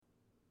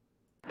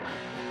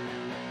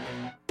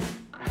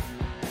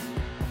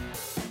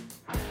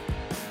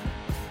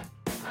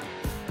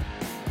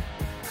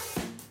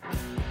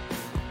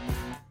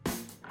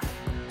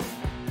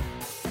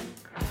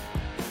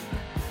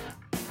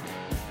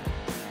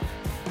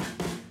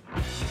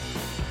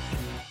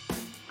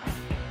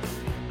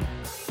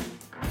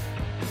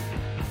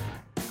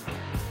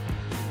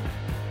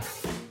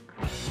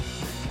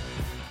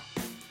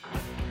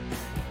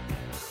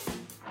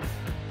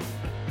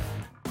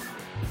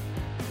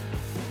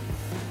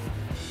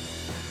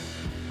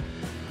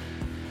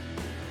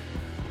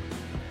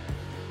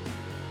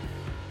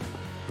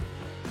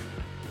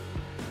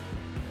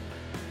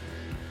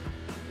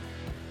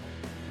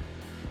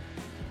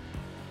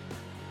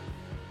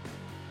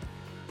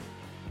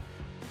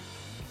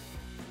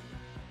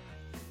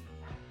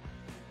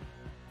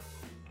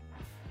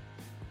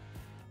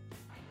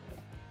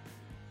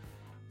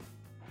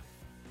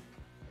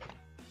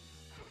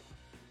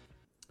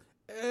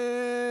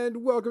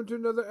And welcome to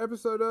another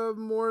episode of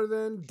More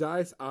Than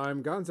Dice.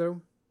 I'm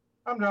Gonzo.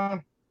 I'm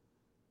John.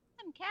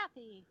 I'm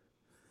Kathy.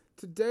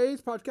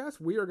 Today's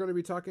podcast, we are going to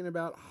be talking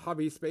about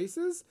hobby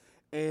spaces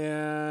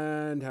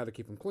and how to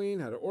keep them clean,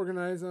 how to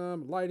organize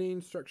them,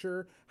 lighting,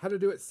 structure, how to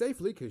do it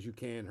safely because you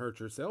can hurt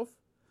yourself,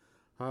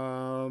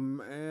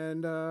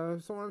 and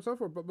so on and so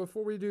forth. But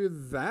before we do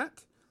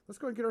that, let's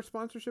go and get our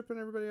sponsorship and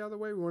everybody out of the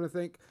way. We want to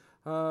thank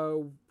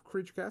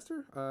Creature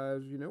Caster.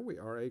 As you know, we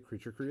are a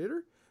creature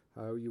creator.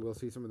 You will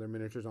see some of their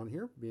miniatures on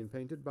here being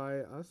painted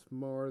by us,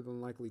 more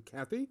than likely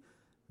Kathy,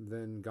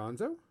 than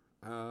Gonzo.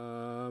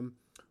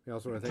 We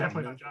also want to thank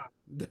Definitely not John.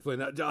 Definitely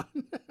not John.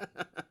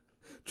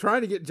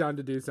 Trying to get John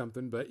to do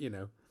something, but you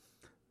know,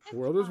 It's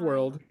world is fine.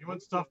 world. You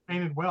want stuff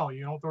painted well,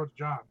 you don't throw it to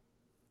John.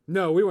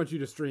 No, we want you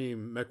to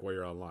stream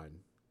MechWarrior online.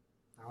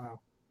 I don't know.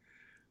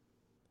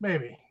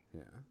 Maybe.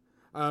 Yeah.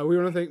 We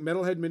want to thank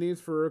Metalhead Minis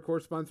for, of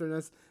course, sponsoring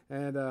us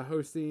and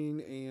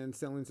hosting and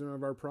selling some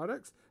of our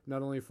products,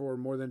 not only for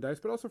More Than Dice,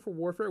 but also for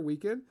Warfare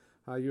Weekend.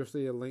 You'll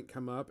see a link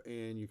come up,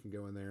 and you can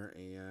go in there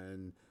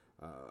and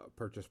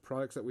purchase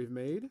products that we've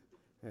made,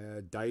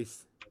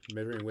 dice,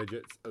 measuring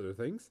widgets, other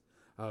things,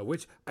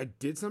 which I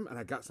did some, and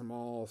I got some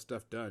all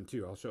stuff done,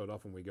 too. I'll show it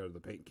off when we go to the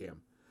paint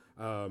cam.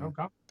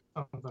 Okay.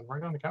 Something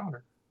right on the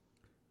calendar.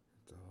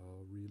 It's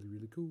all really,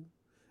 really cool.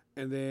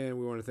 And then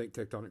we want to thank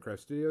Tectonic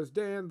Craft Studios,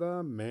 Dan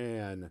the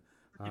man.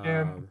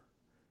 Dan.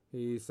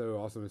 He's so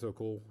awesome and so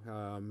cool.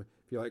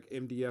 If you like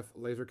MDF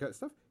laser cut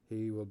stuff,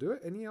 he will do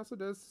it. And he also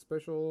does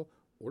special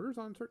orders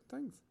on certain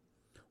things.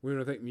 We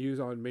want to thank Muse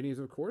on Minis,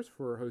 of course,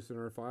 for hosting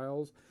our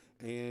files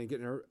and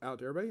getting her out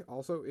to everybody.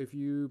 Also, if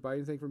you buy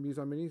anything from Muse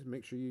on Minis,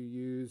 make sure you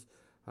use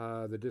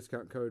the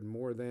discount code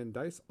More Than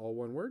Dice, all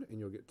one word, and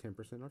you'll get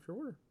 10% off your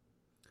order.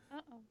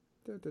 Uh-oh.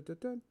 Da, da, da,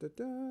 da, da,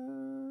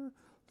 da.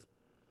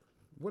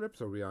 What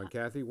episode are we on,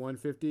 Kathy?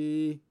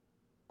 150?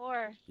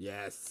 4.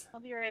 Yes. I'll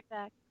be right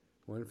back.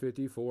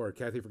 154.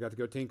 Kathy forgot to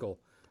go tinkle.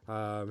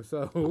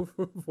 So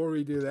before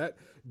we do that,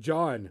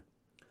 John.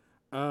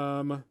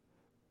 So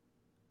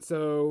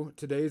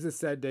today's a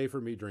sad day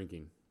for me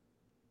drinking.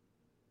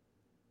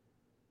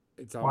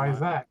 It's on Why is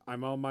that?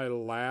 I'm on my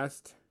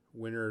last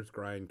Winter's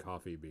Grind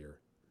coffee beer.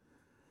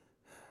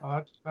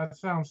 Oh, that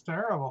sounds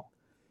terrible.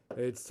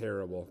 It's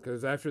terrible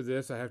because after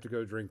this I have to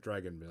go drink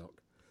dragon milk.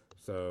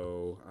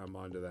 So I'm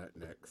on to that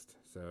next.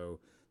 So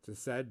it's a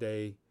sad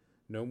day.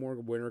 No more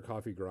winter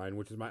coffee grind,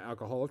 which is my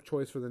alcohol of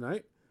choice for the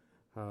night.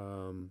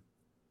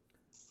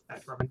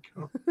 That's rum and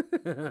coke.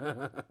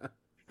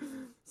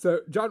 So,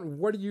 John,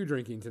 what are you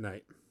drinking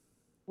tonight?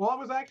 Well, I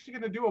was actually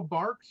going to do a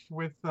Barks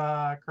with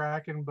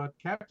Kraken, but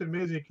Captain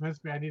Mizzy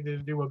convinced me I needed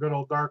to do a good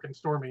old Dark and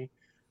Stormy,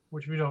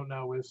 which we don't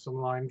know is some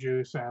lime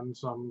juice and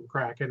some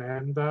Kraken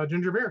and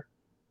ginger beer.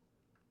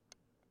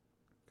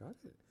 Got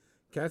it.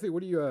 Kathy,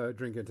 what are you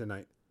drinking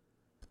tonight?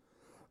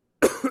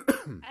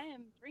 I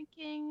am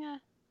drinking the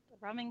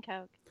rum and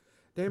coke.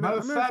 Damn it, Not a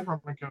I'm gonna- sad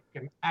rum and coke,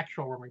 an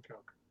actual rum and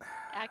coke.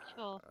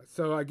 Actual,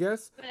 So I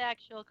guess good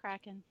actual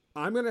Kraken.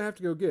 I'm going to have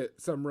to go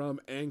get some rum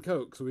and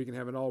Coke so we can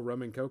have an all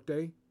rum and Coke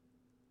day.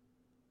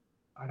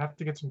 I'd have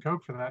to get some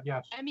coke for that,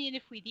 yes. I mean,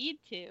 if we need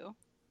to.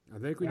 I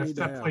think we Yes, need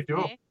to have. definitely do.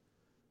 Okay?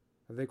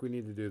 I think we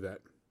need to do that.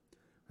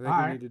 I think All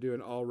we right. need to do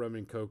an all rum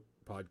and Coke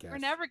podcast. We're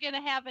never going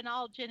to have an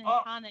all gin and Oh,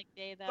 tonic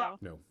day, though.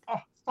 stop. No. Oh,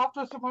 stop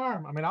this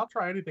alarm. I mean, I'll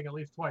try anything at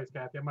least twice,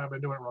 Kathy. I might have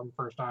been doing it wrong the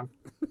first time.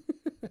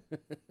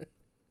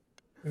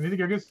 I need to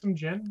go get some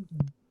gin.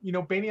 You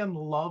know, Banian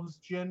loves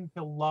gin.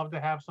 He'll love to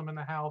have some in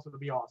the house. It'll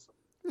be awesome.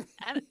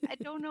 I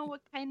don't know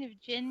what kind of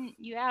gin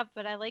you have,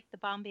 but I like the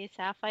Bombay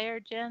Sapphire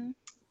gin.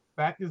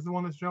 That is the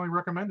one that's generally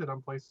recommended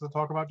on places that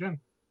talk about gin.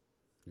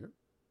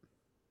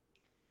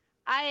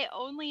 I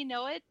only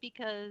know it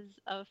because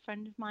a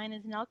friend of mine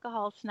is an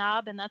alcohol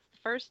snob, and that's the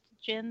first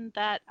gin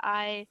that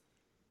I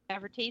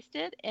ever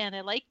tasted, and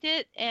I liked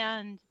it.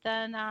 And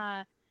then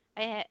I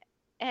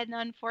had an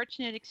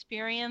unfortunate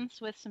experience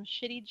with some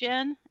shitty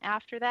gin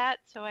after that,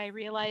 so I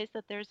realized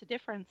that there's a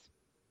difference.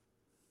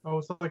 Oh,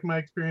 it's like my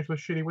experience with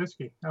shitty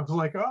whiskey. I was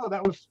like, oh,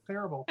 that was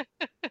terrible.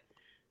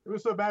 It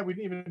was so bad we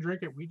didn't even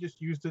drink it. We just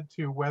used it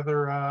to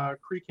weather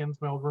Creakin's,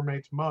 my old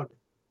roommate's mug.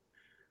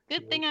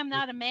 Good thing I'm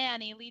not a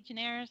man, eh,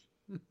 Legionnaires?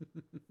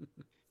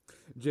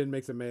 Gin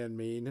makes a man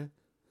mean.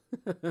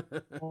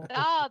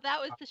 Oh, that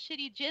was the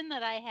shitty gin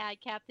that I had,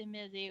 Captain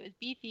Mizzy. It was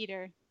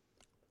Beefeater.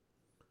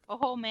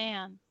 Oh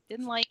man,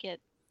 didn't like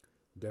it.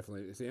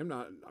 Definitely. See, I'm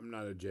not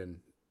a gin.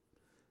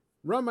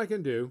 Rum I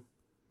can do,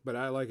 but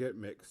I like it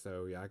mixed.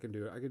 So yeah, I can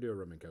do a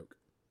rum and Coke.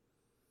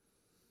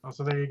 Oh,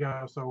 so there you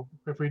go. So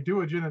if we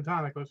do a gin and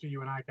tonic, let's do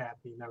you and I,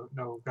 Kathy.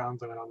 No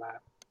guns on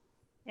that.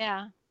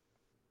 Yeah.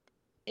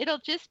 It'll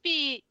just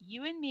be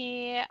you and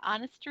me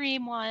on a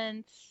stream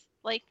once,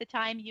 like the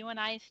time you and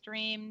I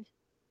streamed,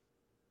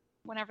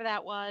 whenever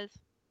that was.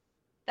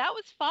 That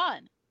was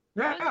fun.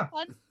 That was Yeah. a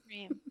fun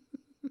stream.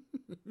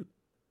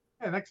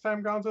 Yeah, next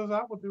time Gonzo's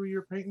out, we'll do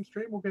your painting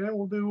stream. We'll get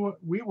in.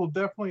 We will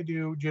definitely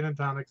do gin and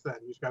tonics then.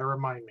 You just got to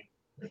remind me.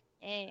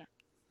 Hey,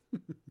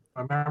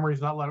 My memory's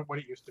not what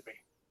it used to be.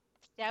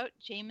 Stout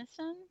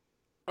Jameson.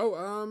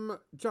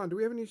 John, do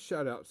we have any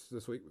shout outs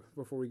this week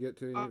before we get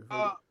to any?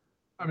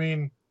 I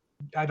mean,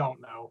 I don't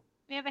know.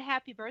 We have a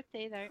happy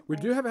birthday there. We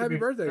do have a To happy be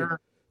birthday fair,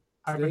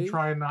 I've been today.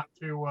 trying not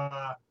to. We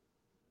have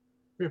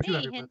two Hey,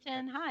 happy birthdays.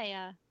 Hinton.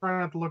 Hi. Trying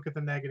not to look at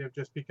the negative,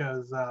 just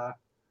because the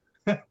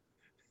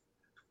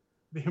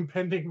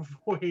impending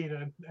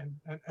void and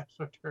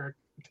esoteric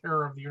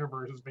terror of the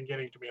universe has been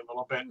getting to me a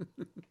little bit.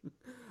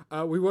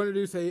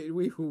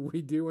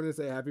 We do want to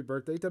say happy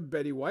birthday to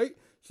Betty White.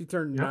 She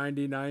turned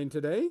 99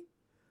 today.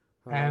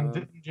 And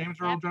didn't James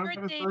Earl Happy Jones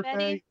have his birthday, birthday?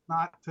 Betty.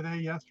 Not today,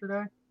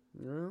 yesterday.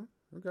 Yeah,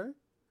 okay.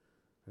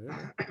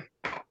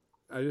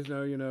 I just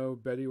know,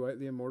 Betty White,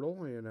 the immortal.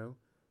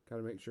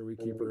 Gotta make sure we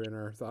keep her in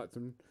our thoughts.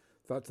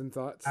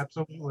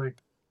 Absolutely.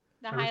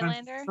 The Every time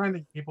she's Highlander.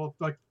 trending, people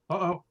like,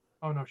 oh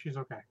no, she's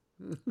okay.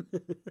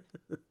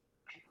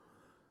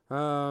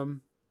 Other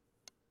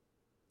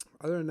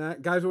than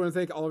that, guys, I want to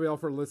thank all of y'all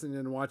for listening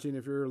and watching.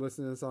 If you're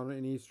listening to us on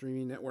any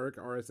streaming network,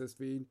 RSS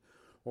feed,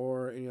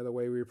 or any other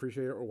way, we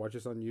appreciate it. Or watch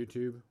us on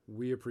YouTube,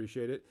 we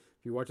appreciate it.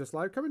 If you watch us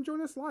live, come and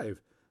join us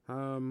live.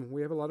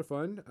 We have a lot of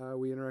fun.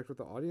 We interact with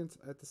the audience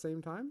at the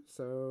same time.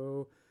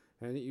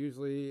 And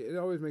it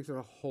always makes it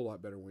a whole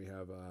lot better when we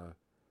have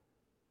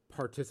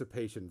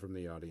participation from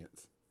the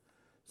audience.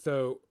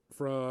 So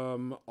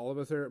from all of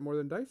us here at More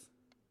Than Dice,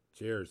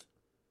 cheers.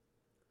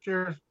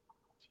 Cheers.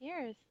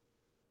 Cheers.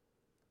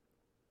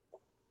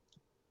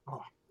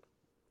 Oh,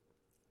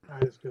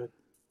 that is good.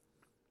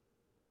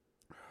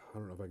 I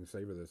don't know if I can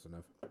savor this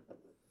enough.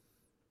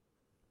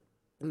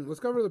 Let's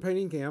go over to the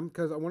painting cam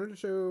because I wanted to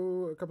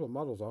show a couple of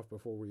models off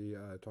before we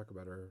talk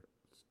about our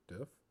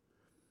stuff.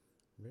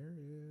 There it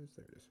is.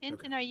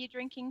 Hinton, are you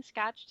drinking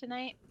scotch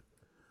tonight?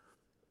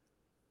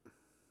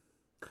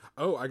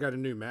 Oh, I got a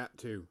new mat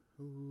too.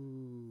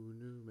 Ooh,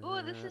 new mat.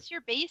 Oh, this is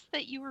your base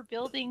that you were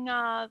building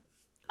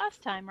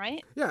last time,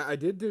 right? Yeah, I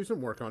did do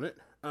some work on it.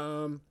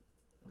 I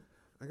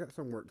got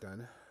some work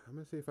done. I'm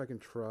gonna see if I can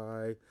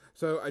try.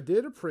 So I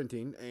did a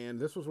printing, and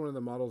this was one of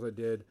the models I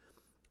did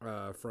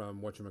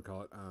from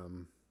whatchamacallit. I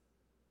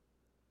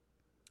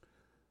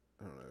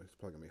don't know. It's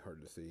probably gonna be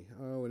hard to see.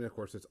 Oh, and of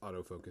course it's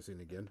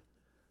autofocusing again.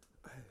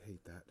 I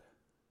hate that.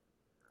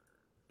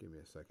 Give me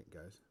a second,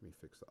 guys. Let me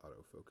fix the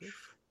autofocus.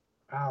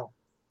 Ow.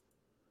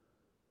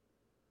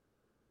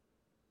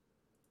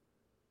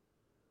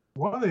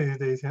 One of these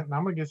days, Hinton,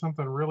 I'm gonna get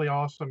something really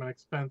awesome and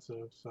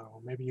expensive,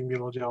 so maybe you can be a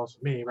little jealous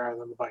of me rather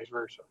than the vice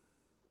versa.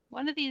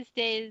 One of these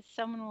days,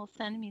 someone will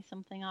send me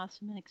something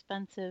awesome and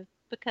expensive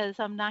because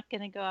I'm not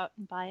going to go out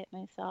and buy it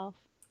myself.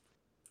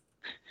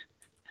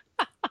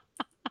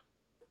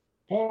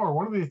 Or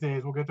one of these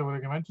days, we'll get to a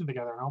convention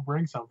together and I'll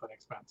bring something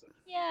expensive.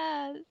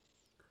 Yes,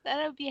 that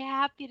I would be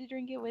happy to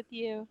drink it with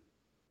you.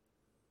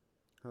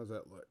 How's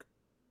that look?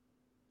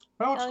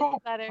 Oh, it's I like cool.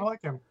 it better. I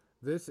like him.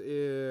 This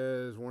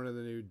is one of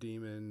the new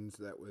demons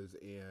that was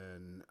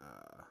in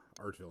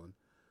Archvillain.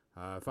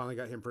 Finally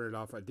got him printed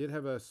off. I did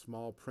have a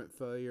small print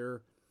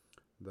failure.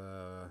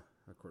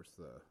 Of course,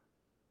 the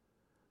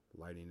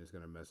lighting is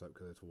going to mess up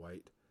because it's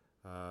white.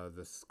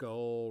 The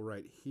skull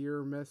right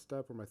here messed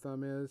up where my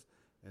thumb is,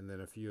 and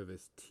then a few of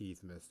his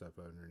teeth messed up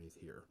underneath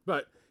here.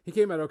 But he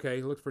came out okay.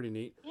 He looks pretty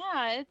neat.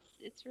 Yeah,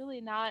 it's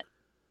really not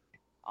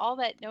all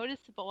that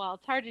noticeable. Well,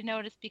 it's hard to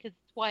notice because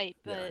it's white,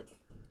 but Yeah.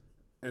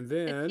 And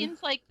then it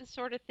seems like the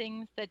sort of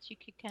things that you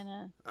could kind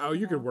of. oh,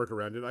 you could work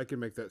around it. I can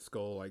make that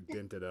skull like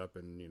dented up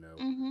and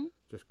Mm-hmm.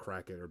 just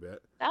crack it a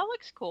bit. That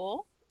looks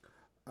cool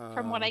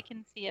from what I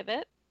can see of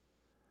it.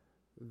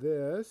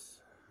 This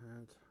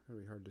it's gonna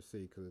be hard to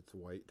see because it's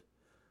white.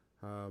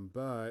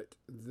 But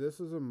this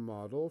is a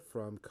model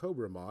from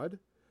Cobra Mod,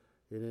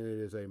 and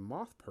it is a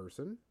moth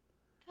person.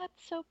 That's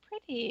so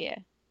pretty.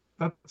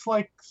 That's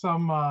like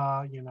some,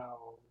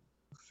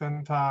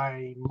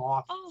 Sentai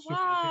moth. Oh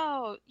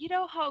wow! You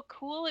know how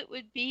cool it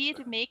would be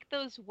to make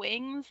those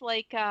wings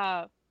like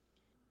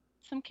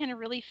some kind of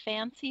really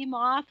fancy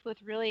moth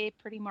with really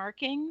pretty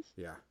markings?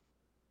 Yeah.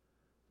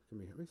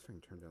 Let me see if I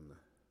can turn down the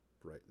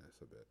brightness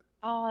a bit.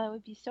 Oh, that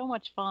would be so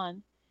much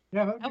fun.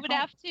 Yeah, that'd be I would cool.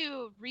 have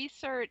to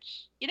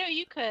research.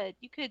 You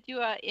could do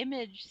a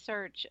image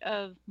search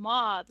of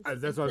moths.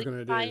 That's what I was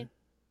gonna do.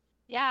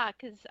 Yeah,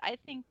 because I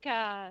think Oh,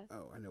 I know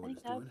I what think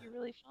it's that doing. would be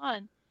really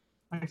fun.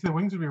 Actually, the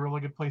wings would be a really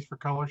good place for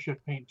color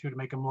shift paint too, to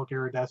make them look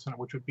iridescent,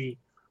 which would be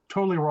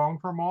totally wrong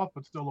for a moth,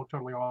 but still look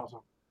totally awesome.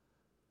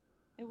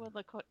 It would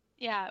look,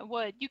 yeah, it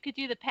would. You could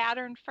do the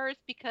pattern first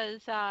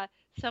because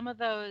some of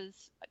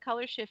those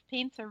color shift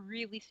paints are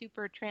really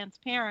super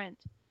transparent.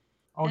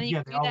 Oh And you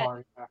yeah, could they do that- all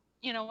are.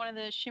 Yeah. One of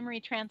the shimmery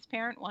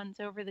transparent ones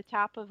over the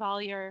top of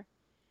all your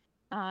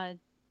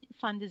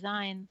fun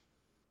designs.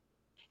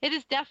 It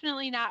is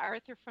definitely not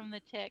Arthur from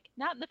the Tick.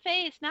 Not in the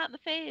face, not in the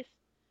face.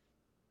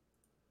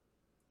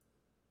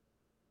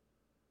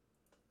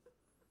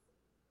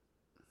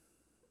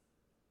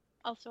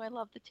 Also, I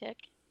love the Tick.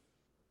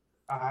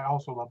 I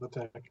also love the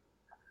Tick.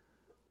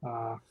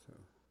 So,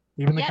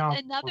 Even the Yet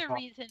comic another book-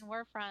 reason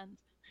we're friends.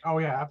 Oh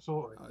yeah,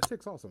 absolutely. this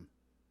tick's awesome.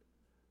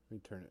 Let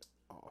me turn it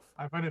off.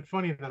 I find it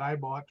funny that I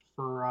bought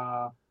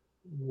for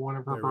one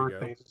of her There we go.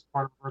 birthdays, as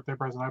part of her birthday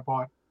present, I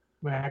bought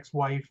my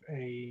ex-wife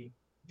a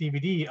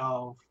DVD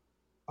of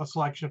a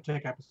selection of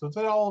Tick episodes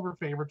and all of her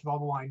favorites, with all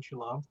the lines she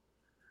loved.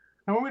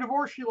 And when we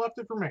divorced, she left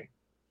it for me.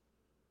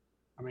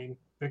 I mean,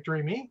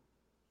 victory me,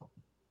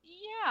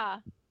 Yeah,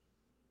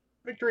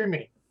 victory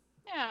me.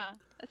 yeah.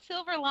 A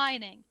silver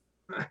lining.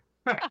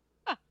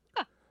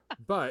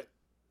 But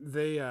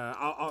they,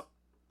 I'll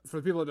for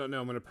the people that don't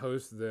know, I'm going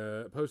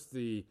to post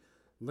the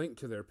link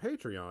to their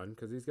Patreon,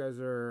 because these guys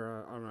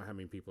are, I don't know how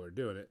many people are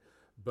doing it,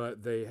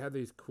 but they have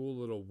these cool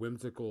little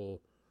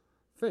whimsical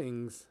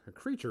things,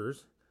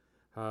 creatures,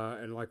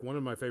 and like one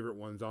of my favorite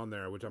ones on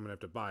there, which I'm gonna have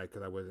to buy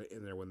because I wasn't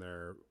in there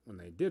when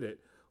they did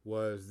it,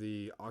 was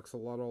the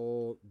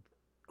Oxalotl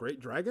Great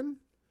Dragon,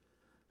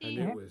 and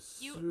See, it was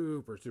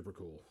you- super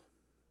cool.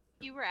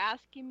 You were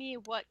asking me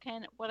what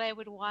I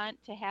would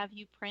want to have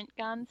you print,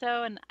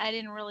 Gonzo, and I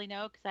didn't really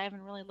know because I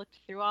haven't really looked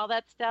through all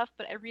that stuff.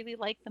 But I really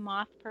like the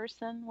moth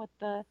person with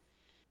the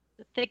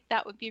thick.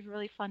 That would be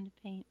really fun to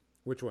paint.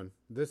 Which one?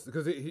 This,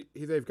 because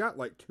they've got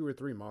like 2 or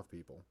 3 moth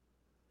people.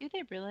 Do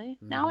they really?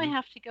 Now I Mhm.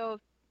 have to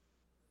go.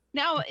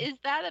 Now, is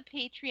that a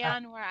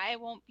Patreon where I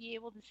won't be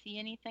able to see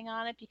anything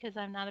on it because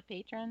I'm not a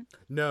patron?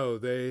 No,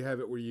 they have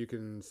it where you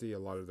can see a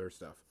lot of their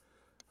stuff.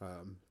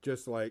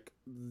 Just like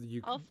you.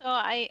 Also,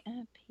 I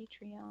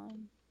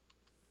Patreon.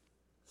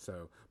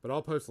 So, but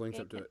I'll post links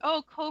up to it.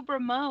 Oh, Cobra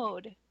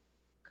Mode.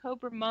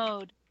 Cobra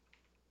Mode.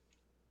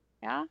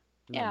 Yeah?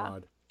 No, Yeah.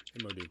 mod.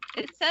 MOD.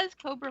 It says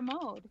Cobra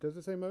Mode Does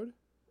it say mode?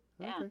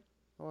 Yeah. Okay.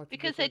 I'll have to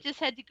because check I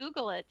just had to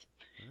Google it.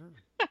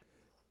 Ah.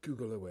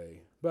 Google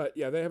away. But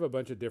yeah, they have a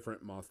bunch of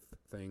different moth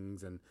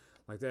things, and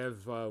like they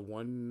have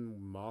one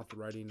moth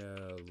riding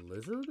a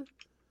lizard.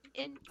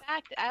 In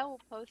fact, I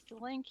will post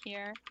a link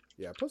here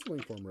Yeah, post a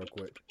link for them real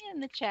quick. in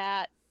the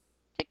chat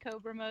to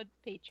Cobra Mode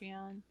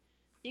Patreon.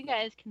 You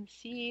guys can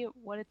see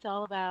what it's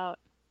all about.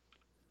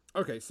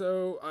 Okay,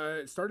 so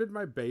I started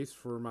my base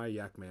for my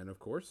Yak Man, of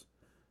course.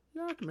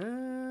 Yak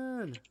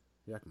Man!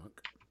 Yak Monk.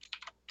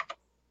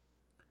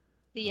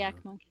 The Yak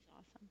Monk is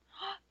awesome.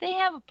 They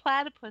have a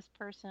platypus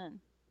person.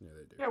 Yeah,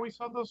 they do. Yeah, we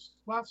saw those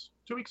last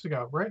 2 weeks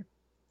ago, right?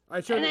 I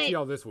showed And it to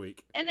y'all this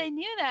week. And I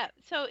knew that.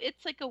 So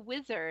it's like a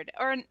wizard.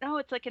 Or no,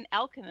 it's like an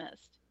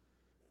alchemist.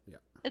 Yeah.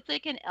 It's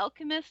like an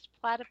alchemist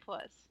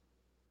platypus.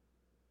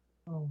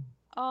 Oh.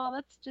 Oh,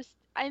 that's just.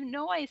 I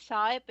know I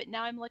saw it, but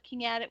now I'm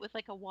looking at it with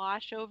like a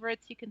wash over it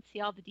so you can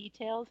see all the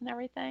details and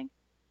everything.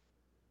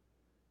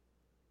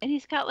 And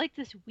he's got like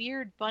this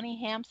weird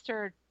bunny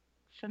hamster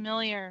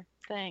familiar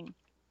thing.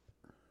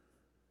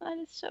 That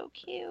is so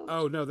cute.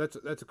 Oh no, that's a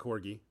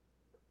corgi.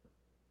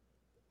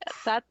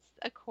 That's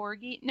a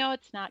corgi. No,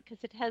 it's not,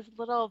 because it has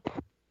little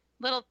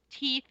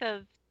teeth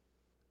of.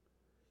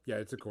 Yeah,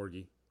 it's a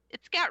corgi.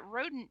 It's got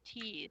rodent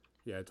teeth.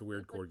 Yeah, it's a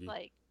weird It looks corgi.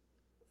 like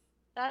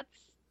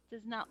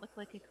does not look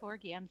like a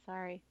corgi. I'm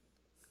sorry.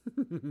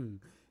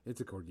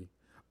 It's a corgi.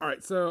 All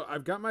right, so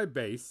I've got my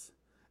base,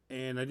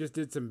 and I just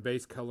did some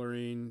base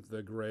coloring,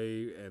 the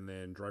gray, and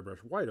then dry brush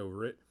white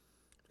over it,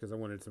 because I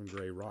wanted some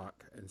gray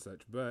rock and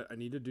such. But I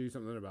need to do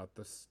something about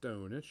the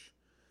stone-ish,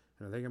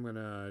 and I think I'm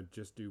gonna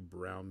just do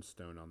brown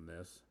stone on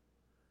this.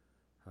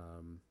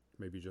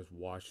 Maybe just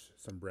wash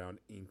some brown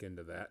ink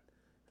into that.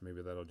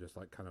 Maybe that'll just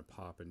like kind of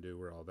pop and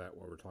do all that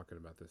while we're talking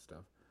about this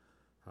stuff.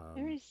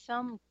 There is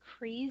some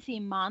crazy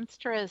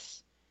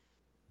monstrous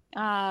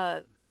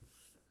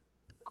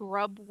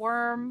grub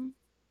worm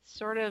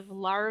sort of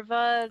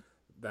larva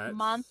That's,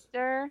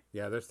 monster.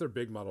 Yeah, that's their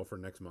big model for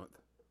next month.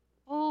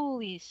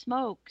 Holy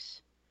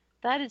smokes.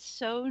 That is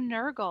so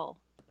Nurgle.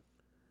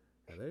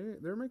 Yeah,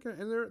 they're making,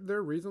 and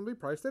they're reasonably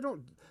priced. They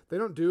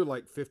don't do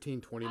like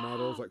 15, 20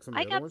 models like some of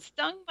I the other got ones.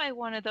 stung by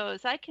one of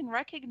those. I can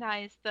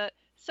recognize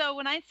so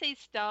when I say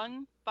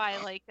stung by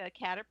like a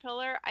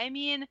caterpillar, I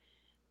mean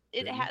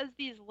it Bitten? has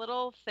these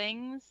little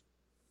things,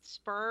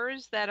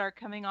 spurs that are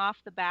coming off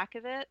the back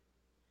of it.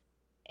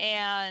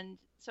 And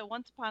so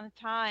once upon a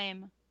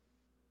time,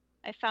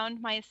 I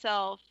found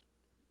myself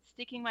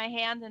sticking my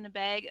hand in a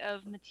bag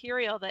of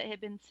material that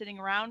had been sitting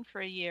around for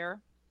a year,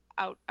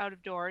 out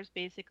of doors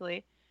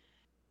basically.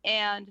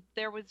 And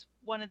there was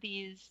one of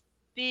these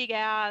big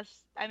ass,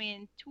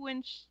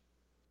 2-inch,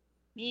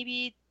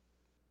 maybe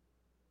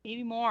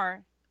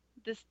more,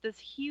 this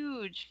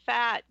huge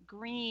fat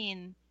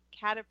green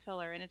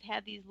caterpillar, and it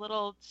had these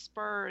little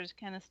spurs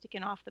kind of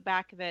sticking off the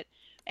back of it.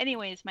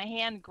 Anyways, my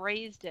hand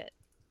grazed it,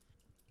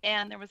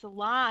 and there was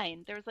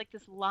like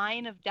this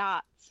line of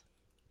dots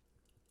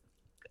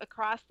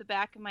across the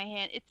back of my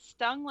hand. It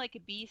stung like a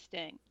bee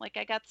sting. Like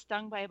I got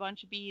stung by a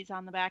bunch of bees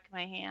on the back of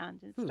my hand,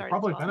 and it started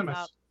Probably swelling venomous.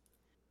 up.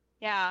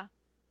 Yeah.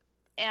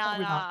 And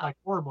Probably not like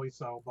horribly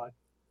so,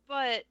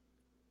 but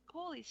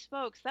holy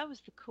smokes, that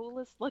was the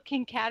coolest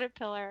looking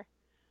caterpillar.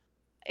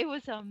 It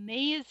was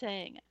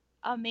amazing.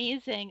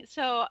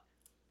 So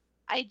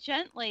I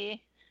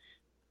gently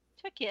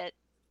took it,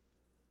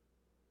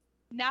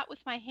 not with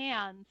my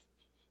hands,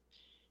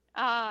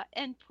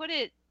 and put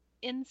it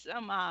in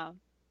some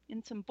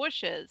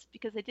bushes,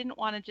 because I didn't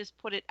want to just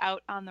put it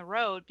out on the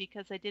road,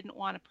 because I didn't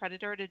want a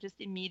predator to just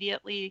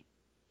immediately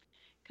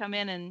come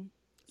in and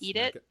eat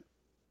Smack it.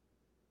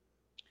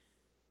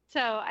 So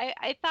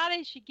I thought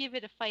I should give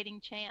it a fighting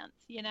chance,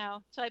 you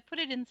know. So I put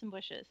it in some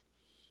bushes.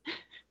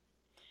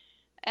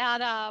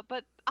 And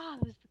but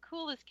it was the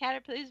coolest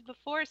caterpillar. It was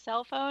before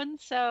cell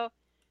phones, so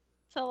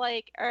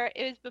like, or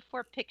it was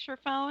before picture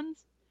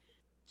phones.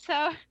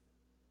 So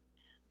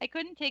I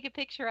couldn't take a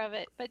picture of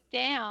it, but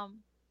damn,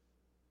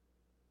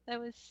 that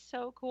was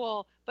so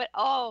cool. But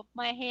oh,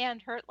 my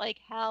hand hurt like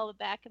hell, the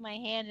back of my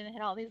hand, and it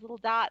had all these little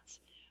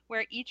dots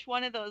where each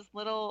one of those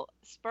little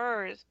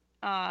spurs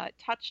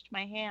touched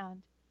my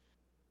hand.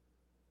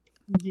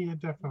 Yeah,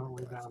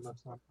 definitely Glasses.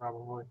 venomous then,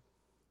 probably.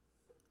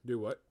 Do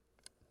what?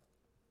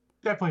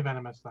 Definitely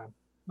venomous then.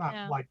 Not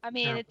Yeah. like I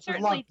mean, terrible. it There's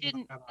a lot certainly of things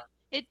didn't. that are.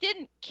 It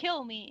didn't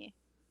kill me,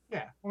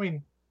 Yeah, I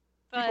mean,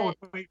 people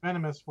but equate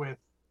venomous with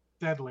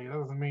deadly. That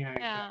doesn't mean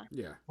anything. yeah.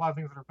 Yeah. A lot of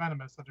things that are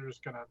venomous that are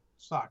just gonna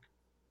suck.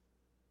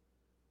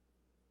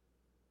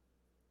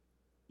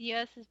 The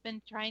U.S. has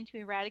been trying to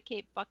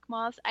eradicate buck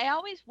moths. I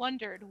always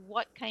wondered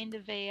what kind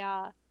of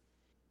a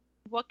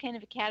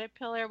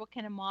caterpillar, what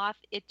kind of moth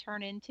it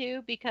turned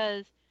into,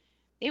 because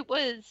it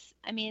was,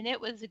 I mean,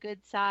 it was a good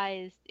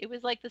size. It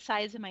was like the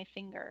size of my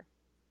finger,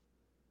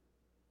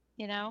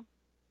 you know,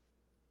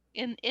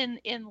 in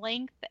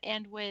length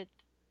and width.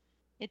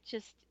 It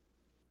just,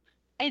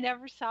 I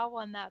never saw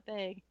one that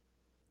big.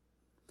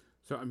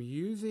 So I'm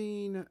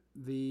using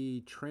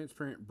the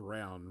transparent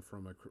brown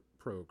from a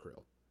Pro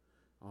Acryl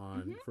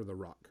on for the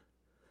rock,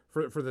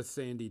 for the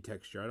sandy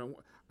texture.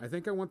 I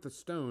think I want the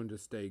stone to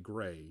stay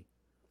gray,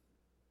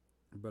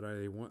 but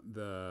I want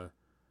the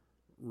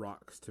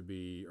rocks to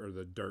be, or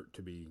the dirt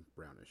to be,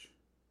 brownish.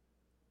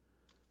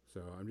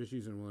 So I'm just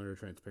using one of the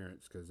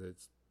transparents because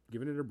it's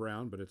giving it a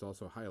brown, but it's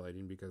also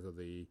highlighting because of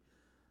the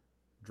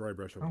dry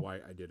brush of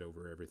white I did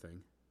over everything.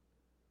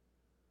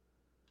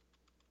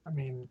 I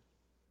mean,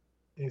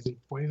 is he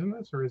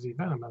poisonous or is he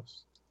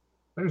venomous?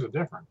 There's a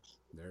difference.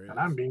 There it And is.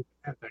 I'm being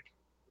pedantic.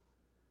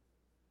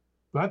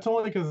 But that's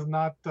only because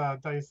not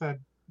I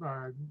said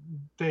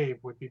Dave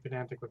would be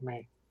pedantic with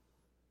me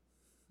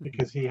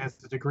because he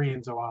has a degree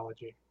in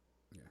zoology.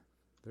 Yeah,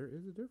 there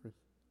is a difference.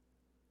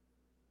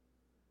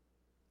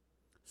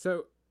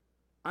 So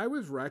I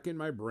was racking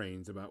my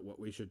brains about what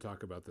we should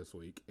talk about this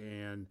week,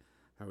 and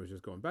I was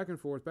just going back and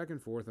forth,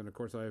 and of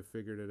course I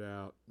figured it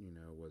out,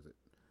 was it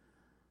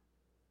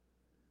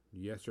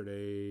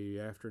yesterday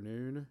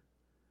afternoon?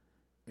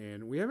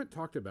 And we haven't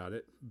talked about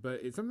it, but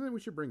it's something that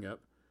we should bring up.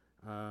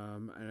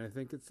 And I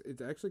think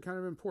it's actually kind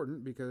of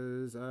important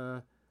because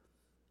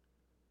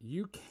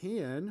you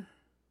can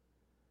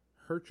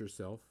hurt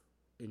yourself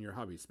in your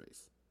hobby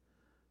space.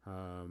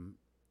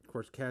 Of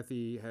course,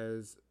 Kathy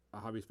has a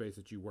hobby space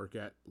that you work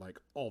at like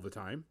all the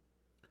time.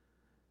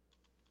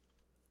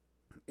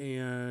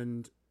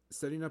 And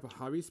setting up a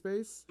hobby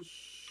space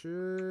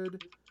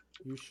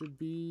you should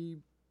be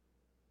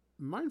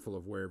mindful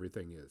of where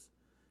everything is.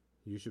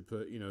 You should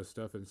put,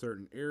 stuff in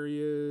certain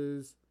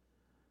areas,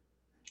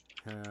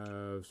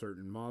 have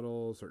certain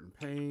models, certain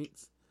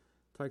paints,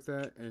 like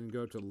that, and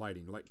go to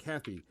lighting. Like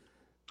Kathy,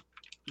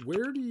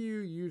 where do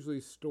you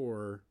usually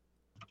store?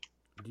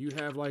 Do you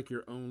have like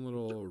your own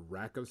little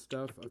rack of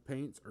stuff of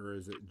paints, or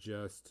is it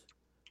just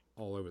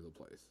all over the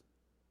place?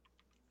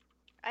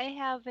 I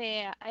have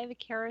a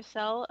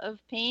carousel of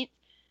paints.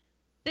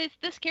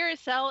 This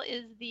carousel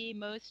is the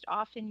most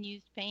often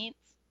used paints.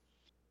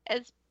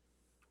 As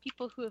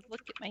people who have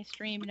looked at my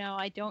stream know,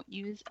 I don't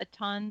use a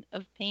ton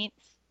of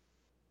paints.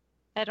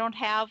 I don't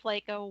have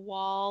like a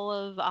wall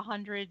of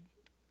 100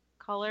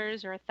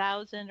 colors or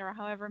 1,000 or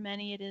however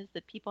many it is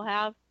that people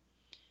have.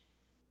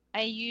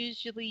 I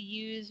usually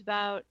use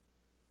about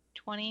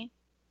 20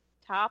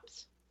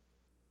 tops.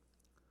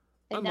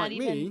 And unlike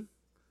me,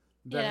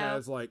 that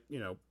has like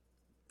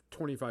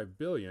 25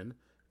 billion,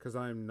 because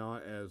I'm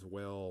not as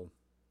well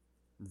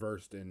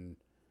versed in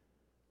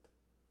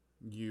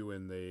you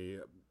in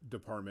the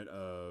department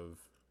of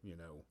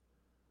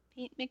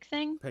paint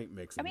mixing.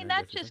 I mean,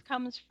 that just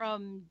comes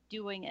from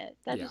doing it.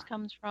 That just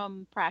comes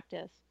from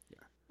practice.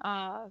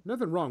 Yeah.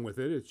 Nothing wrong with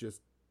it. It's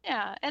just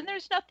and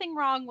there's nothing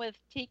wrong with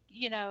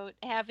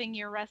having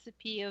your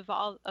recipe of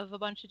a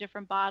bunch of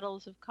different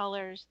bottles of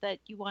colors that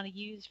you want to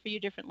use for your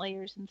different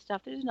layers and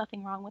stuff. There's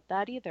nothing wrong with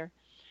that either.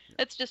 Yeah.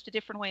 It's just a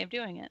different way of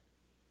doing it.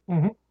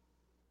 Mm-hmm.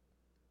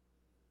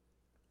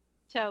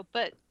 So,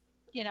 but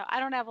I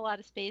don't have a lot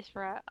of space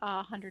for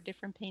 100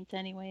 different paints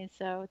anyway,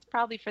 so it's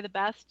probably for the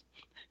best.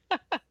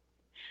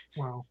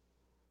 Well,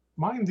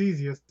 mine's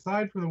easy.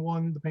 Aside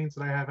from the paints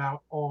that I have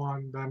out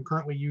on that I'm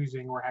currently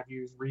using or have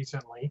used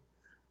recently,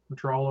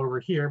 which are all over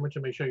here, which I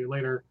may show you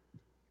later.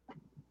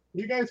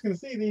 You guys can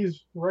see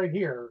these right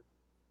here.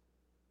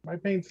 My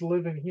paints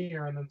live in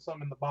here, and then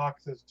some in the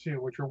boxes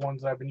too, which are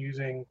ones I've been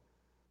using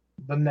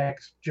the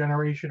next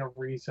generation of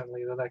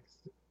recently, the next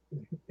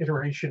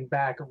iteration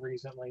back of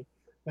recently.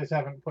 I just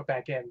haven't put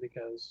back in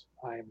because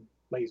I'm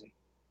lazy.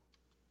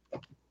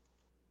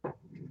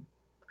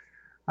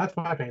 That's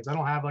my paints. I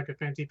don't have like a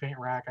fancy paint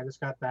rack. I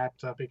just got that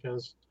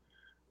because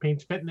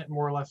paint's fitting it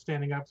more or less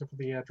standing up for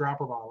the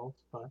dropper bottles,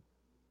 but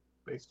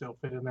they still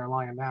fit in there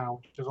lying down,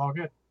 which is all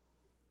good.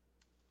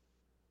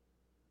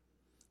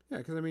 Yeah,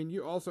 because I mean,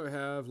 you also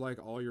have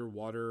like all your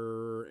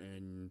water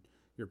and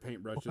your Okay.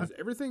 paintbrushes.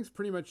 Everything's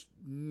pretty much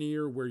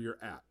near where you're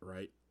at,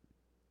 right?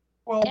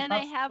 Well, And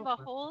I that's have a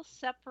whole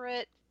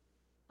separate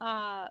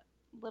uh,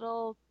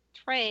 little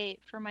tray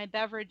for my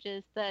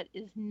beverages that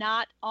is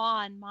not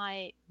on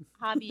my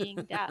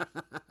hobbying desk.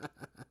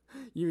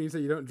 You mean so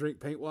you don't drink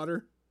paint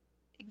water?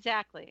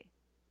 Exactly.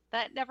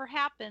 That never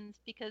happens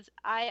because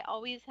I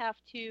always have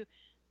to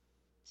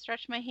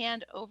stretch my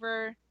hand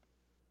over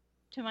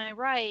to my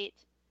right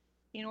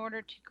in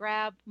order to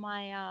grab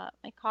my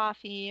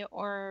coffee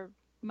or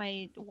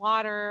my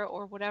water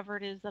or whatever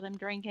it is that I'm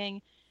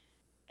drinking.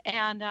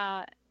 And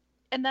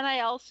and then I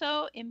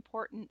also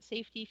important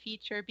safety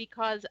feature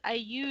because I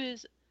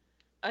use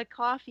a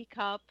coffee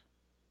cup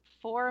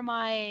for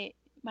my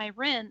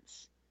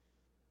rinse.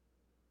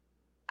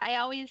 I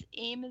always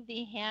aim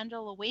the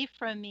handle away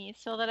from me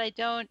so that I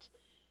don't,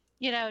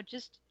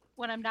 just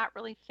when I'm not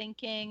really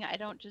thinking, I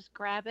don't just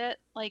grab it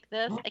like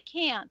this. I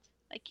can't.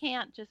 I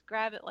can't just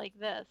grab it like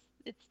this.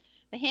 It's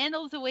the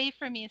handle's away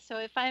from me. So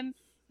if I'm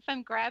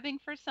grabbing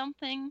for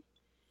something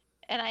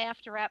and I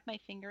have to wrap my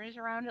fingers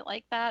around it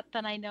like that,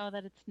 then I know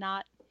that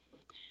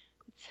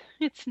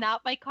it's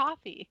not my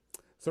coffee.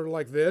 Sort of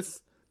like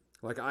this.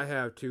 Like I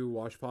have two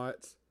wash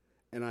pots,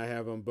 and I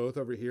have them both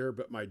over here,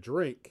 but my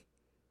drink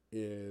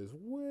is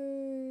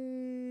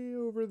way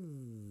over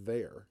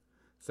there.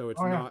 So it's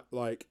oh yeah. not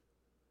like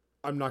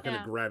I'm not going to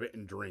Yeah. grab it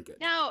and drink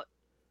it. Now,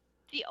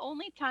 the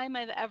only time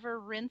I've ever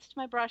rinsed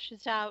my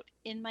brushes out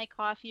in my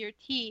coffee or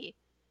tea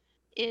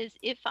is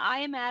if I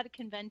am at a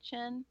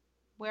convention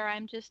where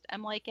I'm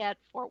like at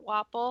Fort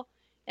Wapple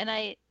and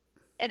I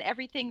and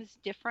everything's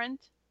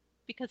different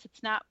because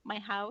it's not my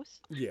house.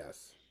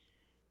 Yes.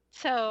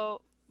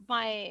 So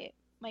my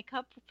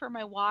cup for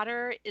my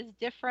water is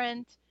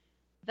different.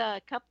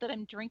 The cup that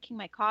I'm drinking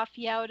my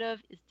coffee out of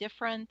is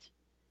different.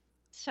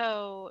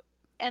 So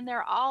and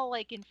they're all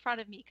like in front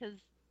of me because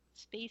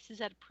space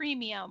is at a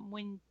premium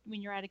when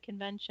you're at a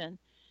convention.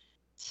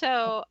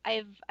 So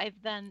I've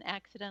then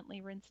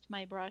accidentally rinsed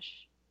my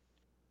brush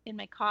in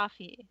my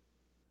coffee.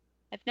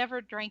 I've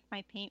never drank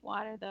my paint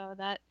water though.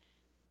 That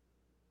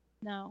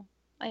no,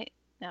 I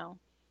no.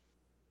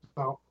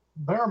 So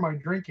there my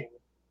drinking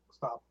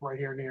stuff right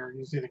here near.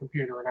 You see the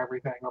computer and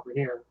everything over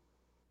here,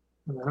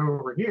 and then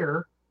over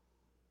here,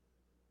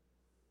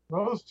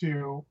 those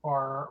two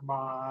are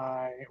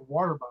my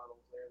water bottles.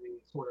 They're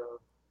these sort of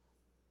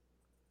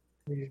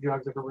these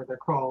jugs. I forget what they're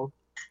called,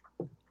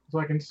 so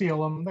I can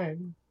seal them. They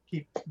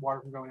keep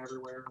water from going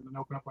everywhere, and then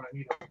open up when I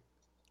need it.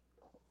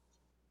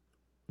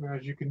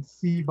 As you can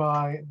see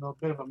by the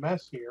bit of a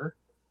mess here,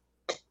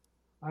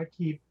 I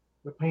keep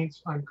the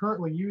paints I'm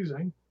currently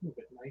using, a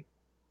bit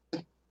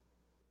light,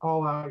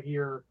 all out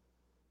here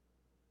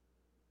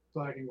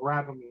so I can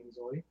grab them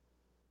easily.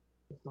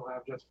 I still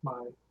have just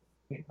my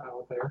paint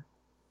out there,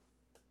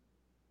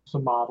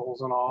 some models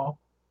and all,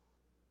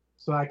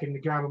 so I can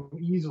grab them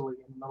easily,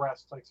 and the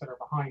rest, like I said, are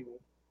behind me.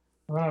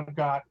 And then I've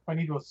got, if I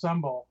need to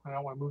assemble, I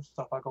don't want to move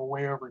stuff, I go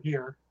way over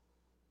here.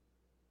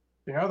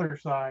 The other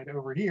side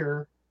over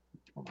here,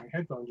 where my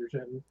headphones are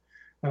sitting,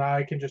 and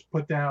I can just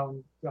put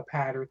down a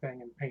pad or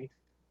thing and paint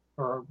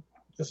or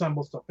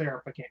assemble stuff there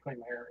if I can't clean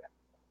my area.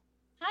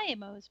 Hi,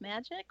 Mo's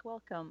Magic.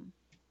 Welcome.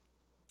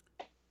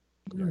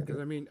 Yeah, because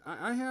I mean,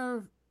 I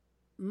have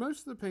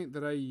most of the paint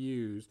that I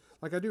use.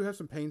 Like I do have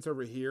some paints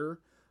over here.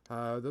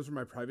 Those are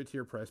my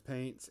privateer press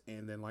paints,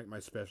 and then like my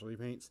specialty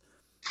paints,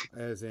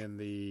 as in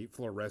the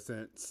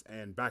fluorescents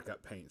and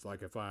backup paints.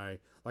 Like if I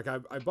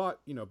bought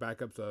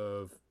backups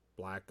of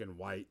black and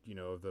white,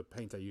 the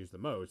paints I use the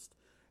most,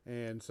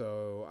 and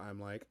so I'm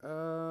like,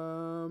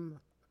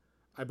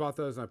 I bought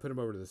those and I put them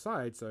over to the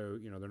side, so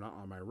they're not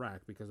on my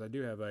rack because I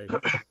do have a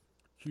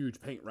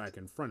huge paint rack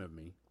in front of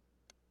me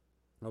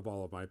of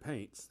all of my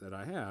paints that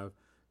I have,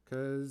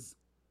 because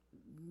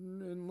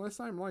unless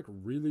I'm like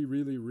really,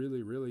 really,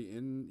 really, really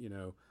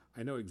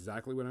I know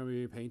exactly what I'm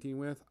going to be painting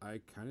with, I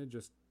kind of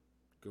just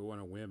go on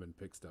a whim and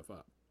pick stuff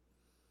up.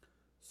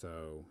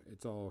 So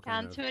it's all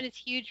kind Down of. to it is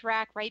huge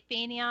rack, right,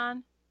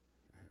 Banyan?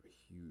 I have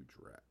a huge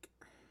rack.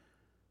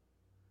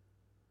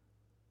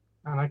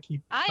 And I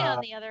keep. I,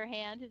 on the other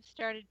hand, have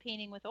started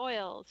painting with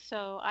oils,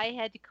 so I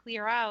had to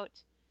clear out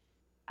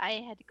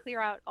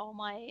all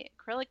my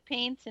acrylic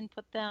paints and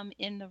put them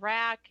in the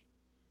rack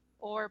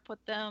or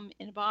put them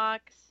in a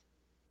box.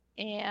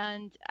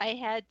 And I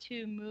had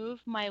to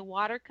move my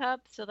water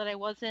cup so that I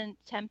wasn't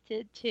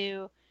tempted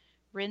to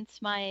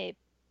rinse my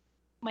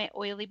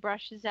oily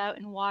brushes out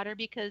in water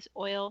because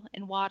oil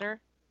and water,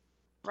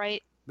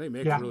 right? They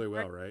mix Yeah. really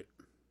well, right?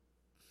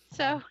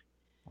 So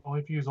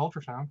Only if you use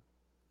ultrasound.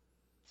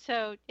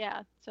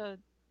 yeah, so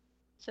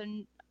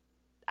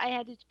I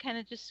had to kind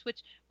of just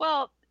switch.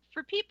 Well,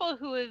 for people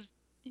who have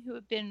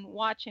been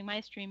watching my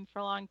stream for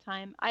a long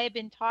time, I have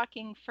been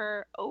talking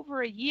for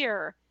over a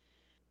year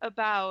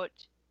about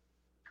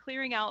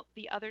clearing out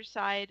the other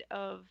side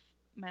of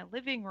my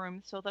living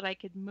room so that I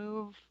could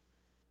move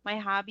my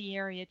hobby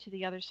area to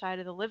the other side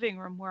of the living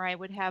room where I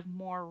would have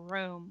more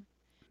room.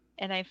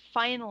 And I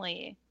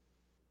finally,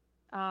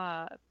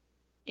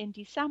 in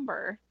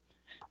December,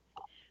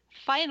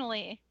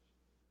 finally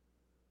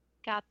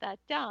got that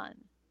done.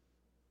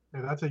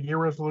 Yeah, that's a year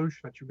resolution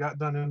that you got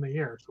done in the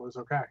year, so it's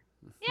okay.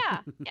 Yeah,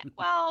 yeah.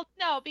 Well,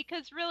 no,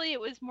 because really it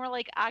was more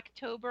like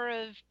October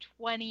of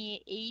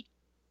 2018,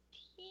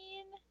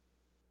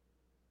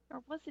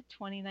 or was it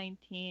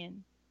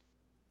 2019?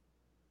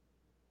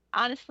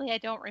 Honestly, I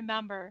don't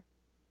remember.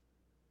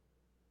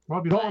 Well,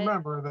 if you don't But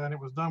remember, then it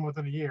was done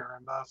within a year,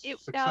 and thus it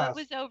success.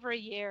 was over a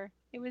year.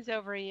 It was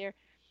over a year.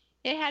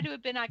 It had to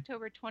have been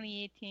October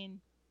 2018.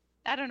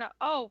 I don't know.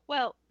 Oh,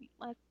 well,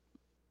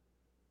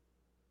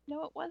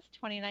 no, it was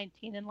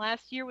 2019, and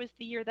last year was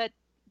the year that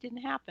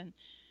didn't happen.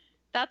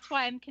 That's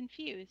why I'm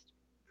confused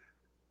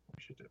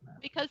Wish it didn't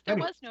happen. because there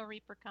Anyway, was no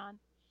ReaperCon.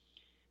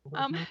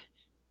 there's Um, no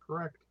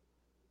correct.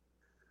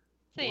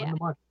 so Wasn't yeah, the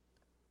money.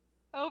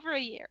 over a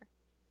year,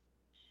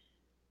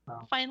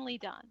 No. finally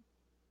done.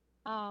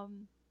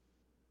 Um,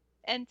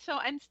 and so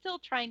I'm still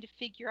trying to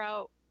figure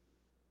out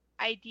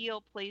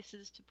ideal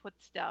places to put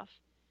stuff,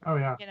 Oh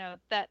yeah.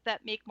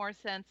 that make more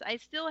sense. I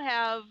still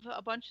have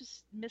a bunch of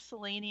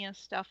miscellaneous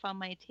stuff on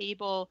my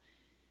table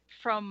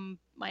from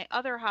my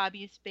other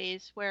hobby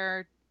space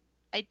where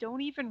I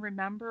don't even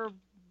remember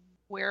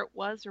where it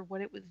was or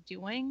what it was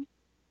doing.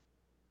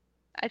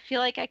 I feel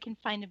like I can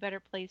find a better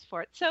place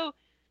for it. So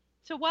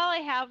while I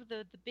have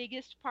the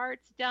biggest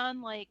parts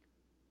done, like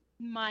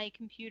my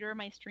computer,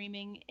 my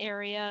streaming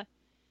area,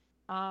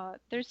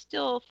 there's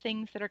still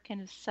things that are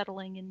kind of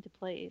settling into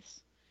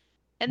place.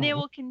 And they Mhm.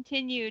 will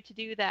continue to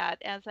do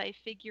that as I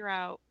figure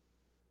out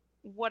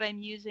what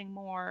I'm using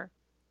more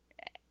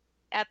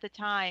at the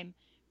time,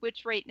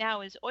 which right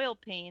now is oil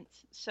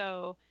paints.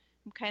 So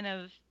I'm kind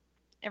of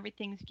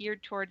everything's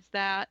geared towards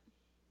that.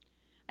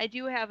 I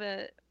do have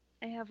I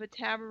have a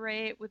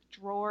tabaret with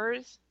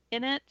drawers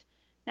in it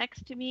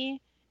next to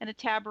me, and a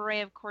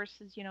tabaret, of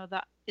course, is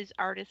that is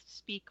artist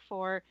speak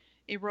for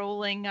a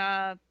rolling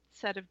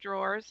set of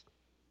drawers.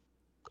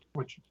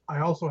 Which I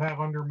also have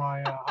under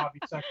my hobby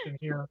section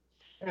here.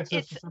 It's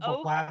just It's a simple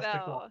oak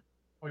plastic one. though.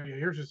 Oh yeah,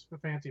 yours is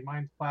fancy.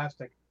 Mine's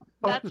plastic.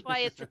 But That's why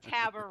it's a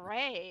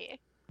tabaret.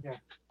 yeah,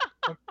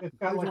 but it's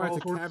The got reason like why it's all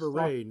a sorts of stuff,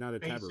 cabaret, not a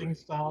facing tabaret.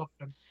 stuff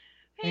and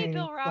Hey, painting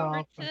Bill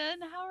stuff and Robertson,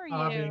 how are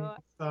hobbying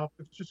you? stuff.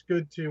 It's just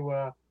good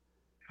to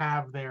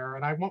have there,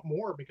 and I want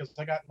more because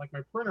I got like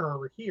my printer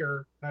over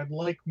here. And I'd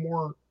like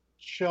more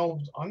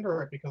shelves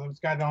under it because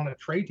I've got it on a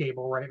tray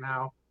table right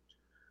now.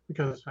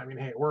 Because I mean,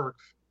 hey, it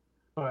works.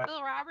 But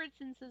Bill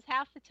Robertson says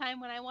half the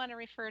time when I want to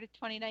refer to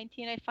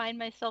 2019, I find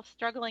myself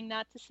struggling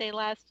not to say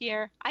last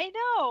year. I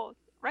know,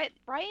 right?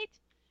 Right?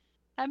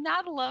 I'm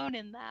not alone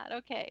in that.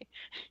 Okay.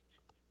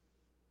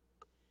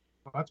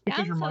 well, that's because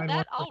And your so mind that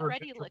went towards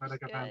already looks intrametric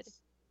good. events.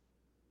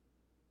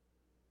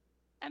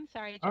 I'm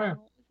sorry, Oh yeah, John.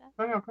 What was that?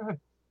 oh yeah, go ahead.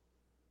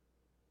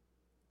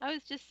 I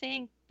was just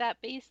saying that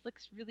base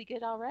looks really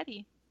good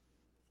already.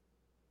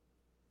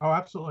 Oh,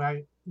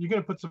 absolutely. You're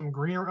gonna put some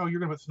green. Oh, you're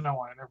gonna put snow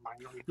on it. Never mind.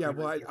 You don't need Yeah, green or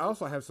well, I anything.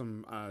 also have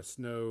some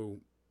snow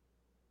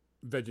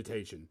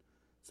vegetation.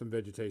 Some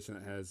vegetation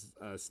that has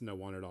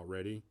snow on it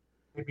already.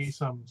 Maybe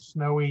some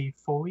snowy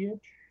foliage.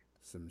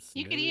 Some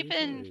You could snowy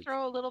even foliage.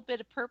 throw a little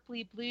bit of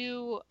purpley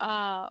blue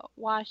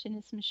wash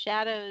into some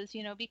shadows,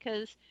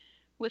 because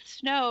with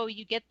snow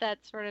you get that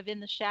sort of in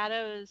the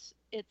shadows.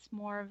 It's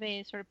more of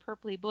a sort of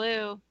purpley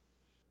blue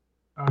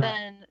Oh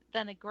yeah.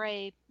 than a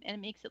gray, and it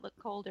makes it look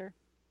colder.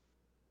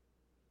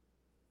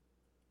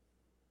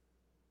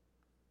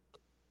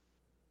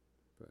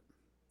 But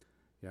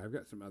yeah, I've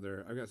got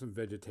some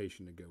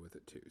vegetation to go with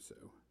it too, so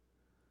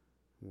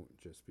it won't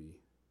just be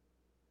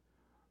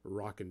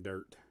rock and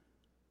dirt.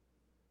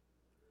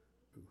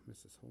 Ooh,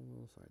 missed this whole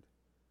little side.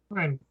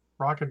 I mean,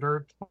 rock and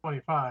dirt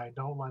 25.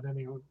 Don't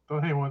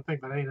anyone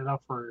think that ain't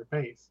enough for your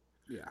base.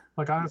 Yeah.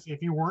 Like honestly,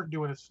 if you weren't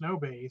doing a snow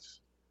base,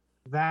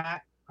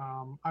 that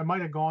I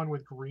might have gone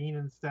with green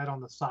instead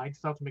on the side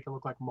stuff to make it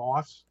look like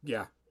moss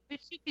Yeah. But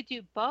you could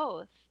do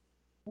both,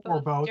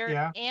 or both both. dirt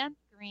Yeah, and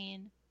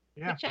green,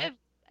 yeah. which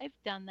I've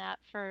done that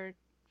for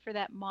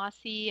that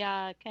mossy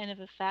kind of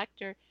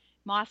effect, or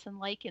moss and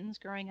lichens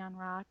growing on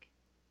rock.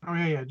 Oh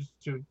yeah, yeah. Just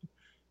to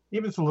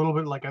even it's a little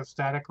bit like a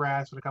static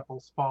grass with a couple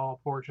small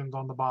portions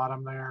on the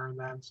bottom there, and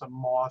then some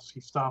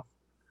mossy stuff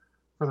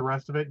for the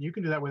rest of it. You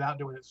can do that without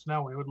doing it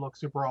snowing. It would look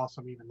super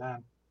awesome even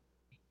then.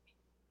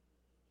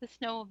 The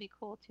snow will be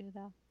cool too,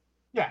 though.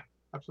 Yeah,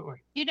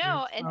 absolutely. Your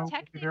And snow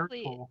would be very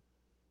technically, cool.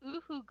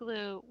 Uhu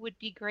glue would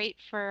be great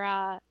for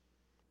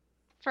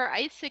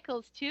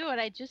icicles too, and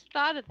I just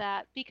thought of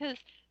that because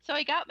so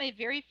I got my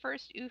very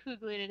first Uhu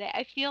glue today.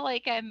 I feel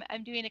like I'm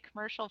doing a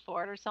commercial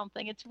for it or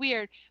something. It's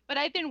weird, but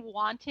I've been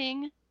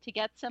wanting to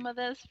get some of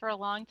this for a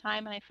long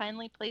time, and I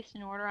finally placed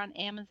an order on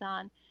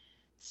Amazon.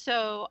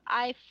 So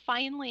I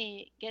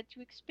finally get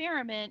to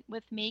experiment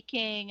with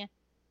making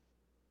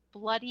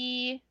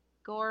bloody,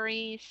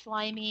 gory,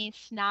 slimy,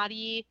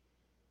 snotty,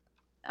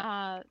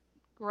 uh,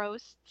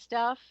 gross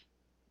stuff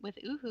with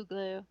Uhu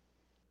glue.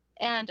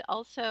 And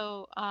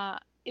also,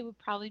 it would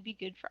probably be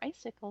good for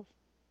icicles.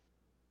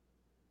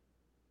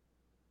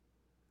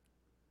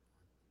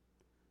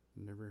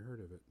 Never heard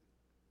of it.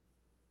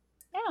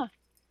 Yeah,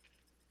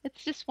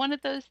 it's just one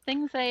of those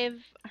things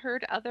I've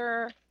heard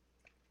other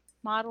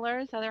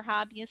modelers, other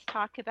hobbyists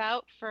talk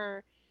about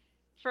for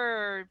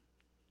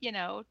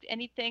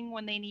anything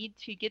when they need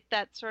to get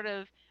that sort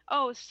of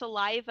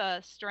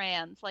saliva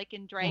strands like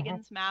in Hmm.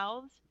 dragons'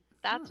 mouths.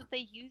 That's Huh. what they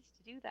use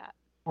to do that.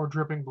 Or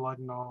dripping blood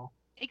and all.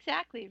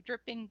 Exactly,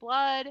 dripping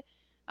blood,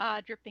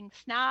 dripping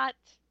snot,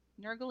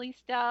 nurgly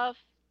stuff.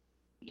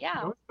 You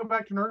Yeah. always go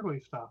back to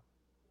nerdly stuff.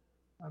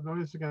 I've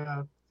noticed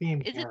a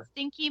theme Is it here.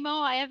 Stinky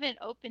Mo? I haven't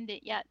opened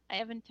it yet. I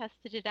haven't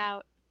tested it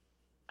out.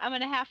 I'm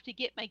gonna have to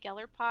get my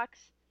Gellerpox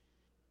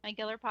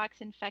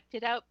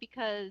infected out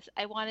because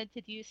I wanted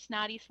to do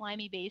snotty,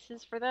 slimy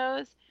bases for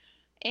those.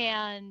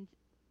 And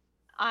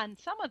on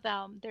some of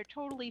them, they're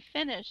totally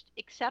finished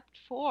except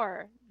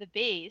for the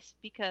base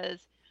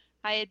because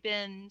I had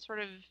been sort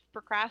of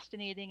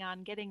procrastinating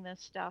on getting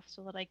this stuff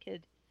so that I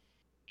could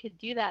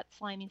do that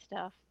slimy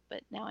stuff.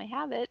 But now I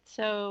have it,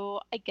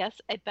 so I guess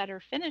I better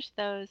finish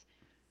those.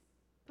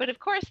 But of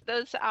course,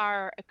 those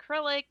are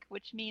acrylic,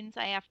 which means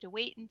I have to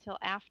wait until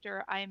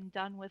after I'm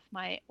done with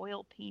my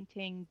oil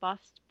painting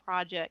bust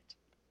project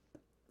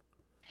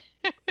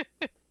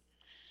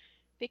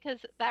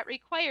because that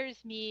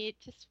requires me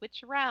to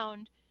switch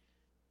around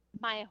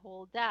my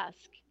whole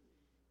desk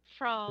Yeah.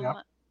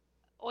 from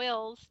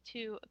oils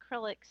to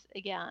acrylics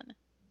again.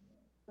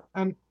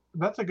 And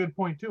that's a good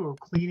point too of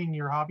cleaning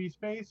your hobby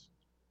space.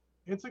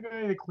 It's a good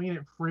idea to clean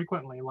it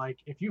frequently. Like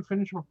if you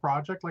finish a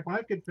project, like when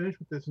I get finished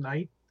with this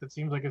night, that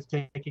seems like it's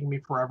taking me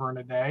forever in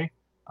a day.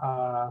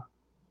 Uh,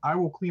 I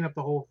will clean up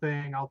the whole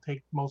thing. I'll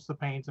take most of the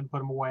paints and put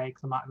them away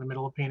because I'm not in the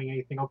middle of painting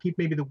anything. I'll keep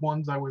maybe the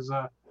ones I was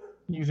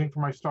using for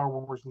my Star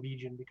Wars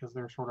Legion because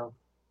they're sort of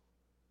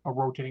a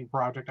rotating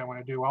project I want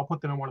to do. I'll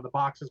put them in one of the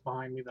boxes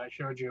behind me that I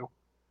showed you,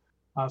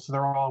 so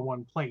they're all in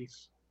one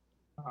place.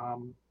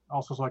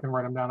 Also, so I can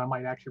write them down. I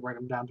might actually write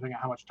them down depending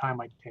on how much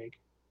time I take.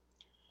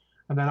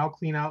 And then I'll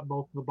clean out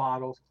both of the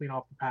bottles, clean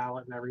off the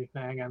palette and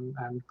everything, and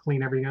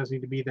clean everything that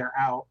needs to be there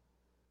out,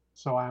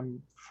 so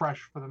I'm fresh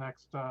for the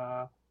next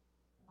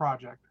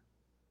project.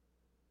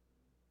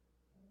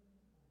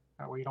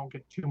 That way you don't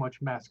get too much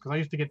mess. Because I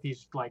used to get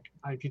these, like,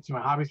 if you'd see my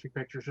hobby speak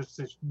pictures, just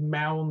this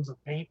mounds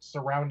of paint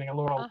surrounding a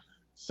little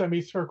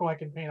semicircle I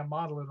can paint a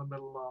model in the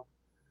middle of.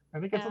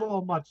 I think it's a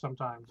little much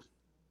sometimes.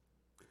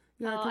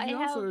 Yeah, Well, because I you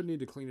have also need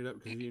to clean it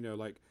up because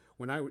like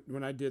when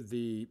I did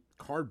the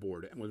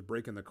cardboard and was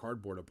breaking the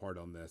cardboard apart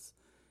on this,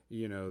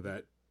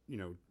 that I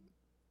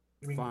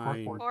mean,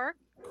 fine cardboard.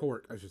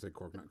 cork. I should say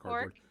cork, not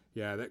cardboard. Cork.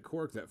 Yeah,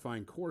 that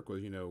fine cork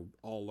was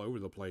all over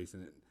the place,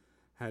 and it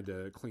had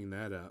to clean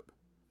that up.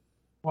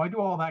 Well, I do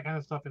all that kind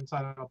of stuff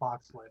inside of a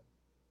box lid.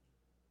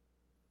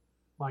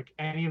 Like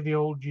any of the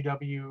old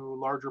GW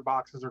larger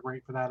boxes are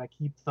great for that. I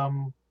keep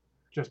them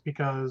just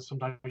because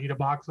sometimes you need a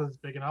box that's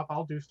big enough.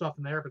 I'll do stuff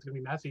in there if it's gonna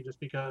be messy,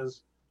 just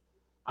because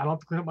I don't have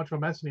to clean up much of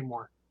a mess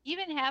anymore.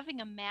 Even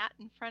having a mat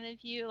in front of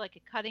you, like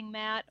a cutting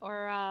mat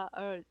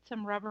or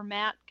some rubber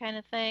mat kind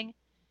of thing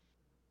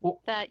Well,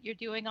 that you're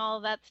doing all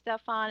of that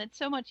stuff on, it's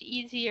so much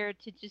easier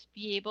to just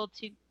be able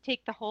to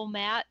take the whole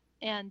mat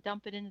and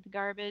dump it into the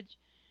garbage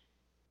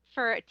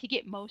to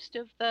get most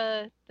of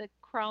the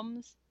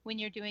crumbs when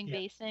you're doing yeah,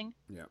 basing.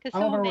 Yeah. Because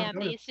I some don't know of if my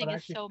everyone noticed, but basing I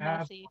is actually so have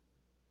messy.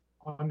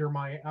 under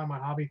my on my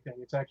hobby thing.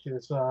 It's actually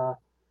this.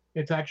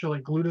 It's actually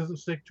glue doesn't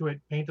stick to it,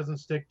 paint doesn't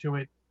stick to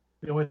it.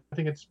 The only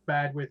thing it's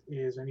bad with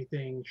is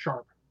anything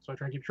sharp. So I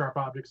try and keep sharp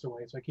objects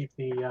away. So I keep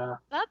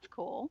That's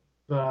cool.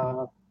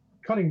 the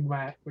cutting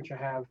mat, which I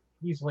have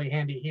easily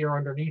handy here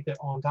underneath it,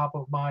 on top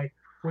of my,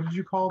 what did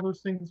you call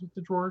those things with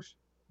the drawers?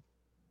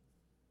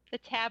 The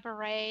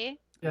tabaret.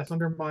 Yes,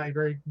 under my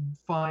very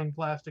fine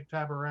plastic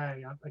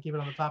tabaret. I keep it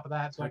on the top of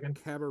that so I can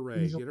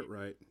Cabaret, easily. get it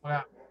right.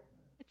 Yeah,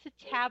 It's a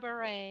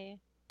tabaret.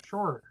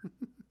 sure.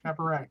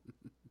 Cabaret.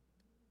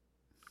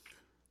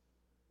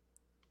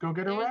 Go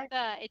get her, Ray.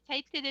 I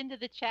typed it into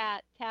the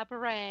chat.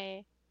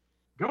 Tabaret.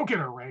 Go get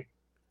her, Ray.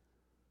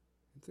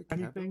 It's a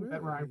Anything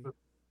that rhymes with.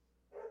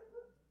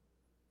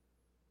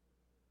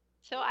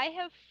 So I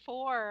have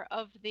 4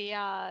 of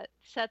the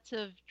sets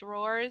of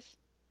drawers.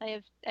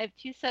 I have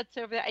 2 sets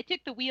over there. I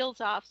took the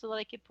wheels off so that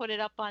I could put it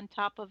up on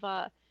top of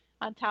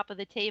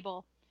the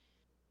table.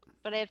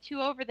 But I have 2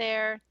 over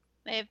there.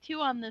 I have 2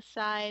 on this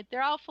side.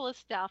 They're all full of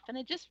stuff. And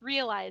I just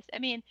realized, I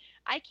mean,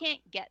 I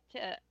can't get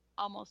to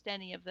almost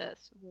any of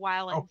this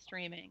while I'm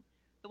streaming.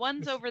 The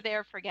ones over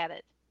there, forget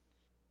it.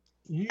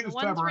 You use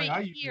tabaret. I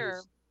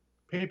use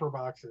paper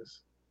boxes.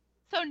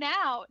 So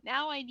now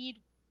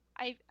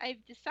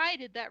I've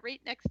decided that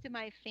right next to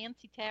my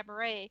fancy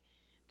tabaret,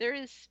 there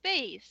is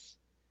space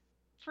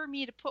for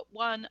me to put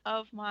one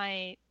of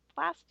my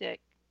plastic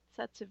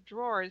sets of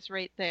drawers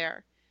right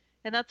there.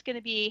 And that's going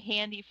to be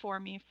handy for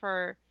me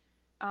for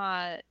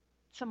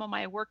some of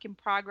my work in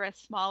progress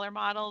smaller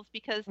models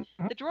because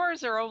the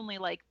drawers are only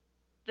like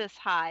this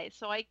high.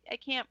 So I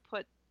can't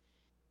put,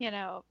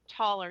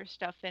 taller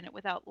stuff in it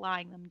without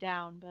lying them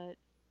down. But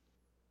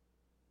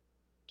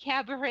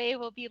cabaret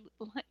will be...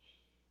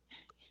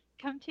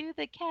 Come to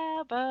the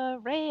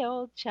cabaret,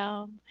 old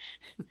chum.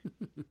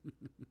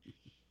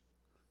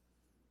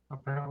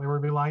 Apparently, we'll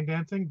be line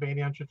dancing.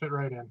 Banyan should fit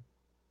right in.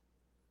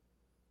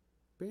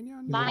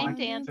 Banyan, He's a Line line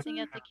dancing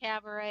dancer? at the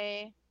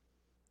cabaret.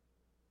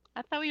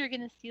 I thought we were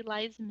going to see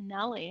Liza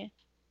Minnelli.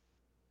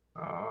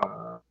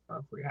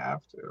 If we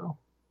have to.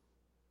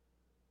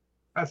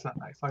 That's not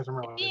nice. Liza It'd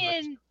Minnelli be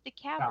makes in the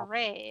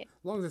cabaret.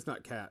 As long as it's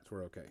not cats,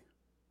 we're okay.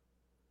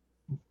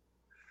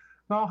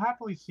 No, I'll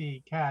happily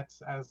see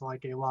Cats as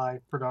like a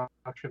live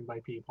production by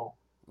people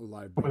A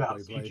live without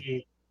Beyblade.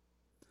 CG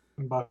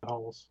and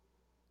buttholes.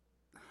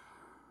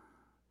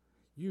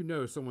 You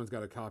know someone's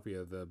got a copy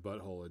of the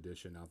Butthole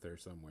edition out there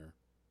somewhere.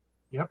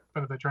 Yep,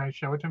 but if they try and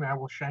show it to me, I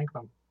will shank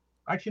them.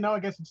 Actually, no, I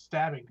guess it's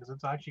stabbing because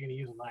it's actually going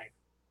to use a knife.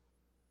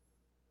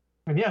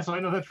 And yes, I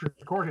know that's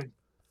recorded.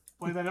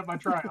 Play that at my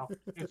trial.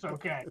 It's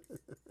okay.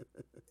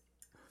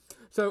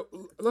 So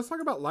let's talk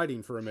about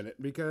lighting for a minute,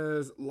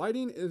 because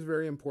lighting is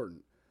very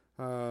important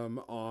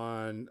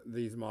on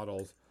these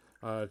models,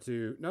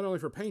 to not only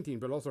for painting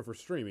but also for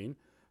streaming.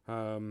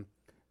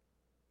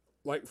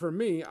 Like for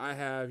me, I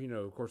have,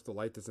 of course, the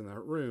light that's in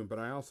that room, but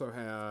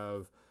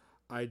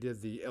I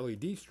did the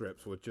LED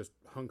strips with just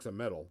hunks of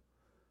metal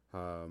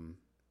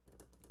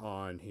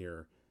on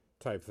here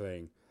type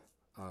thing,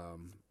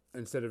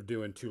 instead of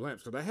doing two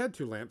lamps. Because I had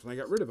two lamps and I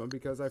got rid of them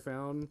because I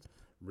found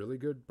really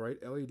good bright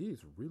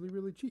LEDs really,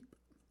 really cheap.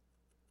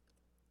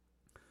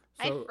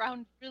 I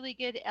found really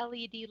good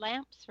LED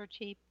lamps for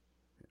cheap.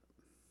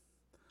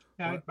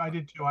 Yeah, I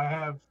did too. I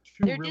have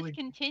two They're really.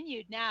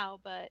 discontinued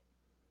now, but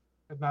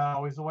It's not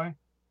always the way.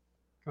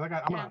 Because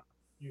I'm going to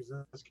use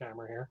this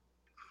camera here.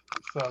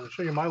 So to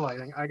show you my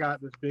lighting, I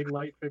got this big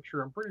light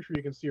fixture. I'm pretty sure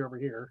you can see over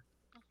here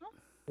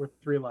with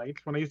 3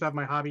 lights. When I used to have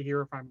my hobby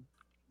here, if I'm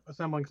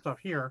assembling stuff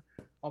here,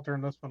 I'll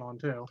turn this one on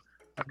too.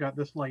 I've got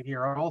this light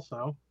here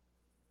also.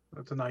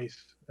 That's a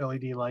nice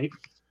LED light.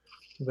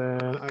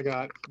 Then I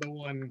got the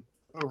one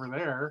over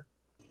there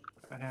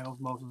that handles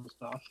most of the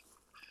stuff.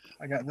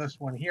 I got this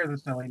one here,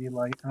 this LED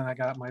light, and I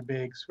got my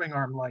big swing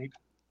arm light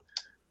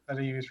that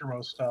I use for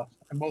most stuff.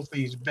 And both of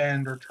these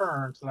bend or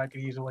turn so that I can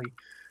easily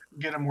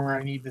get them where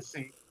I need to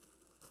see.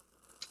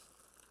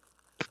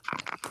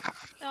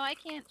 no, I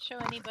can't show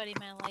anybody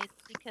my lights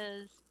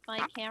because my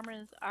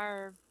cameras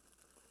are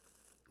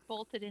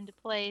bolted into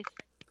place.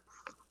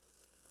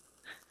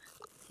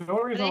 So the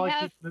only reason I like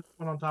have- keeping this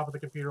one on top of the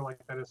computer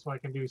like that is so I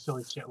can do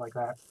silly shit like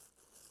that.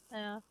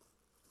 Yeah.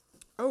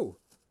 Oh,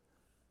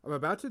 I'm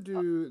about to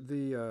do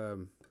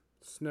the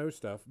snow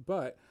stuff,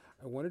 but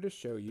I wanted to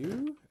show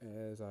you,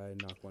 as I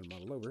knock one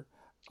model over,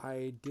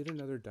 I did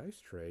another dice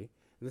tray.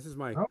 And this is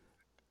my...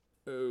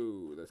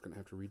 Oh, that's going to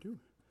have to redo.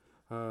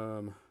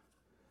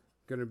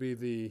 Going to be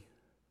the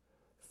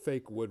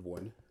fake wood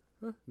one.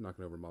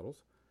 Knocking over models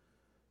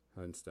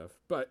and stuff.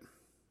 But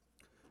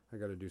I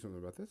got to do something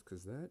about this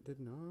because that did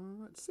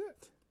not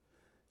sit.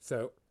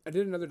 So I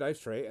did another dice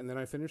tray, and then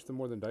I finished the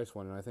More Than Dice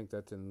one, and I think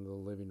that's in the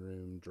living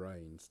room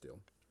drying still.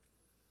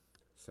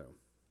 So,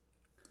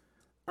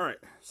 all right.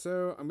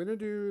 So I'm going to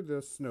do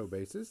the snow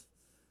bases.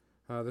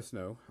 The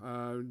snow.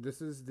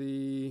 This is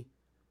the...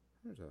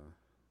 There's a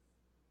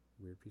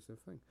weird piece of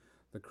thing.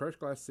 The Crushed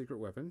Glass Secret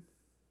Weapon.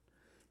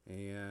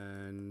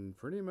 And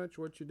pretty much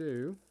what you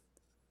do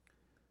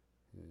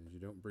is you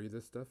don't breathe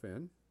this stuff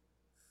in.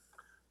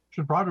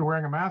 Should probably be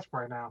wearing a mask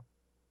right now.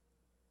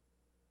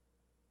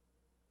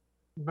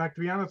 In fact,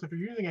 to be honest, if you're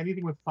using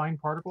anything with fine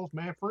particles,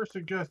 may I first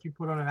suggest you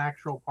put on an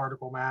actual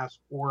particle mask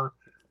or,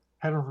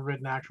 heaven forbid,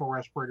 an actual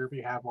respirator if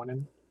you have one.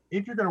 And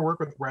if you're going to work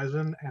with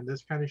resin and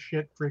this kind of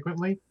shit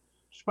frequently,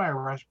 just buy a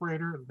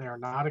respirator. They're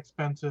not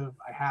expensive.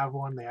 I have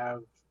one. They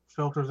have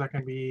filters that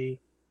can be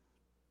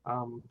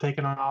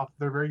taken off.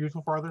 They're very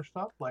useful for other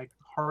stuff, like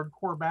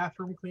hardcore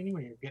bathroom cleaning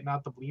when you're getting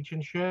out the bleach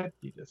and shit.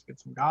 You just get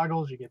some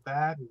goggles, you get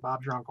that, and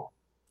Bob's your uncle.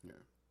 Yeah.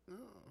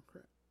 Oh,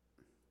 crap.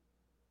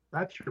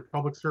 That's your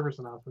public service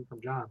announcement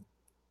from John.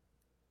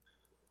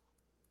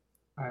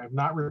 I have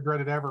not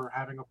regretted ever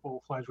having a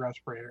full-fledged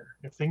respirator.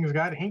 If things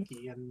got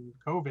hinky in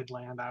COVID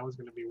land, I was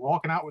going to be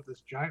walking out with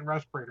this giant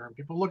respirator, and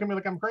people look at me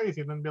like I'm crazy,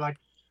 and then be like,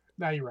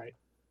 "Nah, you're right."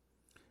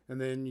 And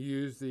then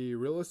use the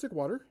realistic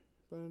water,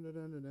 and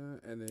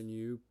then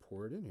you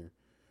pour it in here.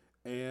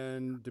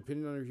 And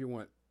depending on if you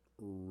want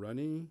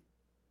runny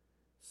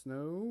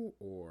snow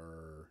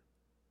or...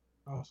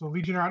 Oh, so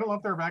Legionnaire, I don't know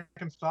if they're back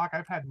in stock.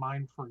 I've had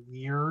mine for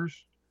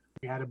years.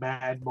 We had a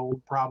bad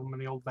mold problem in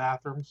the old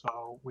bathroom,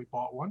 so we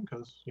bought one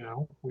because,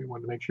 we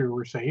wanted to make sure we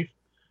were safe.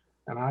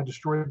 And I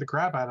destroyed the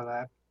crap out of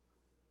that.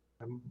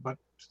 But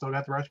still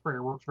got the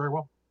respirator. Works very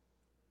well.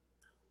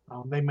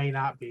 They may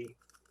not be,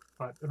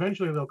 but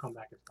eventually they'll come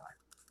back in stock.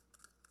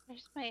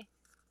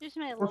 There's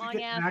my Or if you long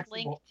get an ass actual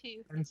link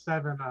to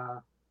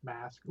N7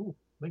 mask. Ooh,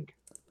 link.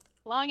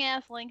 long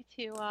ass link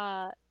to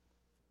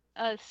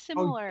a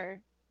similar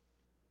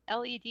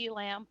LED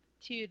lamp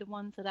to the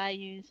ones that I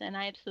use, and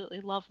I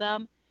absolutely love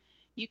them.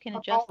 You can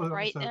adjust the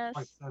brightness.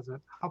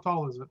 How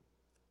tall is it?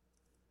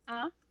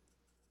 How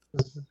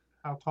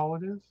tall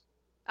it is?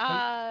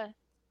 I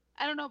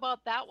don't know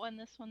about that one.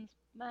 This one's,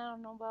 I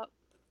don't know, about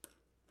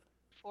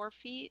 4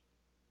 feet.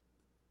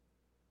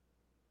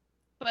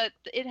 But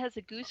it has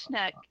a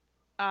gooseneck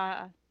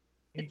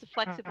it's a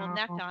flexible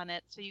neck on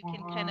it, so you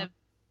can kind of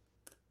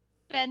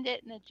bend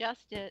it and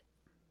adjust it.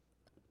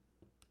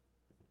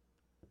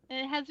 And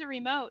it has a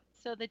remote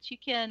so that you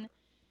can,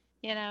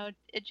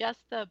 adjust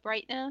the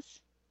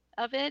brightness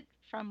of it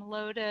from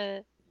low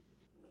to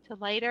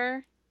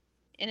lighter,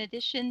 in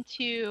addition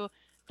to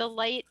the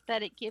light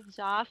that it gives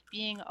off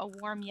being a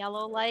warm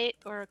yellow light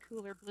or a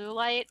cooler blue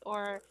light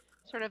or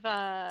sort of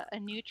a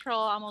neutral,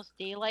 almost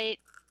daylight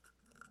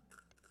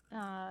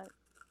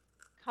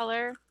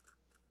color,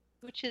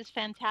 which is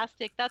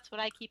fantastic. That's what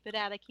I keep it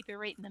at. I keep it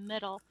right in the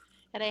middle,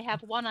 and I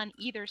have one on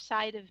either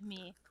side of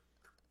me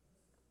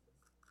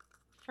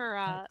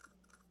for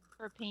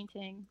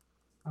painting.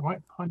 I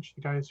might punch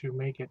the guys who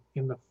make it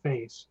in the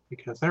face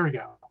because there we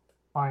go.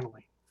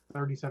 Finally,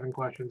 37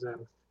 questions in.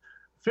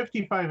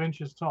 55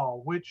 inches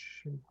tall,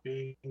 which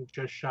being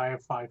just shy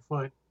of 5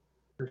 foot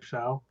or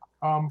so,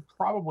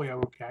 probably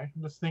okay.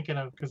 I'm just thinking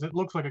of, because it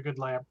looks like a good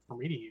lamp for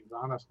me to use,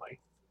 honestly.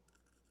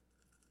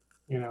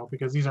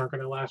 Because these aren't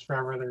going to last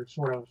forever. They're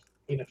sort of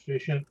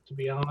inefficient, to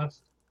be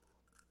honest.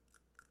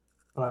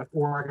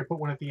 Or I could put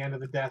one at the end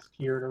of the desk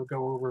here to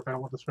go over if I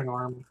don't want the swing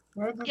arm.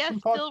 Yes,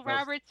 Bill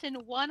Robertson,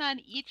 one on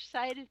each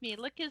side of me.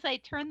 Look, as I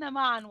turn them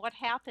on, what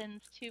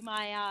happens to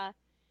my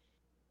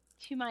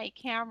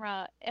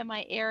camera and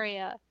my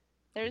area.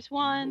 There's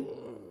one.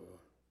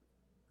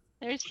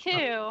 There's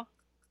two.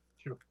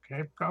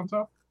 Okay,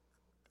 Gonzo?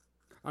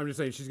 I'm just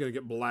saying she's going to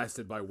get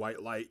blasted by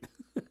white light.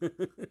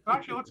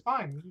 Actually, looks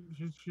fine.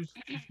 She's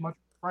much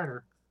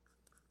brighter.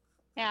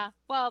 Yeah.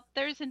 Well,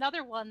 there's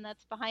another one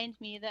that's behind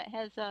me that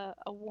has a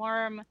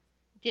warm,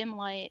 dim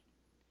light.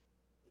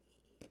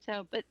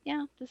 So, but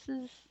yeah, this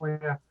is... Well,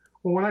 yeah.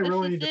 Well, when I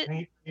really need to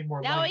paint, I need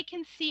more light. Now I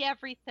can see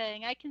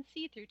everything. I can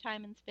see through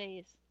time and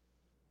space.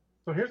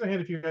 So here's a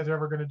hint if you guys are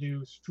ever going to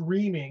do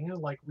streaming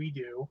like we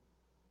do.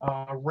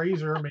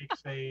 Razer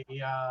makes the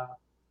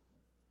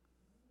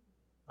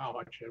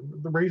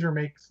Razer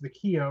makes the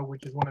Kio,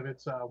 which is one of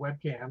its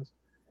webcams,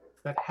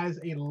 that has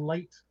a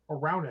light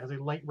around it, has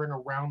a light ring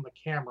around the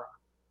camera.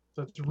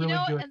 So it's really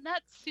good. And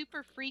that's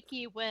super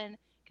freaky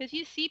because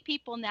you see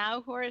people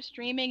now who are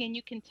streaming and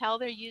you can tell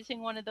they're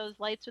using one of those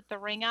lights with the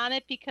ring on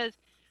it because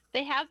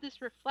they have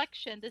this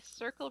reflection, this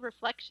circle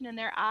reflection in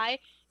their eye,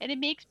 and it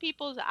makes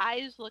people's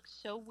eyes look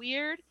so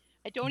weird.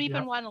 I don't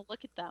even want to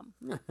look at them.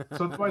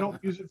 So that's why I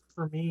don't use it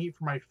for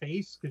my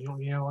face, because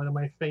light on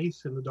my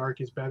face in the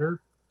dark is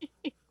better.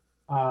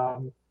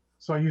 So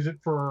I use it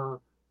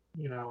for,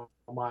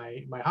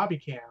 my hobby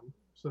cam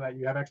so that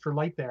you have extra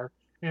light there.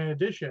 In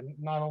addition,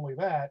 not only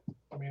that,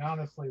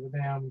 honestly, the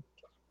damn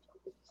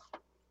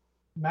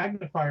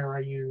magnifier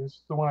I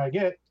use, the one I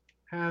get,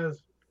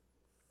 has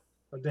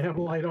a damn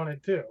light on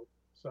it too.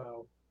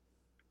 So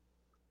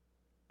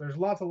there's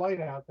lots of light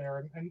out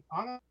there. And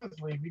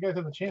honestly, if you guys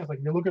have the chance, like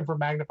if you're looking for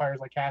magnifiers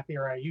like Kathy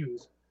or I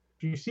use,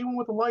 if you see one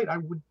with a light, I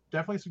would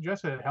definitely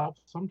suggest it. It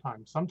helps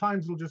sometimes.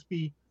 Sometimes it'll just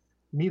be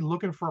me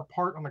looking for a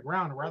part on the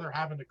ground rather than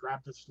having to grab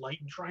this light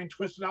and try and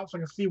twist it out so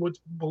I can see what's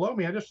below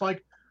me. I just turn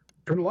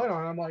the light on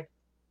and I'm like,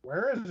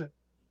 where is it?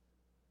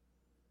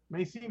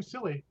 May seem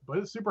silly, but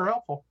it's super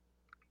helpful.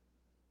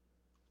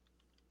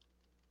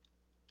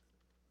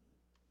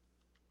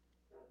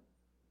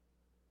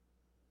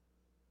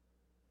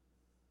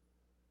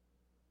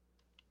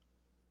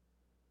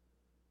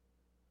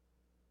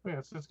 Yeah,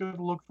 it's good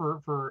to look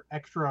for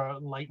extra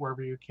light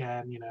wherever you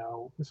can.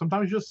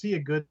 Sometimes you'll see a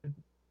good,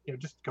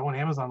 just go on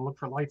Amazon and look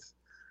for lights.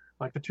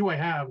 Like the two I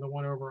have, the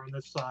one over on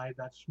this side,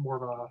 that's more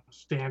of a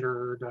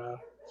standard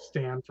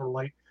stand for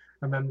light,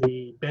 and then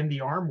the bendy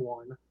arm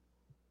one.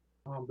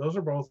 Those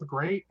are both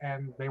great,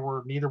 and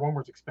neither one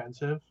was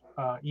expensive.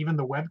 Even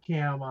the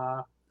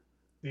webcam,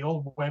 the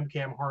old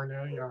webcam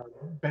harness,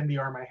 bendy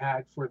arm I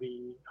had for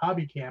the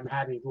hobby cam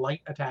had a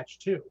light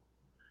attached too.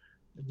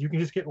 You can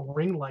just get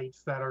ring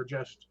lights that are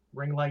just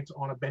ring lights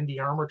on a bendy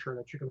armature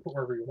that you can put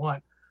wherever you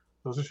want.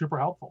 Those are super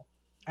helpful.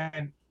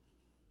 And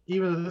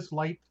even this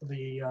light,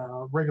 the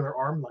regular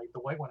arm light, the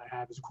white one I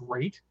have, is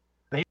great.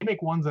 They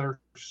make ones that are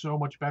so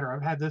much better.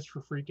 I've had this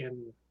for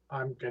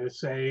I'm going to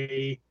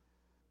say,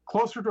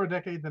 closer to a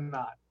decade than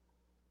not.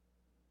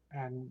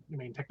 And,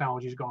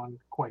 technology's gone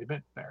quite a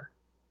bit there.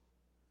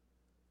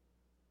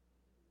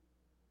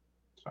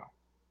 So,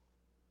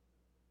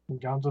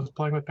 Gonzo's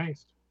playing with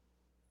paste.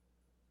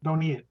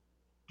 Don't eat it.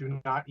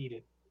 Do not eat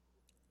it.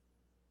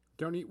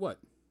 Don't eat what?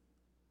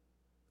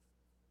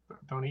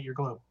 Don't eat your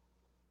glue.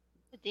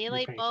 A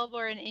daylight bulb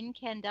or an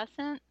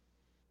incandescent?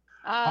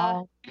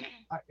 I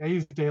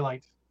use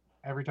daylight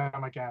every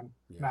time I can.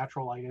 Yeah.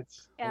 Natural light.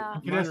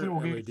 Incandescent will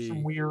give you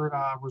some weird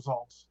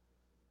results.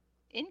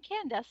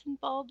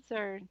 Incandescent bulbs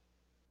are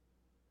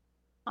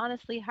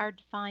honestly hard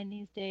to find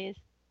these days.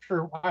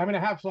 Sure. I'm going to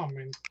have some.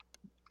 It's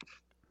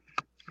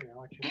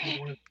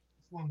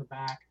one in the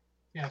back.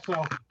 Yeah,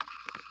 so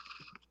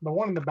the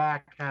one in the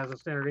back has a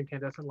standard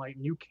incandescent light,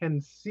 and you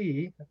can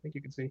see, I think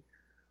you can see,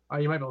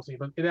 you might be able to see,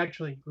 but it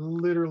actually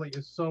literally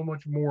is so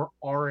much more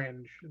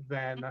orange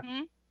than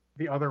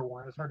the other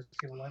one. It's hard to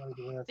see the light like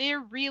this. They're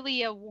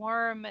really a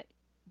warm,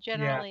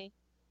 generally.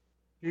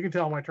 Yeah. You can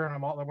tell when I turn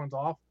them all, that one's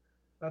off.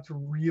 That's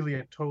really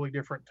a totally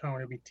different tone.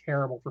 It'd be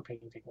terrible for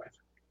painting with.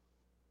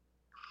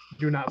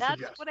 Do not That's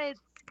suggest.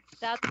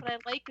 that's what I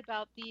like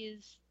about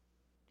these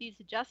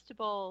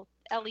adjustable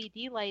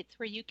LED lights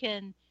where you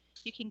can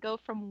go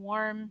from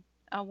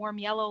a warm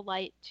yellow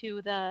light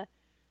to the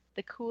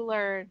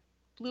cooler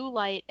blue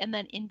light, and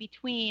then in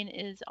between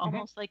is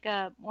almost like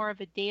a more of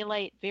a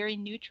daylight, very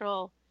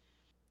neutral,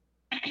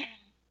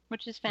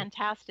 which is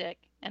fantastic.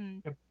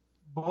 And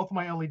both of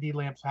my LED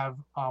lamps have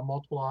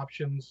multiple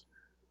options,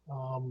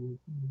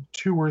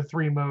 2 or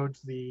 3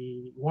 modes.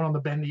 The one on the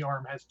bendy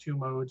arm has 2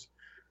 modes.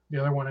 The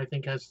other one I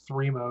think has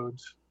 3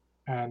 modes.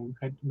 And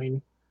I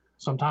mean,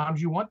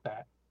 sometimes you want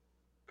that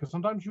because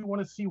sometimes you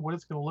want to see what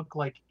it's going to look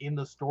like in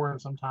the store,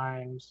 and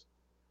sometimes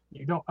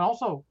you don't.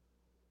 Also,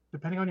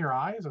 depending on your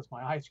eyes, as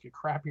my eyes get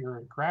crappier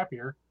and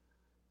crappier,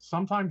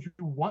 sometimes you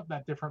want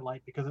that different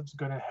light because it's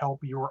going to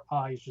help your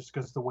eyes just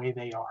because the way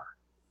they are.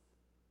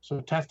 So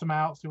test them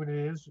out, see what it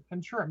is.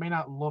 And sure, it may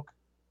not look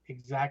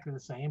exactly the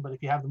same, but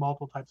if you have the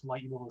multiple types of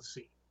light, you'll be able to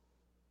see.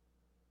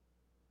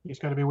 You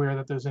just got to be aware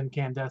that those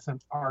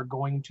incandescents are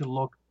going to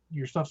look,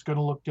 your stuff's going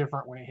to look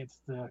different when it hits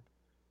the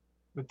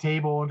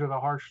table under the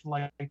harsh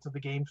lights of the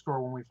game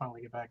store when we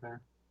finally get back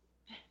there.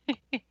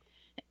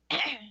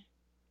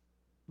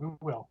 We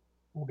will.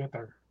 We'll get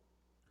there.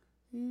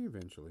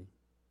 Eventually.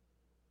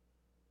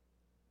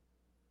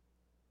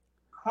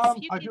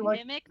 If you can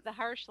mimic the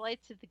harsh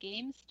lights of the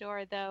game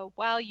store, though,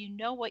 wow, you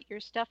know what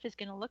your stuff is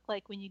going to look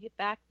like when you get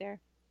back there.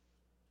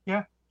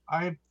 Yeah,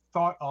 I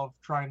thought of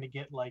trying to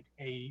get like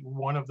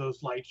one of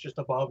those lights just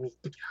above.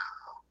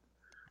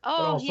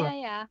 Oh, also,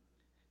 yeah.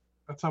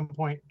 At some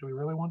point, do we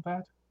really want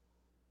that?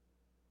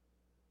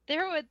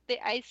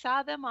 I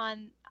saw them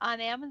on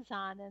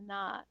Amazon,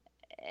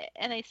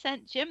 and I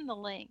sent Jim the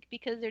link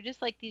because they're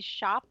just like these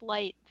shop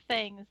light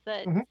things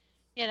that,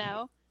 you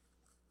know,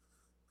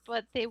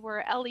 but they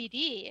were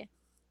LED.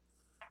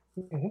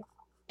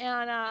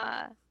 And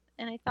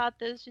I thought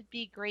those would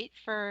be great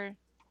for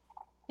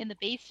in the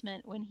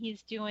basement when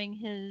he's doing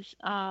his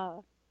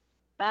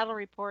battle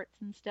reports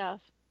and stuff.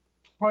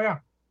 Oh yeah.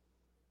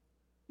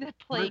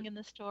 Playing in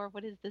the store.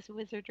 What is this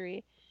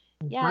wizardry?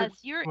 Yes,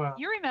 you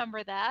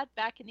remember that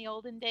back in the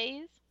olden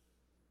days.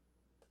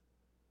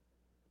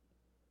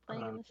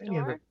 Playing in the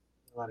store.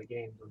 A lot of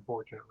games,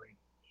 unfortunately.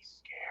 He's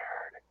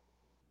scared.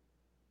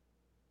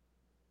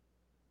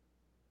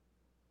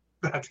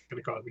 That's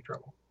gonna cause me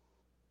trouble.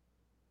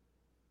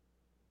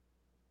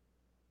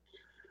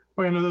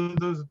 Oh, yeah, no,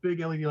 those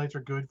big LED lights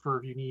are good for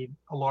if you need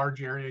a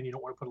large area and you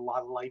don't want to put a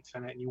lot of lights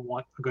in it and you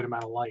want a good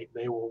amount of light.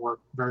 They will work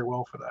very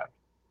well for that.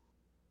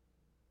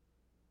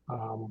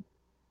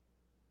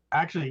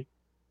 Actually,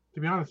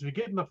 to be honest, if you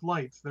get enough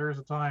lights, there is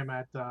a time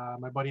at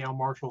my buddy Al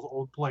Marshall's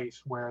old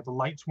place where the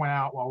lights went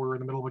out while we were in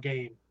the middle of a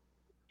game.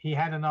 He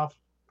had enough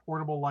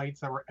portable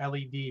lights that were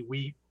LED.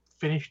 We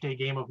finished a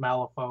game of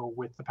Malifaux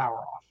with the power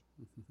off.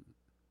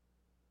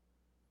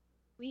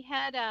 We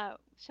had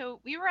so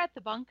we were at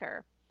the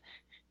bunker,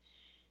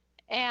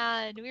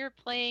 and we were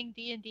playing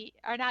D&D,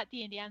 or not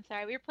D&D. I'm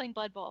sorry, we were playing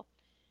Blood Bowl.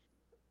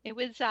 It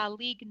was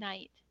League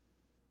night,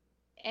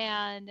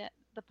 and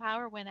the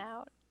power went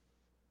out,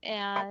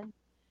 and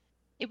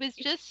it was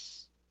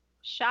just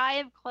shy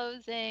of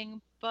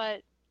closing,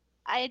 but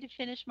I had to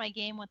finish my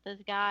game with this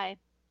guy.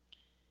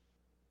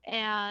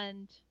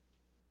 And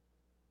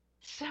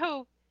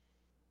so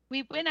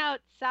we went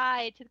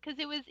outside because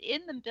it was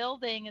in the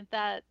building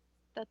that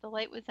the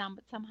light was on,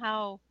 but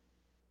somehow,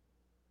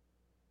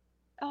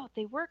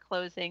 they were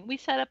closing. We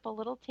set up a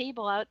little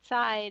table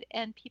outside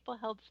and people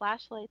held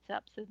flashlights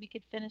up so we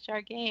could finish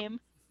our game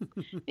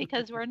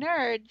because we're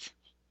nerds.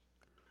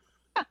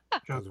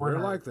 Because we're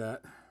like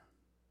that.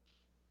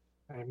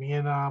 And me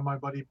and my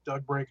buddy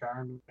Doug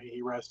Breakiron, may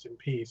he rest in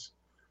peace,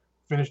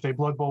 finished a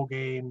Blood Bowl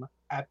game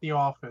at the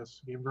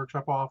office, Game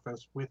Workshop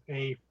office, with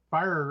a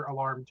fire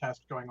alarm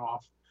test going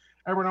off.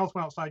 Everyone else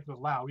went outside because it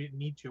was loud. We didn't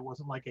need to. It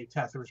wasn't like a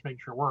test. They were just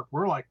making sure it worked.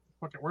 We were like,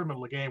 fuck it, we're in the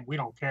middle of the game. We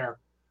don't care.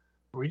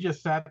 We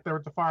just sat there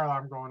with the fire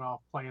alarm going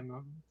off, playing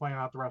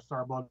out the rest of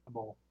our Blood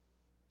Bowl.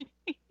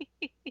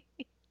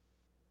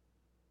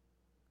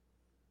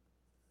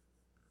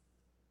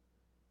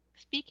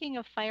 Speaking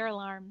of fire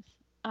alarms,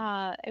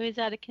 I was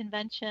at a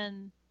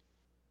convention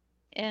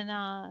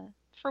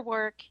for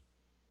work.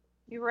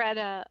 We were at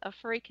a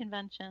furry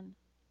convention,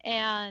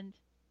 and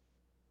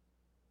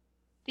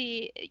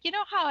you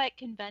know how at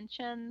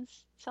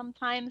conventions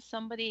sometimes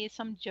some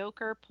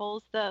joker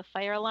pulls the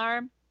fire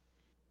alarm?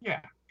 Yeah.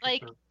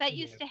 Like that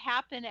used to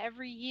happen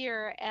every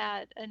year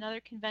at another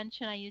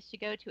convention I used to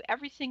go to.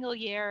 Every single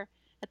year,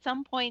 at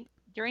some point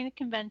during the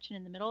convention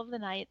in the middle of the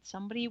night,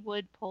 somebody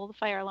would pull the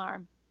fire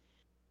alarm.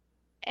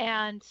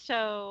 And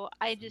so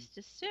I just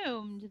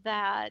assumed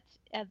that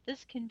at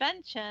this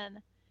convention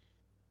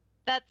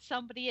that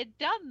somebody had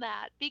done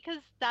that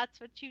because that's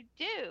what you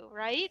do,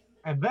 right?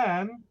 And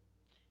then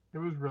it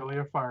was really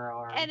a fire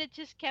alarm. And it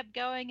just kept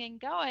going and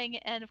going.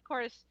 And of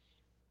course,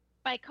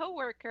 my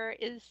coworker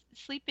is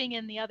sleeping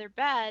in the other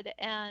bed,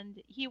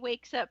 and he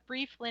wakes up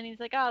briefly and he's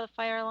like, "Oh, the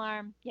fire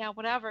alarm, yeah,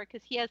 whatever,"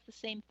 because he has the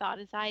same thought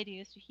as I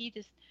do. So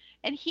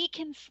and he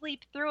can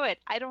sleep through it.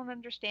 I don't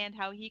understand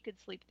how he could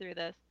sleep through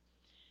this.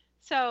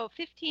 So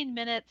 15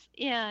 minutes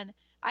in,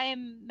 I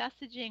am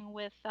messaging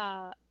with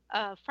a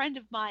friend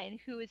of mine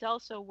who is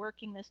also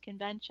working this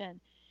convention,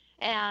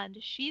 and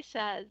she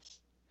says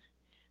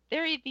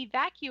they've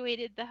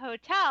evacuated the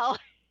hotel.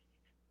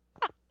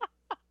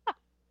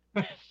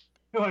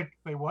 You're like,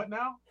 they what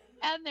now?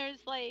 And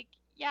there's like,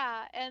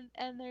 yeah,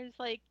 and there's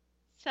like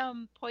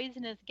some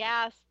poisonous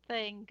gas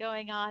thing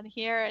going on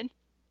here, and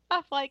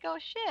I'm like, oh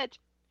shit,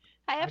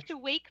 I have to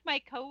Actually, wake my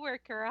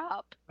coworker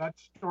up. that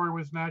story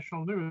was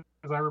national news.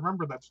 I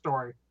remember that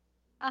story.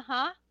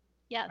 Uh-huh.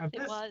 Yes, And it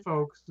this, was.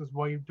 folks, is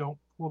why you don't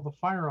pull the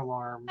fire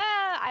alarm.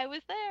 I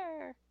was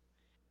there.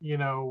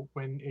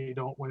 When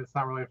it's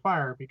not really a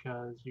fire,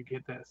 because you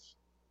get this.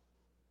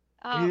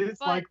 It's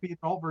But like the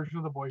adult version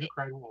of the boy who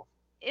cried wolf.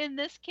 in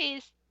this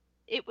case,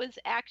 it was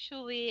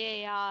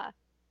actually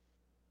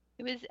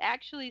it was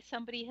actually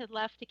somebody had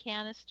left a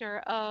canister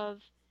of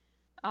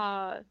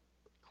uh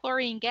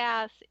chlorine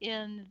gas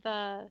in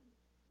the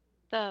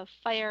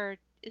fire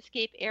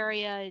escape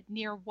area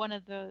near one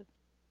of the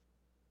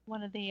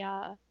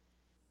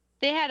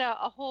they had a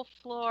whole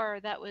floor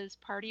that was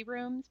party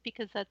rooms,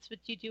 because that's what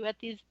you do at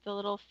the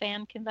little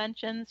fan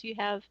conventions. You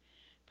have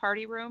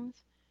party rooms,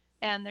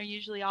 and they're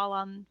usually all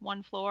on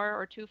one floor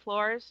or two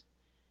floors.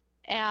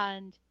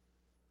 And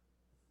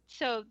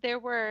so there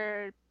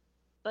were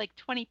like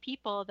 20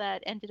 people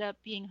that ended up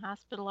being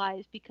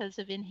hospitalized because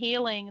of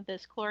inhaling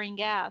this chlorine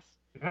gas.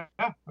 Yeah,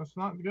 that's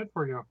not good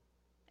for you.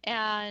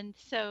 And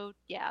so,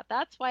 yeah,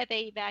 that's why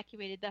they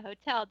evacuated the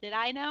hotel. Did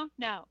I know?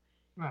 No.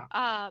 No.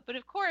 But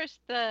of course,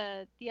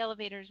 the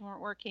elevators weren't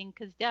working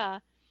because duh.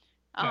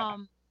 Yeah.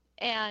 Um,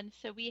 and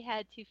so we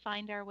had to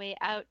find our way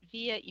out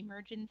via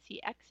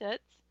emergency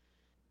exits.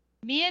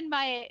 Me and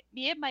my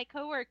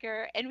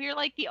coworker, and we were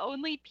like the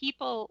only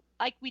people,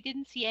 like we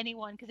didn't see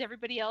anyone because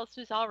everybody else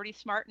was already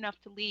smart enough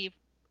to leave.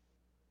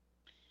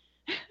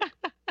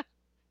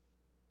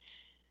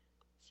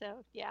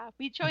 So yeah,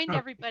 we joined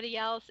everybody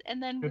else,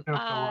 and then Good note,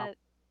 Noah.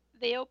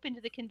 they opened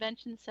the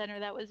convention center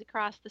that was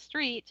across the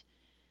street,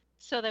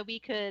 so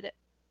that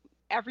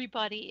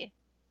everybody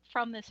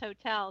from this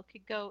hotel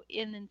could go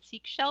in and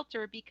seek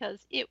shelter, because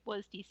it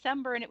was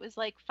December and it was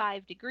like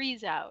 5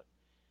 degrees out.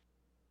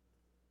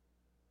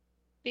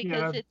 Yeah,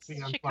 Because that'd be it's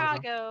unpleasant.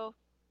 Chicago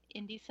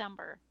in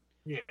December.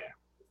 Yeah.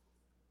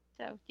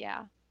 So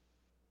yeah,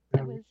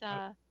 it And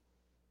was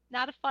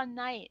not a fun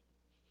night.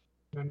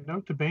 a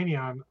note to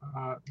Banyan,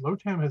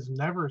 Lotam has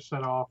never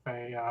set off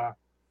a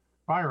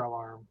fire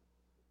alarm.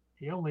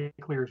 He only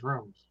clears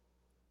rooms.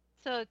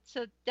 So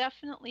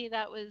definitely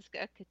that was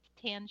a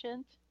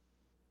tangent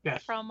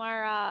Yes, from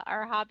our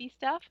hobby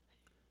stuff.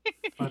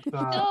 but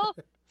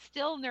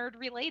Still nerd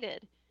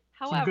related.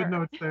 some good However,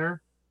 notes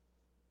there.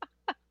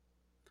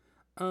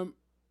 Um,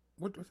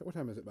 what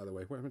time is it, by the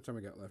way? How much time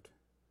we got left?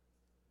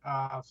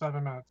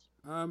 7 minutes.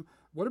 Um,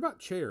 what about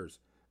chairs?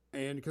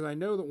 And because I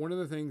know that one of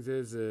the things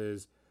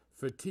is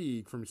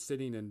fatigue from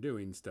sitting and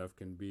doing stuff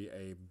can be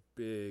a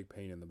big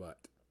pain in the butt.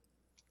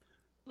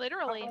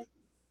 literally.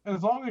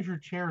 As long as your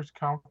chair is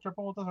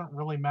comfortable, it doesn't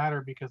really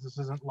matter, because this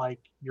isn't like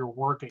you're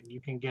working.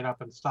 You can get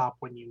up and stop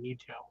when you need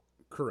to.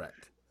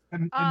 Correct.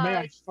 And may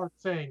I start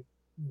saying,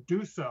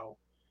 do so.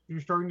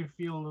 You're starting to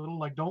feel a little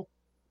like, don't,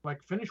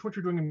 like, finish what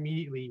you're doing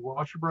immediately.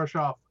 Wash your brush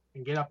off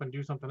and get up and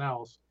do something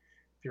else.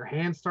 If your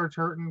hand starts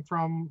hurting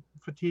from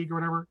fatigue or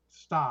whatever,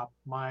 stop.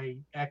 My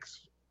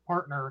ex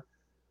partner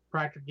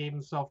practically gave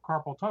himself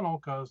carpal tunnel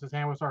because his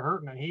hand would start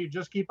hurting, and he'd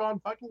just keep on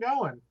fucking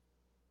going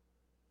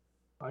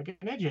like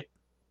an idiot.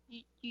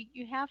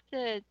 You have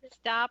to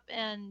stop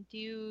and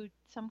do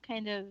some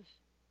kind of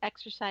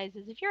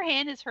exercises. If your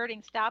hand is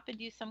hurting, stop and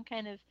do some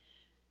kind of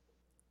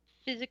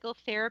physical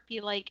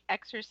therapy like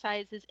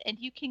exercises, and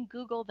you can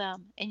Google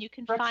them, and you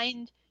can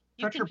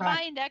Stretch your back.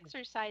 find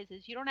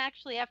exercises. You don't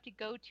actually have to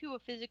go to a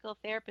physical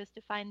therapist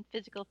to find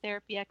physical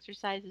therapy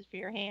exercises for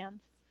your hands.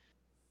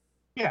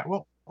 Yeah,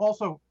 well,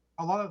 also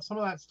some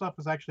of that stuff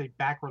is actually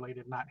back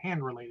related, not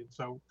hand related.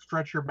 So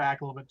stretch your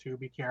back a little bit too.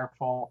 Be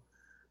careful,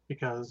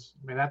 because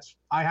I mean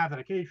I have that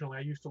occasionally.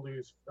 I used to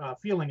lose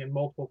feeling in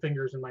multiple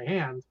fingers in my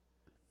hand,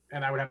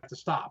 and I would have to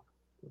stop.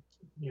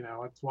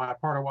 It's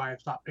part of why I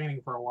stopped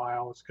painting for a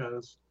while, is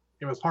because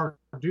it was hard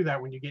to do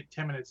that when you get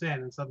 10 minutes in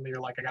and suddenly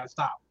you're like, I got to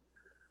stop.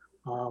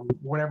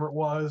 Whatever it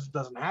was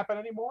doesn't happen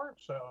anymore,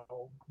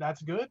 so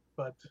that's good.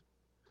 But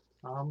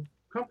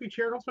comfy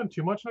chair, don't spend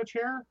too much on a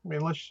chair. I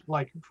mean,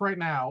 like for right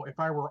now, if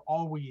I were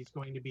always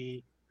going to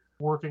be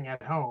working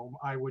at home,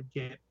 I would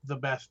get the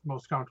best,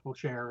 most comfortable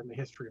chair in the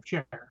history of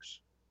chairs.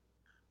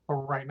 But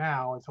right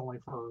now, it's only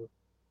for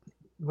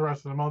the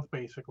rest of the month,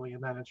 basically,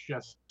 and then it's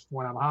just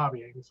when I'm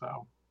hobbying.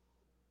 So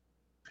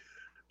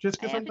just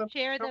I because have a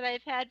chair that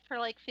I've had for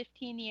like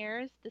 15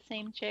 years, the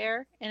same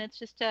chair, and it's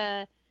just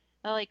a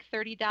like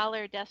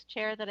 $30 desk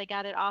chair that I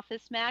got at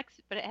Office Max,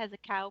 but it has a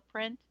cow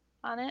print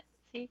on it.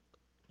 See?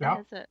 Yeah.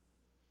 It's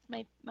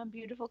my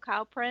beautiful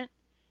cow print,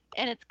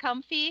 and it's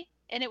comfy,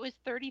 and it was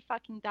 $30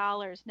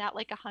 not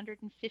like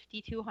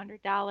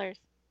 $150-$200.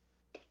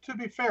 To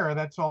be fair,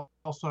 that's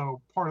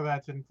also part of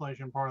that's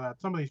inflation, part of that.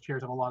 Some of these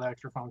chairs have a lot of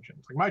extra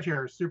functions. Like my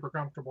chair is super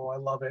comfortable. I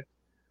love it.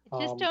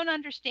 I just don't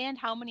understand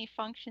how many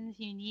functions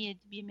you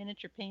need to be a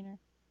miniature painter.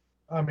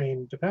 I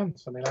mean,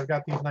 depends. I mean, I've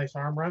got these nice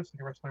arm rests I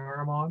can rest my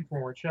arm on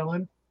when we're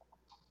chilling.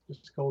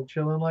 Just cold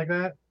chilling like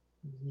that.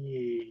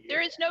 Yeah.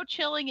 There is no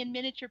chilling in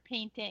miniature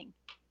painting.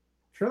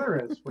 Sure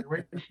there is. We're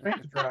waiting for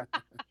paint to dry.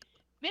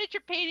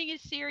 Miniature painting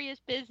is serious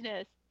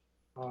business.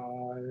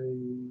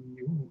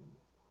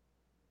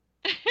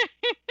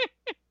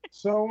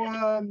 So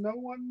no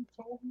one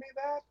told me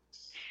that.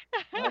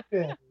 I've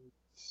been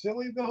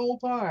silly the whole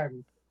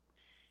time.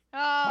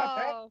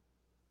 Oh,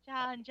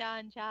 John.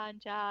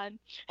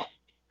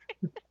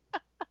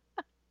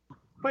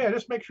 But yeah,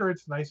 just make sure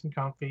it's nice and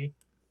comfy.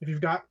 If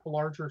you've got a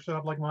larger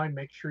setup like mine,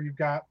 make sure you've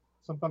got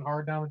something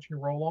hard down that you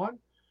can roll on.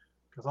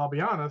 Because I'll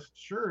be honest,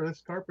 sure,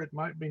 this carpet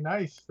might be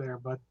nice there,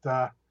 but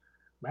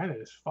man,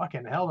 it is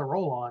fucking hell to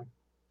roll on.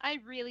 I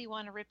really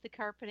want to rip the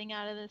carpeting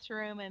out of this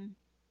room, and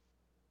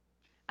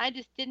I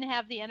just didn't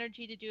have the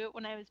energy to do it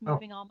when I was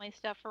moving all my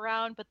stuff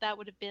around, but that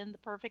would have been the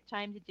perfect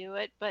time to do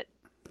it. But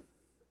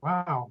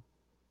wow,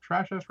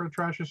 trashes for the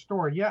trashes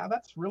store. Yeah,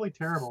 that's really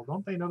terrible.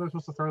 Don't they know they're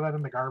supposed to throw that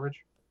in the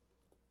garbage?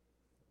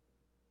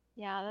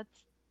 Yeah,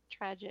 that's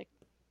tragic.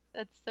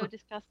 That's so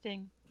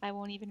disgusting. I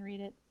won't even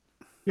read it.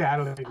 Yeah, I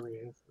don't think it really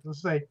is.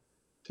 Let's say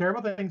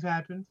terrible things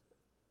happened.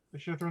 They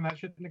should have thrown that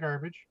shit in the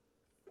garbage.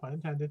 Pun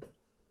intended.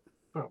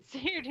 Boom.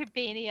 Serious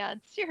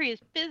serious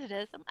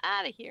business. I'm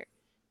out of here.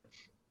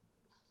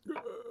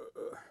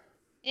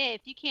 Hey,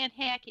 if you can't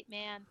hack it,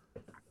 man.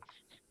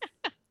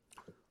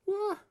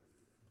 What?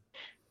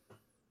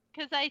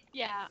 Because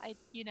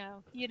you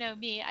know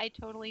me. I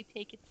totally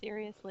take it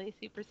seriously,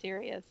 super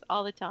serious,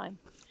 all the time.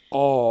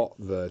 All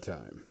the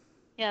time.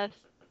 Yes,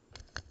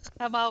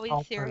 I'm always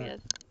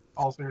serious.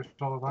 All serious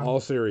all the time. All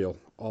cereal,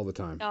 all the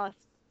time.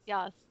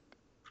 Yes,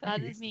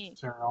 that is me.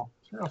 Cereal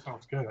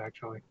sounds good,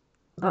 actually.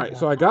 All right,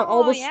 so I got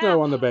all the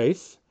snow on the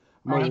base.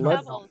 I'm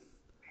Pebbles.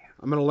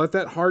 gonna let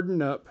that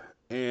harden up,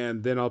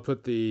 and then I'll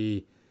put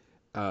the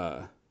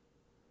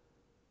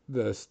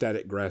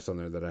static grass on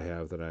there that I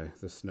have,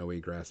 the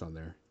snowy grass on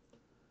there.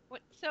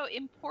 So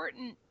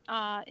important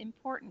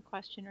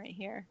question right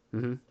here.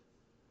 Mm-hmm.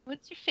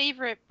 What's your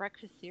favorite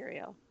breakfast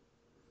cereal?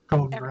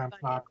 Golden Grahams,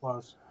 not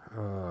close.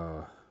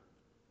 I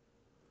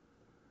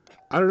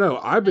don't know.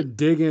 I've been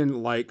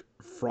digging like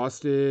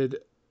frosted,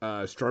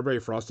 strawberry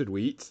frosted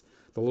wheats,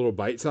 the little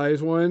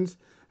bite-sized ones,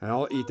 and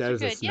I'll eat that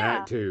as a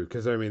snack too.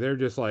 Because I mean, they're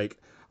just like,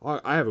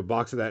 I have a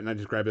box of that, and I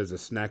just grab it as a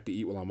snack to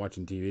eat while I'm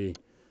watching TV.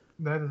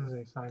 That is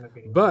a sign of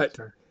being But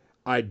monster.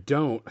 I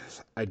don't.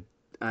 I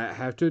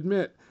have to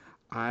admit,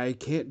 I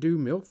can't do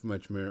milk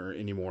much more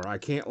anymore. I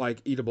can't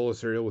like eat a bowl of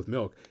cereal with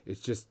milk.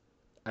 It's just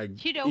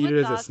eat it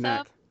as a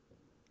snack.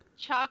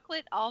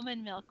 Chocolate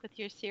almond milk with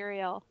your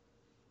cereal.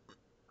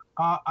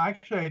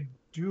 Actually, I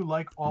do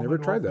like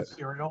almond milk with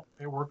cereal.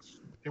 It works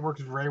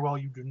very well.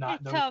 You do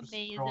not notice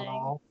the cereal at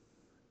all.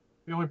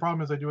 The only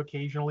problem is I do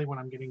occasionally when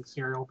I'm getting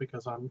cereal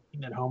because I'm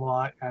eating at home a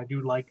lot. And I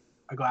do like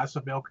a glass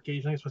of milk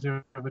occasionally,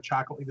 especially with a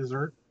chocolatey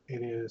dessert.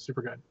 It is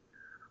super good.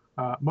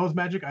 Moe's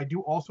Magic, I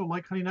do also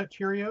like Honey Nut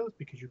Cheerios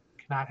because you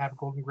cannot have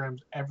Golden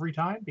Grahams every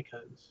time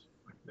because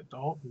I'm an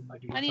adult. And I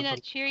do Honey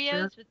Nut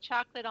Cheerios with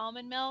chocolate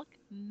almond milk,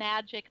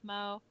 magic,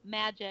 Mo,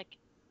 magic.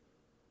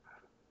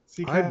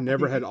 See, I've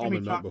never had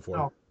almond milk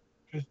before.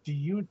 Because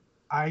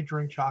I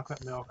drink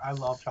chocolate milk. I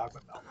love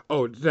chocolate milk.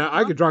 Oh,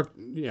 I could drink.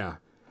 Yeah,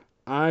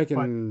 I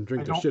can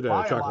drink the shit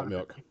out of chocolate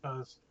milk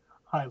because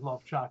I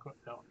love chocolate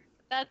milk.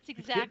 That's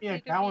exactly the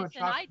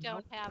reason I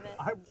don't have it.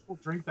 I will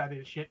drink that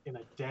shit in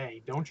a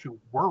day. Don't you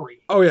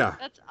worry. Oh yeah.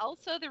 That's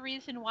also the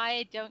reason why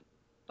I don't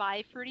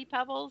buy Fruity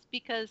Pebbles,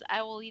 because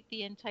I will eat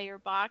the entire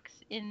box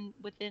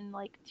within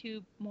like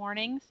 2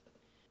 mornings,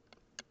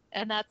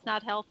 and that's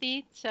not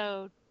healthy.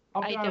 So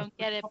I don't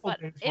get it. But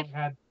if I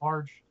had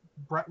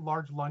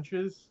large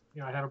lunches,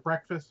 I had a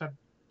breakfast, have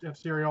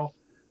cereal,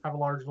 have a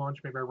large lunch.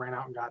 Maybe I ran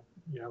out and got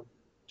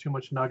too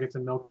much nuggets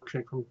and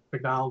milkshake from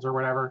McDonald's or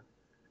whatever.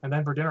 And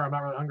then for dinner, I'm not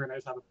really hungry, and I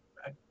just have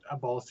a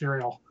bowl of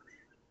cereal.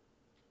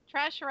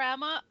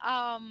 Trashorama,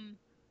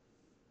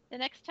 the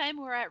next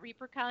time we're at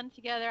ReaperCon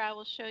together, I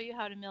will show you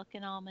how to milk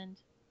an almond.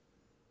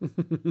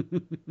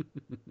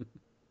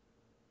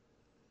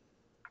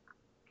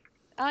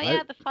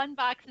 The fun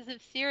boxes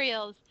of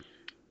cereals.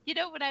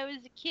 When I was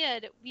a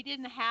kid, we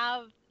didn't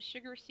have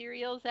sugar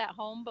cereals at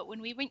home, but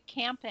when we went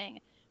camping,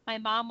 my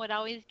mom would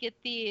always get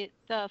the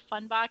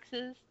fun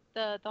boxes,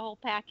 the whole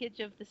package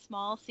of the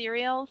small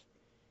cereals,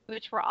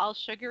 which were all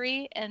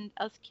sugary, and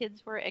us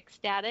kids were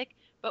ecstatic,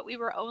 but we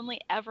were only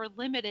ever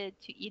limited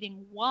to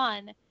eating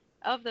one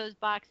of those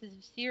boxes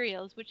of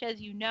cereals, which, as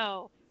you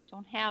know,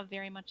 don't have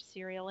very much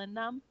cereal in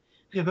them.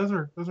 Yeah, those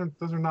are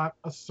not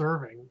a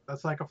serving.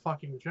 That's like a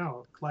fucking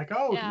joke. Like,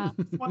 oh,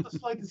 you want the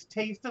slightest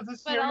taste of the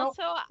cereal? But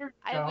also,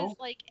 I was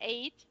like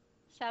 8,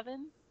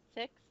 7,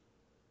 6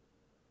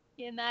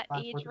 in that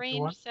age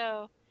range,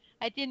 so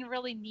I didn't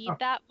really need Oh.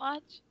 that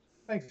much.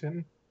 Thanks,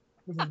 Hinton.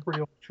 This is a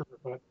pretty old shirt,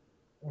 but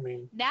I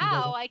mean, it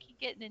Now doesn't. I can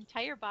get an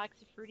entire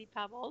box of Fruity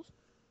Pebbles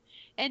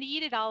and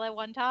eat it all at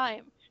one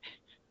time.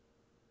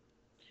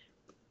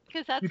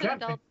 Because that's You what can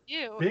be. adults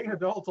do. Being an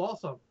adult's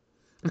awesome.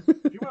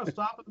 If you want to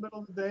stop in the middle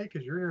of the day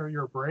because you're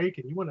your break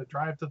and you want to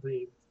drive to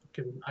the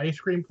ice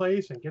cream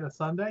place and get a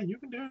sundae, you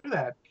can do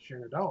that because you're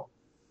an adult.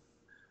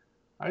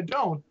 I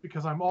don't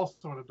because I'm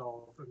also an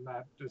adult, and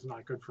that is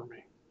not good for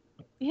me.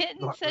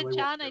 Hinton Not said, really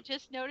John, what- I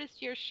just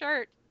noticed your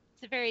shirt.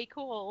 It's very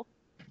cool.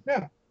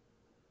 Yeah.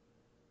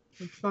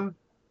 It's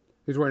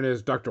He's wearing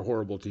his Dr.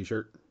 Horrible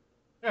t-shirt.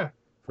 Yeah.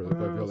 For the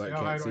people see that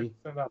how high can't do I see.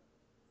 set up?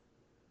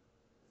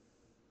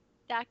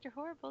 Dr.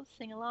 Horrible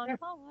sing along Yeah.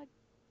 blog.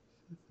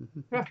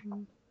 Yeah.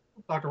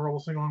 Dr. Roll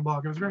sing along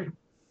blog. It was great.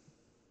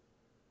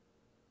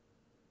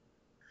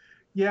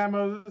 Yeah,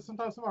 Moses,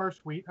 sometimes some are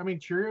sweet. I mean,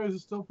 Cheerios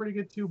is still pretty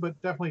good too, but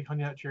definitely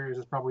Honey Nut Cheerios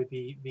is probably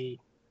the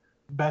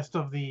best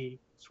of the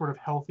sort of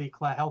healthier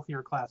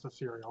class of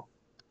cereal.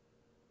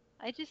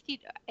 I just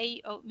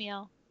ate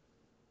oatmeal.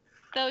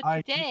 So I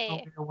eat today,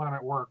 oatmeal when I'm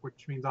at work,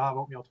 which means I'll have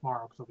oatmeal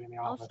tomorrow because I'll be in the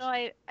office.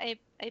 also I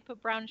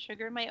put brown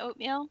sugar in my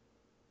oatmeal.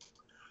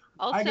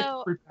 I get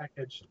Also,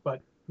 prepackaged,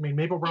 but I mean,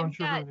 maple brown I've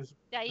sugar got is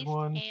diced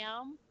one.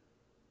 ham.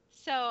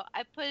 So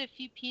I put a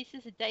few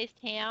pieces of diced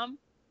ham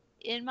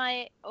in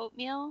my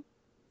oatmeal,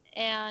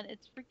 and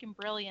it's freaking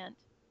brilliant.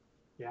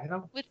 Yeah, I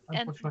don't. With and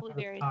some Unfortunately, have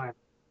blueberries. time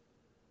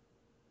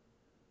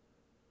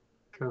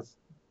because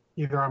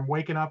either I'm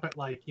waking up at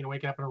waking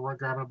up and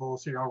grabbing a bowl of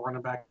cereal,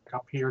 running back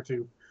up here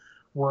to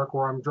work,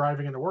 or I'm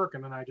driving into work,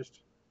 and then I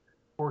just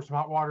pour some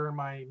hot water in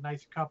my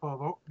nice cup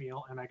of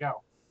oatmeal, and I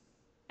go.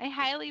 I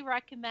highly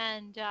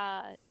recommend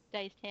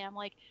diced ham.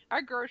 Like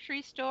our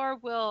grocery store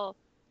will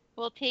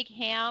take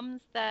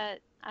hams that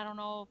I don't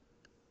know,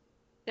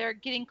 they're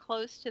getting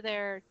close to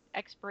their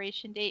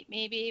expiration date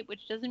maybe,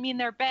 which doesn't mean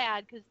they're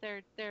bad because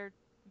they're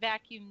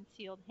vacuum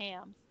sealed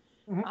hams.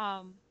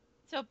 Mhm.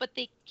 So but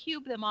they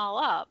cube them all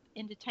up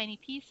into tiny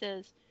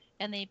pieces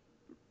and they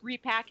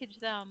repackage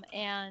them,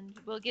 and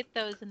we'll get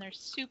those and they're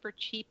super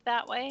cheap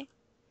that way.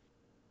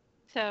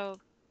 So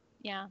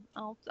yeah,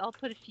 I'll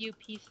put a few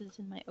pieces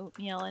in my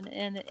oatmeal, and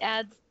it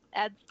adds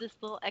this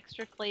little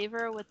extra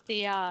flavor with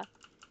the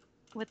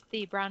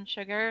brown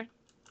sugar.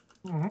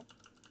 Mhm.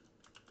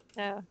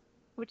 So,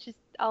 which is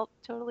all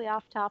totally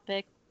off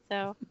topic.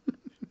 So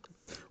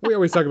We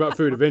always talk about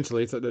food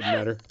eventually, so it doesn't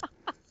matter.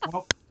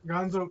 Well,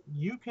 Gonzo,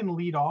 you can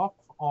lead off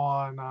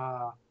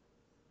on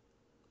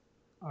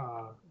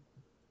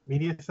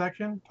media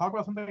section. Talk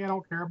about something I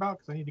don't care about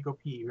because I need to go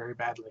pee very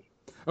badly.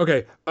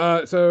 Okay,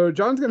 so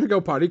John's gonna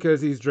go potty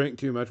because he's drank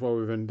too much while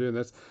we've been doing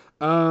this.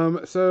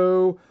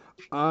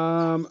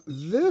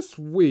 This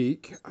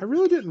week I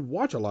really didn't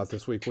watch a lot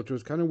this week, which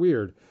was kind of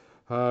weird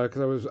because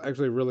I was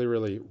actually really,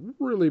 really,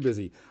 really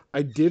busy.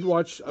 I did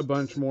watch a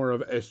bunch more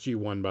of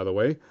SG1, by the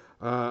way.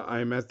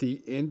 I'm at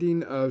the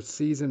ending of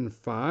season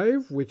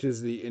 5, which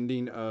is the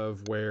ending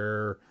of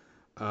where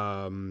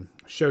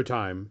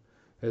Showtime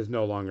is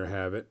no longer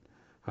have it.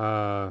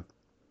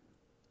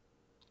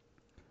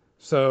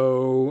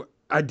 So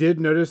I did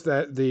notice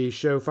that the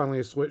show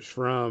finally switched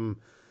from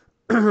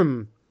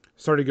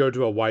started to go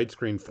to a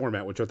widescreen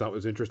format, which I thought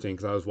was interesting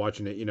because I was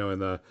watching it, in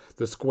the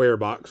square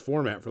box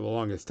format for the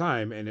longest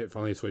time, and it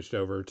finally switched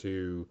over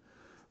to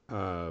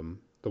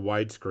the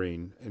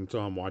widescreen, and so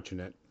I'm watching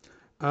it.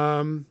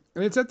 And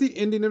it's at the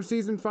ending of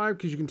season 5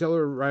 because you can tell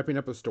they're wrapping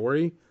up a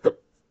story.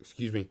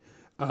 Excuse me.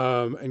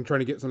 And trying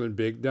to get something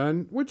big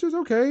done, which is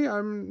okay.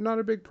 I'm not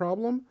a big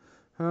problem.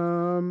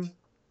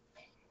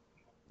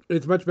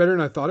 It's much better than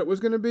I thought it was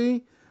going to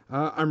be.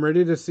 I'm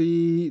ready to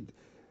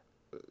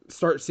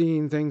start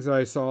seeing things that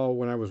I saw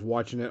when I was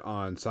watching it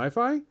on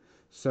Sci-Fi.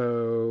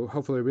 So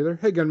hopefully it'll be there.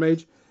 Hey, Gun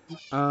Mage.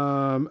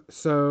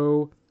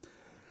 So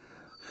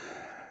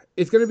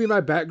it's going to be my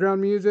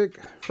background music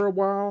for a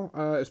while,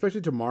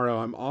 especially tomorrow.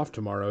 I'm off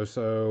tomorrow,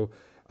 so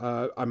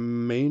I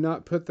may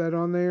not put that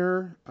on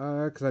there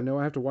because I know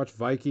I have to watch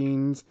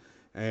Vikings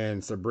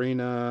and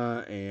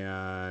Sabrina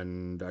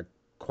and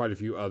quite a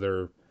few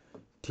other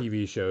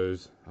TV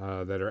shows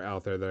that are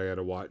out there that I got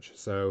to watch.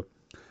 So,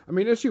 I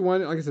mean,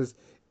 SG1, like I said,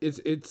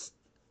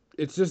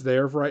 it's just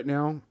there for right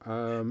now.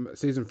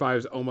 Season 5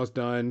 is almost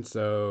done,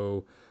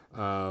 so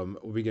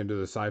we'll begin to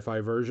the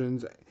Sci-Fi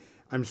versions.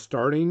 I'm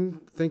starting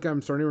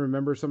to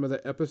remember some of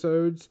the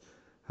episodes,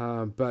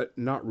 but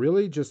not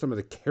really. Just some of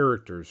the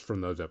characters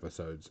from those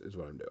episodes is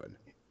what I'm doing.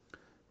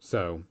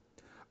 So,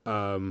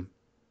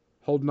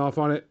 holding off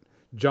on it.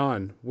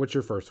 John, what's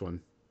your first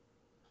one?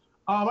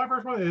 My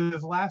first one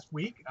is last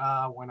week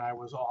when I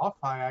was off.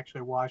 I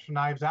actually watched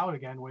Knives Out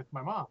again with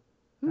my mom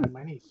and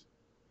my niece.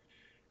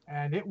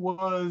 And it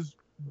was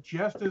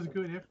just as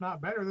good, if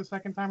not better, the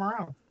second time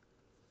around.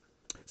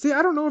 See,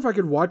 I don't know if I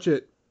could watch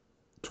it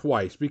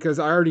twice because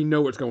I already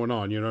know what's going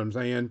on. You know what I'm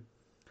saying?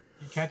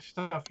 You catch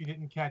stuff you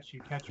didn't catch. You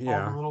catch all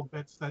Yeah. the little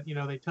bits that,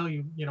 they tell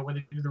you, when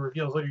they do the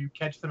reveals later, you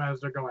catch them as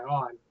they're going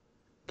on.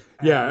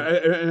 Yeah,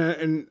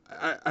 and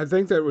I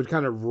think that would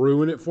kind of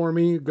ruin it for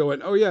me.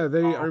 Going, oh yeah,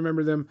 I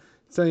remember them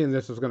saying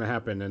this was going to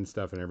happen and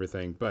stuff and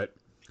everything, but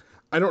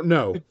I don't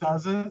know. It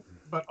doesn't,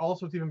 but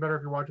also it's even better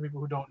if you're watching people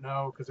who don't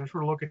know because they're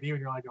sort of looking at you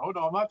and you're like, oh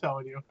no, I'm not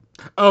telling you.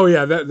 Oh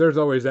yeah, there's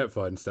always that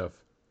fun stuff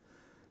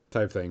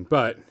type thing,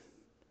 but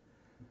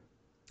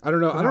I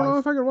don't know. But I don't no, know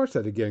if I could watch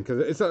that again because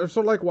it's sort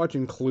of like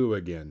watching Clue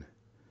again,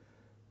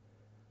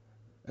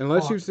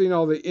 unless Hold on. you've seen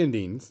all the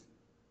endings.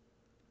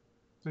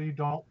 So you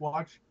don't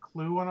watch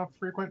Clue on a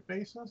frequent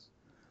basis?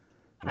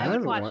 I I would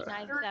haven't watch wa-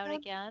 Knives Out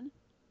again.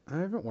 I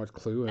haven't watched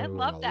Clue in I a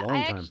love that. long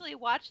I time. actually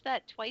watched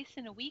that twice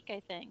in a week,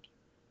 I think.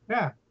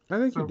 Yeah. I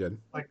think you So did.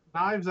 like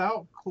Knives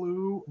Out,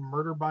 Clue,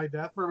 Murder by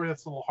Death. Murder by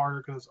Death's a little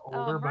harder because it's older,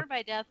 Oh, but Murder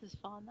by Death is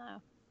fun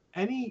though.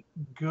 any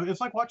good,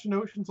 it's like watching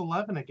Ocean's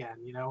 11 again.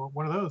 You know,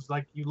 one of those.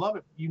 Like you love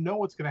it, you know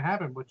what's going to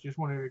happen, but you just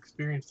want to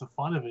experience the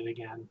fun of it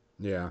again.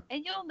 Yeah.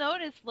 And you'll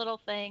notice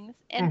little things,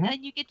 and Mhm.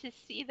 then you get to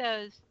see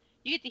those.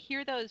 You get to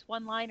hear those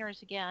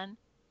one-liners again.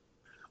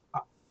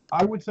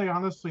 I would say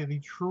honestly, the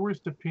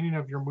truest opinion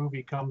of your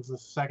movie comes the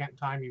second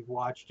time you've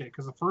watched it,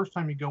 because the first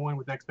time you go in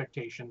with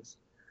expectations,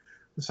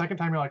 the second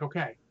time you're like,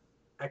 okay,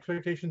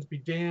 expectations be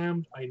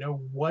damned. I know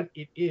what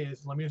it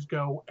is. Let me just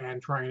go and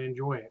try and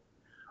enjoy it.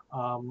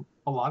 A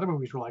lot of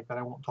movies were like that.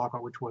 I won't talk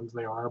about which ones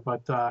they are,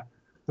 but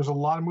there's a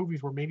lot of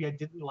movies where maybe I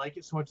didn't like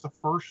it so much the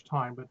first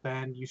time, but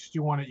then you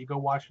stew on it, you go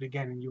watch it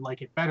again, and you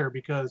like it better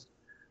because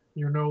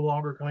you're no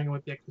longer going in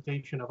with the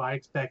expectation of I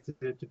expected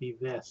it to be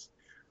this.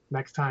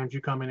 Next times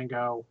you come in and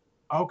go,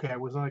 okay, I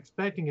wasn't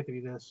expecting it to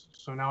be this,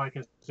 so now I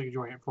can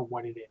enjoy it for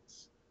what it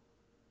is.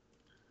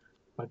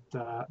 But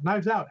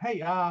Knives Out,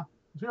 hey,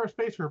 Zero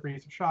Space Herpes,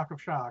 it's a shock of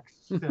shocks.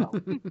 Still,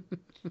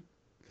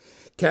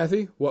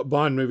 Kathy, what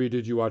Bond movie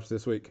did you watch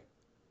this week?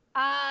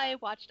 I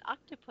watched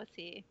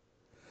Octopussy.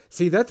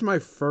 See, that's my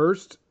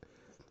first.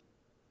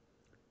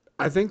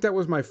 I think that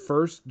was my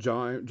first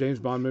James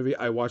Bond movie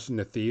I watched in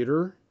the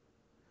theater,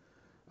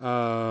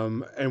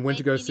 and went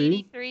to go see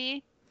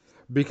 1983.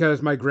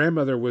 because my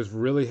grandmother was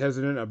really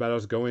hesitant about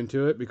us going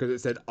to it because it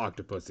said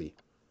Octopussy,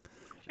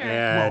 Sure.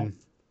 and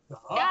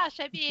Gosh,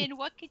 I mean,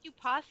 what could you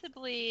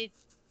possibly,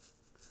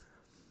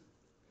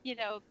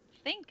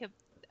 think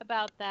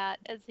about that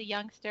as a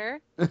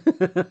youngster?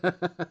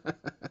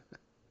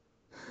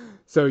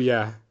 so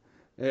yeah,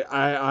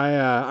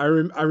 I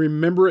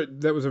remember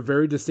it. That was a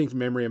very distinct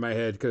memory in my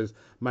head because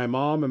my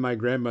mom and my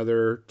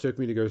grandmother took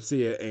me to go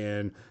see it,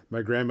 and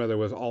my grandmother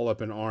was all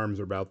up in arms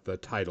about the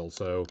title.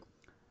 So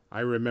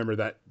I remember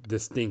that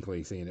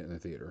distinctly, seeing it in the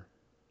theater.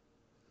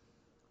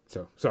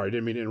 So sorry,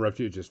 didn't mean to interrupt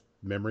you. Just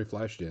memory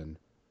flashed in.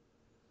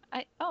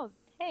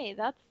 Hey,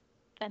 that's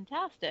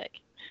fantastic.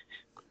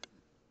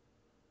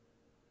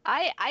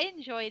 I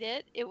enjoyed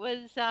it. It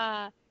was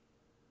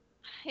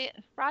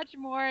Roger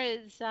Moore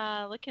is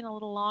looking a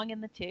little long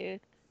in the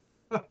tooth.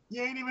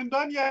 you ain't even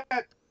done yet.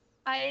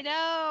 I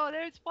know.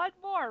 There's one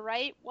more,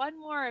 right? One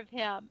more of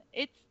him.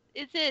 Is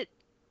it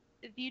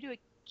A View to a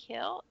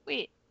Kill?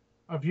 Wait.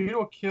 A View to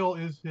a Kill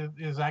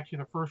is actually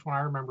the first one I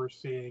remember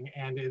seeing,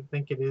 and I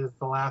think it is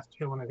the last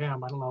killing of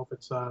him. I don't know if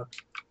it's the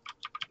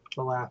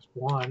last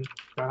one,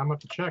 but I'm gonna have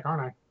to check,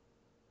 aren't I?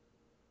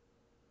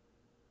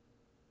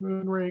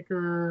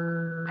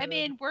 Moonraker. I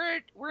mean, we're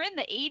in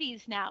the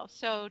 80s now,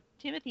 so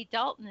Timothy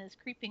Dalton is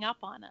creeping up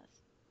on us.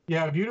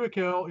 Yeah, A View to a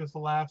Kill is the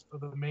last of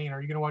the main.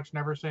 Are you gonna watch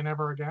Never Say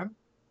Never Again?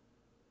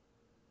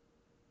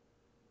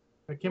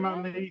 It came out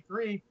in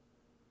 '83.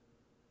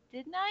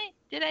 Didn't I?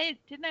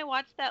 Didn't I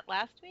watch that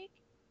last week?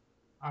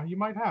 You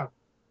might have.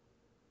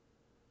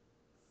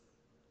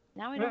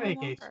 Now I In don't any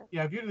remember. case,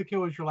 yeah, View to the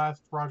Kill is your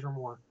last Roger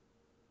Moore.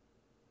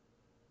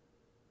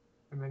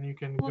 And then you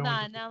can Hold go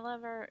on, into now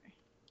Lover.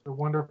 The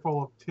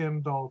Wonderful of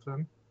Tim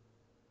Dalton.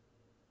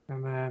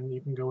 And then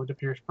you can go into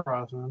Pierce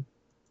Brosnan.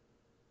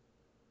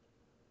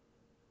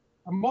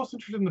 I'm most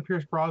interested in the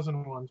Pierce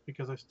Brosnan ones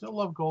because I still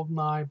love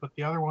Goldeneye, but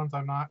the other ones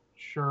I'm not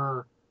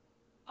sure.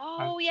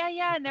 Oh,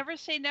 yeah. Never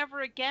Say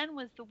Never Again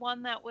was the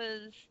one that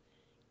was.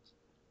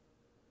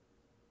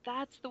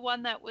 That's the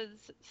one that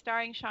was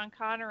starring Sean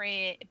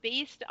Connery,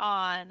 based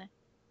on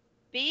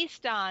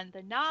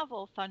the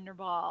novel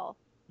Thunderball,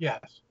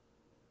 Yes.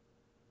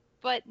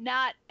 but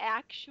not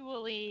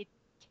actually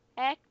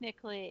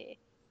technically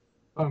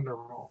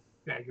Thunderball.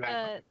 Yeah,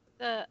 exactly.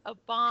 a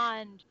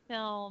Bond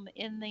film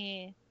in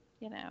the,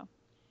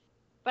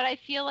 But I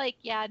feel like,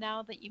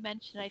 now that you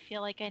mentioned, I feel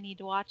like I need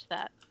to watch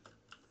that.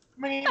 I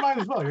mean, you might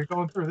as well. You're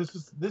going through. This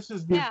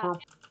is the Yeah.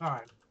 appropriate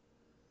time.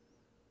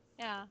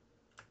 Yeah.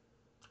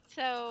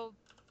 So,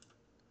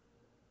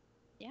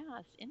 yeah,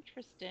 it's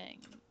interesting.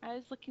 I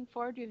was looking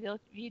forward to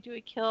View to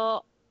a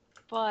Kill,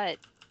 but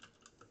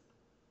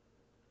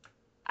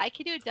I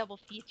could do a double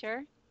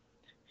feature.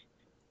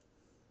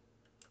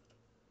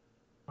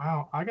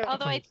 Wow, I got.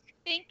 Although I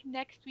think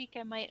next week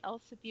I might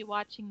also be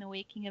watching The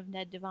Waking of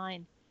Ned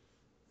Devine,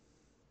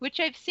 which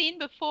I've seen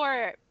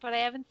before, but I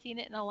haven't seen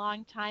it in a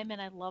long time,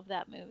 and I love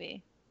that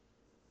movie.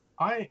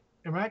 I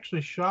am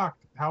actually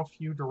shocked how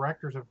few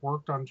directors have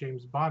worked on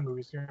James Bond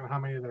movies, and how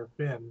many there have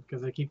been,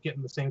 because they keep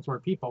getting the same sort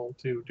of people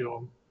to do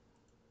them.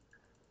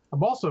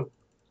 I'm also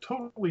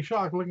totally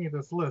shocked looking at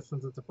this list,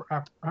 since it's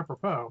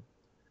apropos.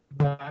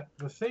 that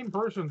the same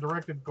person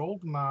directed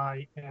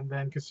Goldeneye and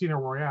then Casino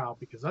Royale,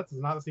 because that does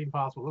not seem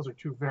possible. Those are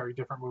two very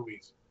different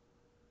movies.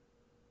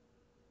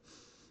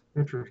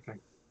 Interesting.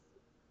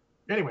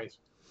 Anyways,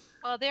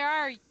 Well, there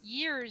are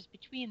years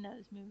between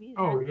those movies,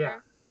 oh aren't yeah,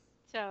 there?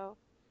 So,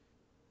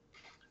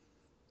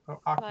 oh,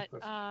 but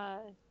Octopus.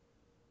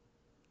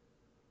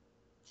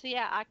 so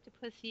yeah,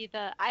 Octopussy.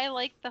 I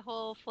like the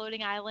whole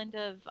floating island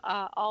of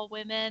all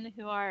women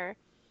who are,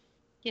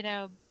 you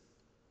know,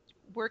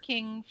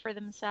 working for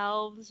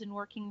themselves and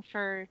working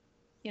for,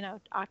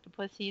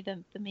 Octopussy,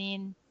 the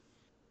main.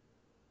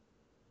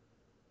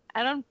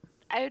 I don't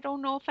I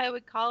don't know if I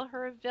would call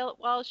her a villain.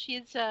 Well,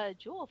 she's a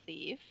jewel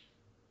thief,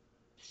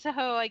 so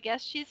I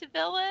guess she's a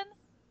villain.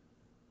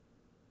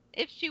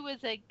 If she was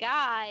a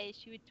guy,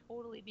 she would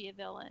totally be a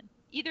villain.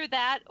 Either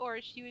that, or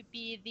she would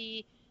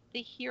be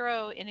the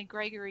hero in a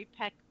Gregory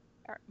Peck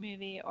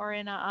movie, or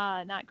in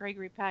a not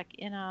Gregory Peck,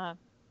 in a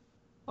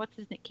what's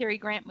his name, Cary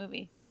Grant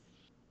movie.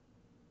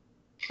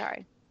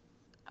 Sorry.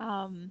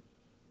 Um,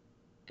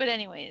 but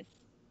anyways,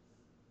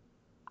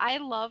 I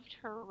loved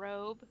her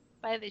robe.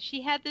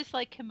 She had this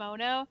like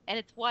kimono, and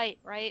it's white,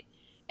 right?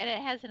 And it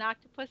has an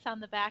octopus on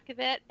the back of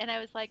it, and I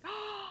was like,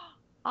 oh,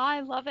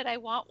 I love it. I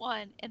want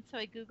one. And so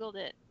I Googled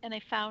it, and I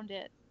found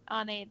it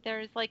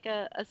there's like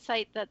a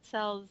site that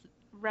sells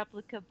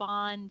replica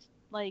Bond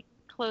like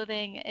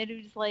clothing, and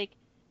it was like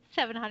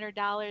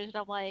 $700. And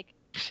I'm like,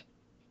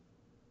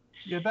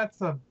 Yeah, that's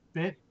a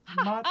bit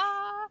much.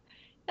 ah,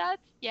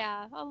 that's,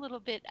 yeah, a little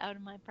bit out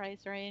of my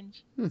price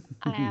range,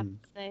 I have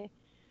to say.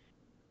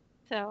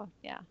 So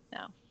yeah,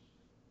 no.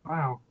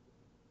 Wow.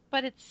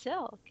 But it's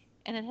silk,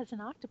 and it has an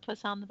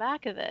octopus on the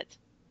back of it,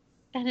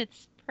 and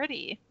it's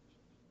pretty.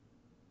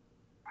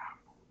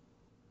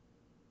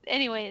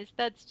 Anyways,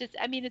 that's just,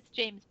 I mean, it's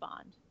James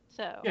Bond.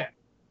 So Yeah.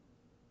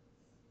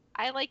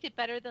 I liked it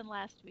better than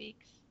last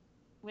week's,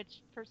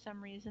 which for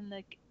some reason,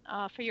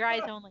 For Your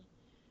Eyes Only,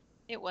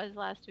 it was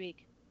last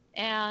week.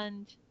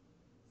 And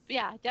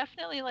yeah,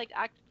 definitely like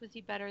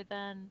Octopussy better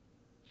than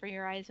For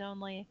Your Eyes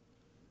Only.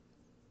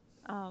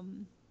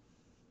 Um,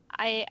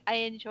 I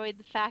enjoyed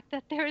the fact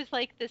that there was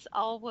like this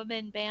all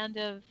woman band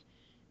of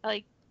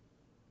like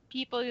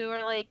people who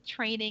are like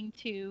training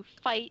to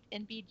fight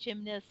and be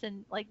gymnasts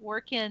and like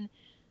work in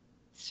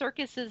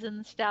circuses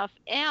and stuff.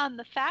 And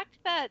the fact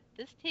that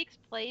this takes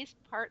place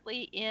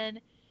partly in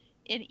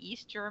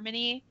East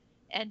Germany,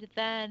 and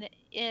then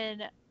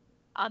in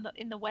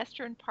the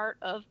western part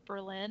of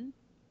Berlin,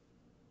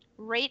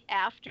 right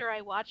after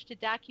I watched a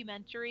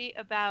documentary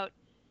about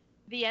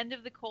the end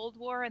of the Cold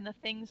War and the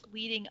things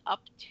leading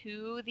up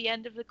to the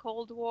end of the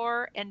Cold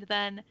War, and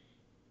then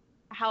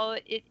how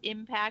it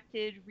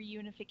impacted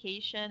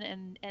reunification,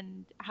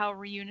 and how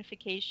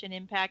reunification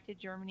impacted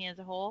Germany as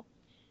a whole.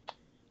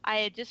 I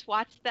had just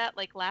watched that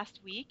like last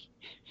week.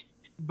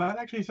 That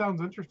actually sounds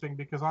interesting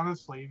because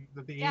honestly,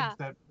 at the age Yeah,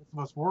 that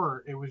most of us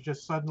were, it was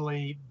just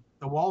suddenly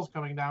the walls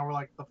coming down. We're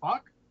like, the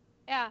fuck?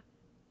 yeah.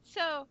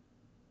 So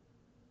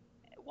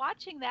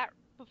watching that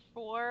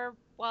before,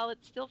 while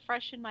it's still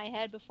fresh in my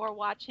head before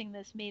watching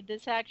this, made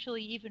this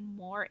actually even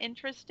more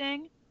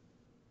interesting.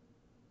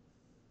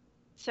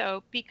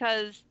 So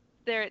because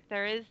there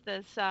is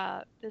this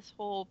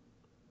whole,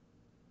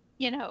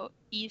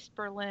 East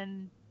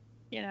Berlin,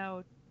 you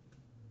know,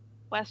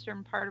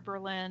 western part of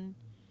Berlin,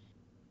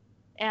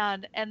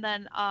 and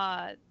then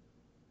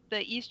the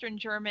Eastern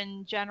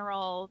German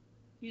general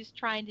who's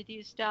trying to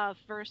do stuff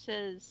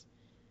versus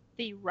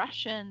the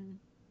Russians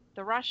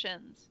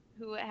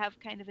who have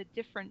kind of a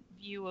different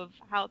view of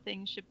how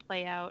things should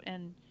play out.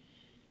 And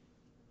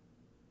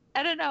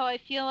I don't know, I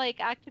feel like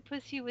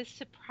Octopussy was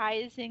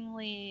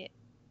surprisingly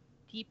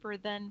deeper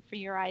than For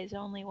Your Eyes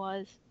Only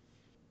was.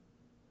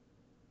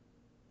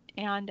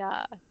 And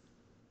I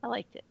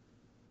liked it.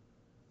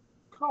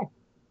 Cool.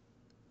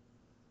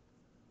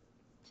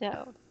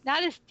 So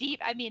not as deep.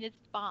 I mean,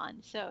 it's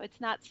Bond, so it's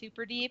not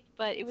super deep,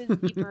 but it was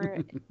deeper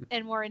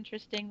and more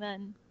interesting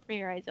than For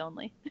Your Eyes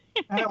Only.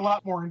 And a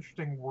lot more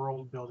interesting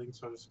world building,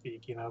 so to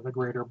speak. You know, the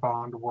greater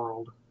Bond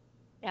world.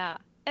 Yeah.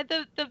 And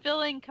the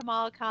villain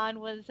Kamal Khan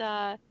was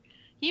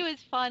he was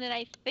fun, and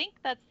I think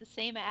that's the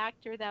same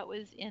actor that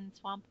was in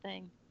Swamp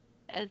Thing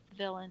as the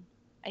villain.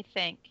 I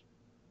think.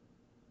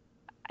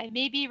 I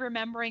may be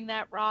remembering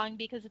that wrong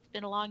because it's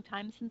been a long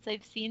time since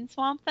I've seen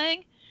Swamp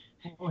Thing.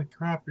 Holy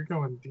crap, you're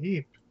going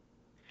deep.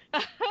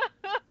 That's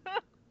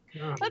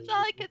God. all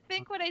I could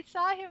think when I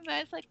saw him. I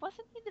was like,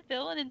 wasn't he the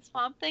villain in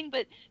Swamp Thing?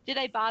 But did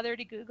I bother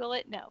to Google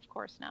it? No, of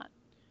course not.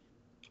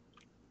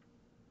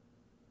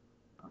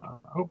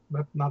 Oh,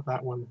 that's not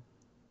that one.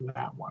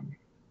 That one.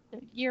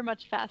 You're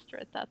much faster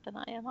at that than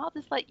I am. I'll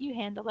just let you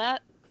handle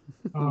that.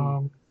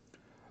 Um,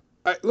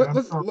 All right,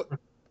 I'm sorry.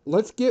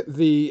 let's get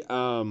the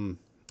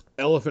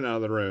elephant out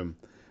of the room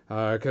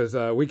because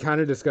we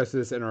kind of discussed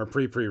this in our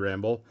pre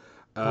ramble.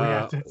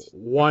 Yeah, it's-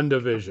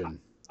 WandaVision.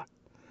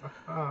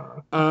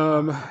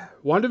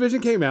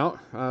 WandaVision came out.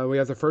 We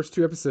got the first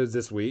 2 episodes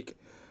this week.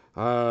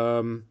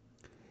 And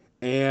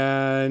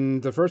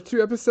the first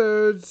 2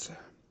 episodes,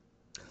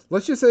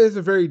 let's just say it's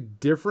a very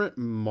different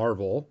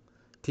Marvel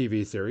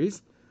TV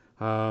series.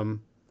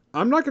 Um,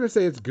 I'm not going to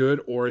say it's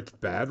good or it's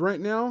bad right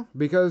now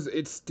because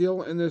it's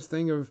still in this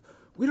thing of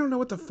we don't know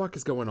what the fuck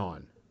is going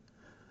on.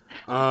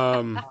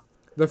 Um,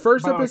 the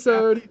first By the way,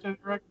 episode, Kathy, to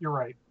direct, you're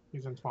right.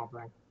 He's in Swamp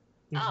Thing.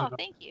 He's Oh, the-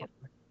 thank you.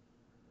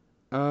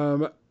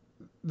 um,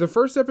 the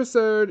first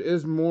episode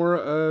is more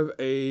of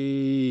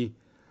a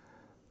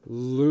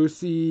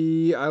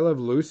Lucy, I Love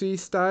Lucy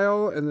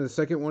style, and the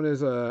second one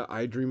is a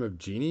I Dream of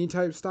Jeannie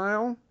type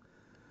style,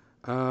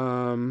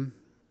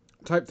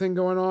 type thing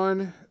going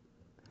on.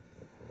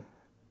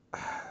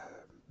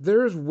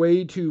 There's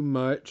way too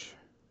much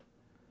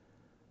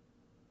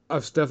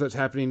of stuff that's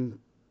happening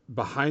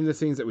behind the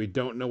scenes that we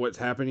don't know what's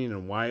happening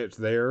and why it's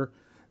there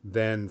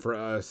than for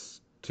us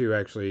to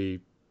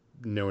actually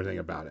know anything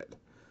about it.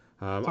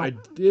 I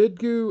did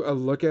go a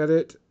look at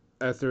it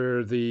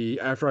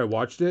after I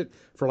watched it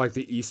for like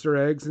the Easter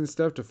eggs and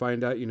stuff to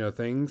find out,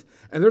 things.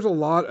 And there's a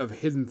lot of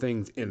hidden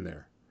things in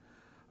there.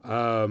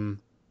 I'm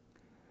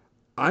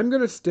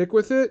going to stick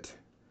with it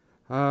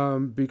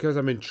because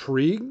I'm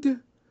intrigued,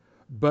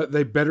 but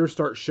they better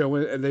start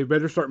showing and they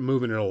better start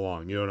moving it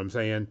along. You know what I'm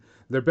saying?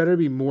 There better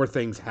be more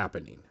things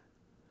happening.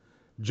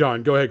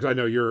 John, go ahead, because I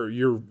know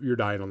you're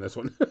dying on this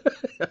one.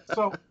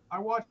 So I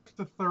watched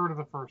the third of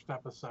the first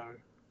episode,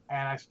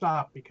 and I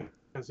stopped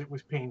because it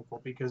was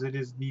painful, because it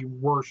is the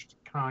worst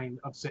kind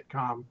of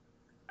sitcom.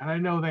 And I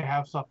know they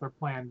have stuff they're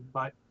planned,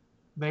 but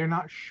they're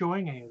not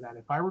showing any of that.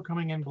 If I were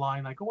coming in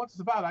blind, like, oh, what's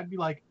this about? I'd be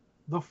like,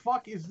 the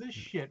fuck is this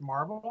shit,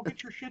 Marvel?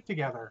 Get your shit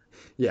together.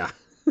 Yeah.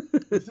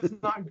 This is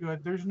not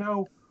good. There's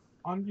no,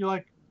 you're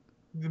like,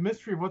 the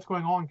mystery of what's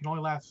going on can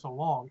only last so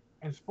long.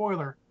 And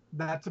spoiler,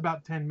 that's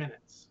about 10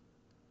 minutes.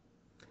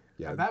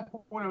 Yeah. At that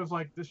point, I was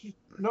like, "This is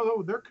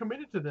no, they're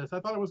committed to this." I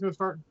thought I was going to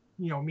start,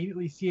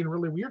 immediately seeing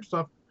really weird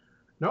stuff.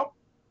 Nope,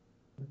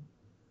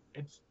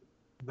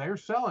 they're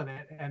selling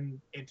it,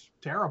 and it's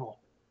terrible.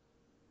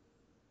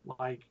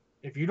 Like,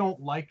 if you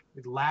don't like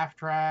the laugh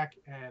track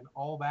and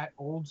all that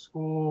old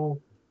school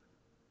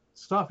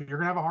stuff, you're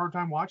gonna have a hard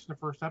time watching the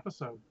first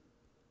episode.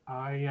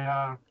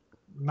 I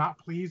not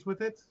pleased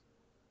with it.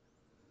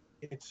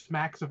 It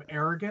smacks of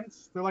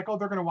arrogance. They're like, "Oh,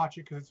 they're gonna watch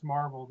it because it's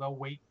Marvel. They'll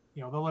wait.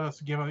 They'll let us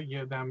give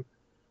them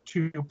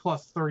 2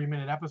 plus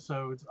 30-minute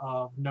episodes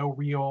of no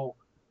real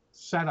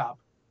setup."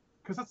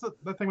 Because that's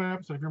the thing with an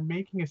episode. If you're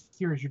making a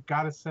series, you've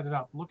got to set it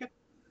up. Look at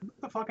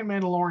the fucking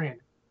Mandalorian.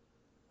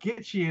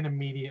 Get you in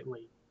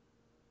immediately.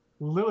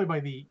 Literally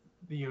by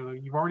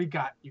you've already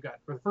got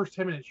for the first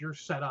 10 minutes you're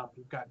set up.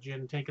 You've got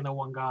Jin taking the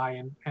one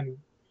guy and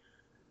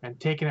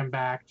taking him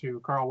back to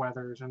Carl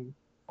Weathers, and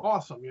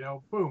awesome.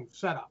 Boom,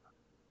 set up.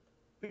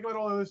 Think about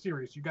all the other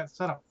series. You got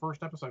set up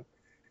first episode.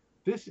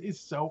 This is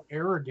so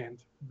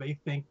arrogant. They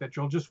think that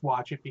you'll just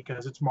watch it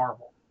because it's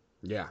Marvel.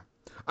 Yeah,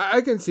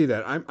 I can see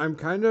that. I'm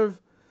kind of,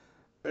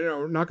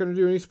 not going to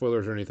do any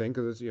spoilers or anything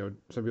because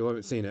some people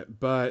haven't seen it,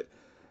 but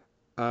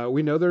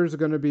we know there's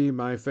going to be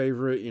my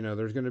favorite.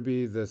 There's going to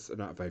be this,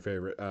 not my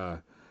favorite.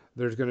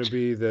 There's going to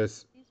be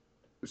this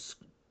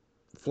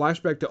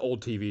flashback to old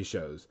TV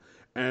shows,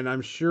 and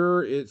I'm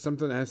sure it's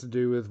something that has to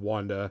do with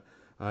Wanda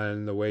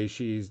and the way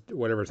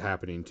whatever's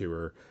happening to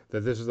her.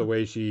 That this is the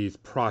way she's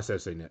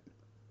processing it.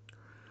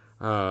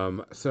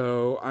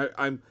 So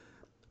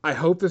I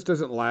hope this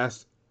doesn't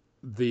last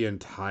the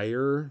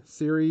entire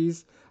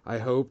series. I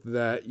hope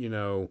that,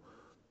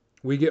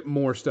 we get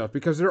more stuff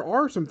because there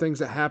are some things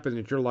that happen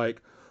that you're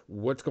like,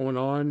 what's going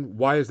on?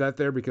 Why is that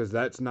there? Because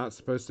that's not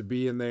supposed to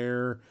be in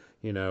there.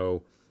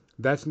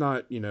 That's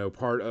not,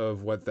 part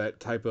of what that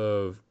type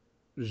of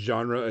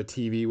genre of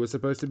TV was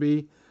supposed to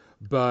be.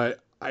 But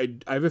I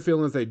have a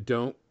feeling if they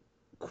don't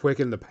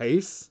quicken the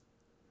pace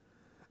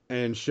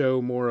and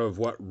show more of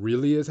what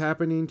really is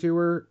happening to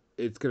her,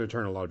 it's going to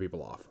turn a lot of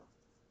people off.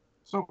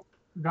 So,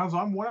 Gonzo,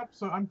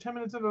 I'm 10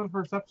 minutes into the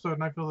first episode,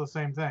 and I feel the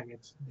same thing.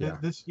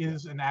 This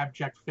is an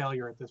abject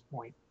failure at this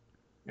point.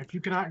 If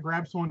you cannot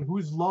grab someone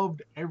who's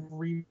loved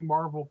every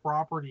Marvel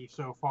property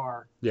so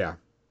far, yeah,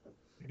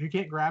 if you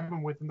can't grab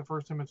them within the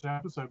first 10 minutes of the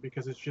episode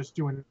because it's just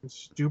doing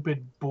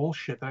stupid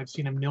bullshit that I've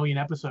seen a million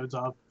episodes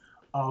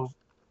of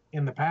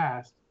in the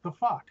past, the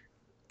fuck.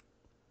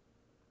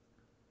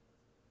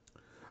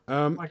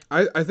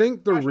 I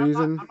think the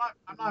reason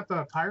I'm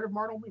not tired of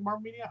Marvel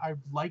media. I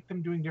like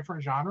them doing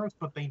different genres,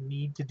 but they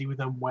need to do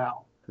them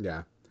well.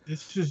 Yeah,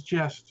 This is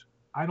just,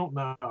 I don't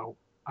know.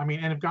 I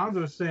mean, and if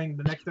Gonzo is saying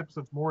the next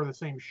episode's more of the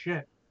same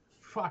shit,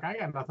 fuck, I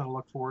got nothing to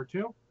look forward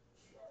to.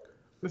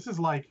 This is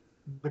like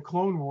the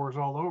Clone Wars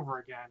all over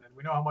again, and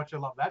we know how much I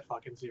love that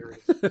fucking series.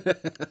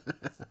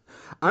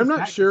 I'm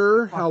not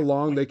sure how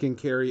long they can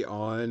carry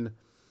on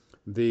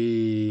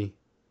the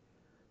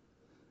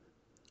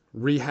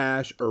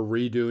rehash or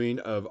redoing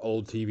of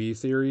old TV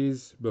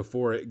series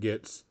before it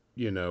gets,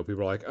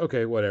 people are like,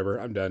 okay, whatever,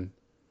 I'm done.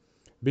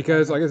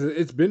 Because, like I said,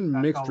 it's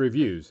been mixed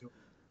reviews.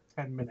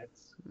 10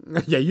 minutes.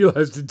 Yeah, you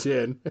lasted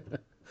 10.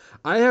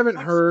 I haven't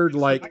heard,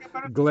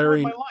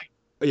 glaring...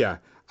 Yeah,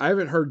 I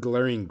haven't heard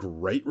glaring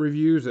great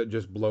reviews that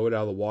just blow it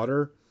out of the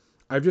water.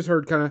 I've just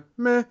heard kind of,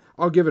 meh,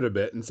 I'll give it a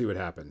bit and see what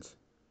happens.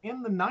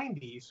 in the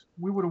 90s,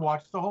 we would have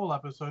watched the whole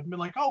episode and been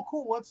like, oh,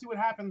 cool, let's see what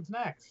happens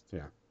next.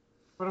 Yeah.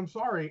 But I'm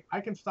sorry,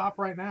 I can stop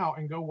right now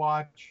and go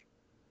watch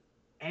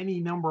any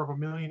number of a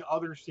million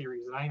other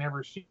series that I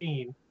never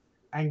seen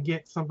and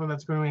get something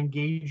that's going to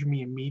engage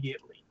me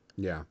immediately.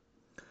 Yeah.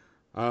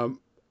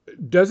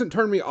 Doesn't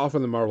turn me off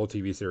on the Marvel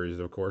TV series,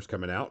 of course,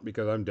 coming out,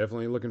 because I'm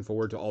definitely looking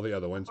forward to all the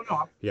other ones. Oh, no,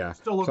 I'm Yeah.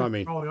 still looking So, I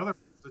mean, for all the other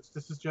ones.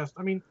 This is just,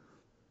 I mean,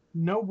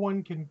 no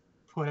one can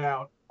put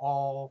out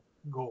all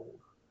gold.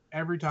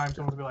 Every time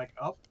someone's be like,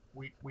 oh,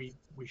 we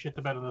shit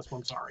the bed on this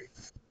one, sorry.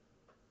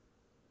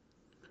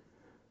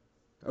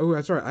 oh,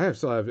 that's right. I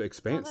still have Oh,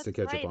 Expanse that's to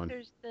catch right. up on.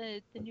 There's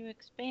the new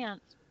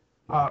Expanse.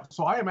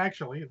 So I am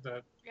actually,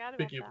 Forgot about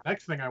speaking of that. the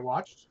next thing I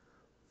watched,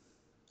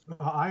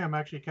 I am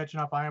actually catching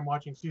up. I am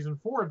watching season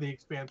 4 of The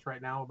Expanse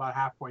right now, about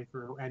halfway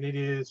through, and it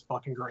is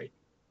fucking great.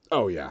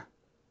 Oh, yeah.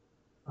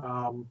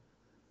 I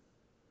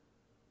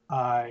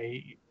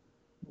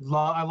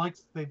like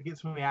they get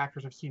some of the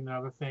actors I've seen in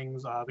other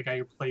things. The guy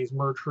who plays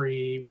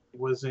Murtry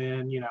was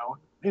in, in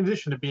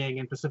addition to being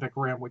in Pacific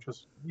Rim, which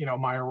was, a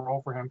minor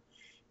role for him,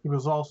 he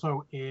was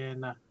also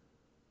in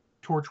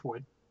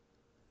Torchwood,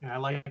 and I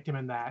liked him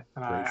in that,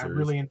 and I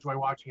really enjoy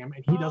watching him,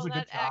 and he does a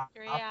good job.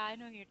 Actor, yeah, I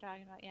know who you're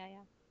talking about. Yeah,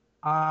 yeah.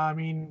 I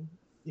mean,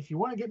 if you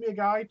want to get me a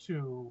guy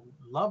to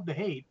love to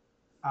hate,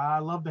 I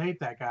love to hate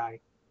that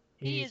guy.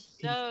 He is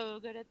so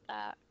good at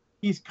that.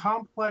 He's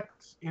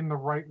complex in the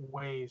right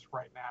ways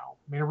right now.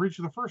 I mean, I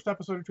reached the first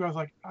episode or two, I was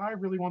like, I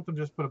really want them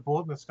to just put a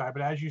bullet in this guy.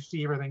 But as you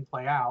see everything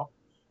play out,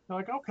 you're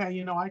like,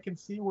 okay, I can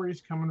see where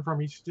he's coming from.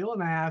 He's still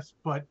an ass,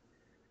 but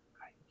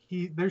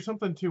there's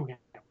something to him,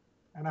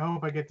 and I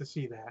hope I get to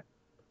see that.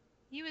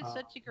 He was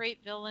such a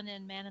great villain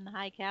in Man in the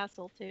High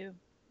Castle too.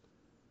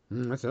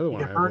 That's another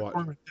one I haven't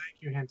watched. Thank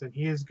you, Hinton.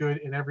 He is good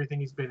in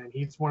everything he's been in.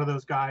 He's one of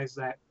those guys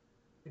that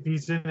if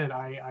he's in it,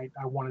 I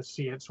want to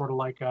see it. Sort of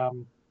like I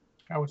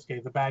would say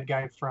the bad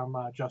guy from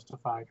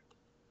Justified,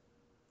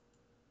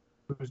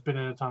 who's been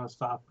in a ton of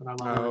stuff, and I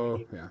love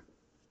everything. Yeah.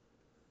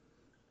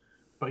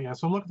 But yeah,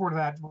 so I'm looking forward to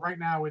that. Right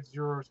now, it's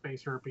Zero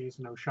Space Herpes,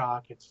 no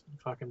shock. It's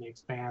fucking The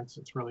Expanse.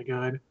 It's really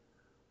good.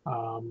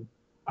 I'll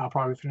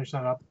probably finish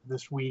that up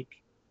this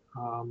week.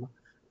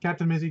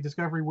 Captain Mizzy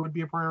Discovery would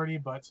be a priority,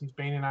 but since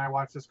Bane and I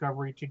watch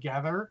Discovery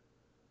together,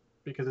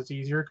 because it's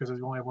easier, because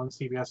there's only one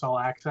CBS All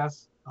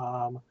Access,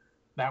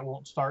 that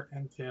won't start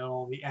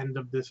until the end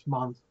of this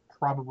month,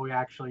 probably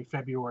actually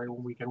February,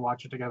 when we can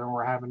watch it together when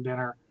we're having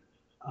dinner.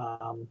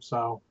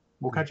 So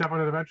we'll catch up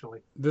on it eventually.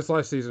 This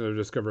last season of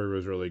Discovery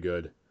was really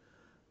good.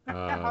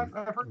 I've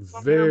heard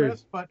some hit or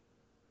miss, but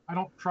I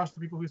don't trust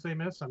the people who say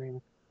miss. I mean,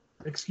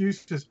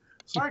 excuses.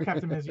 Sorry,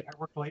 Captain Mizzy, I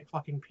work late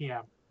fucking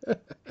PM. At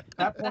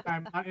that point,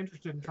 I'm not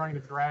interested in trying to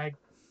drag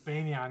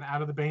Banyan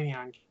out of the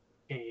Banyan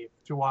cave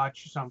to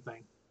watch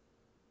something.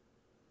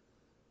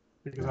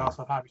 Because I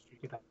also have Hobby Street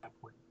at that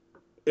point.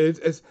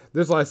 It's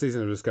this last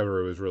season of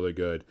Discovery was really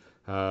good.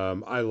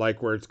 I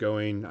like where it's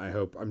going. I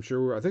think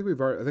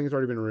it's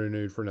already been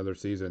renewed for another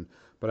season,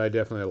 but I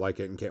definitely like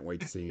it and can't wait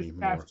to see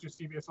more. Just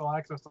CBS All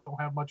Access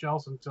don't have much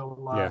else until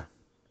yeah.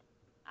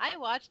 I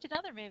watched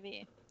another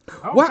movie.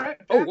 What?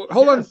 Oh,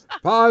 hold on.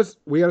 Pause.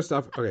 We gotta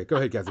stop. Okay, go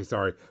ahead, Kathy.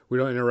 Sorry, we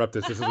don't interrupt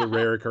this. This is a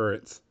rare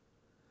occurrence.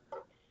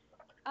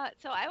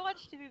 So I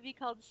watched a movie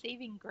called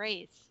Saving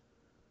Grace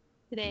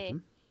today,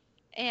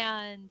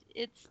 and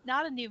it's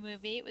not a new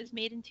movie. It was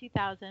made in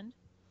 2000,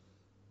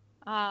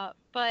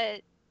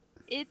 but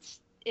it's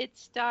a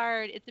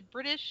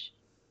British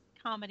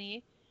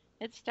comedy.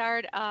 It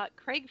starred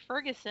Craig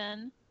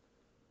Ferguson.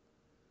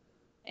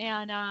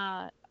 And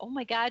oh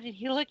my God, did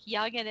he look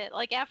young in it?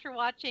 Like after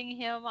watching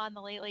him on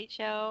the Late Late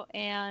Show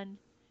and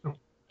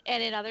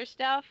in other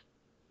stuff.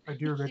 I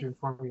do regret to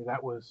inform you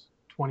that was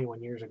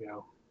 21 years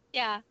ago.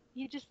 Yeah,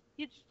 you just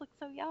look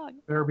so young.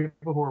 There are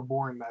people who were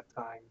born that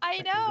time.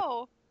 I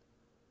know.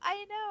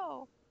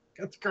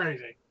 That's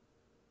crazy.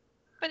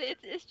 But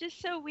it's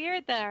just so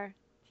weird there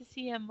to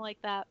see him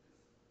like that.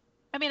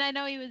 I mean, I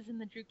know he was in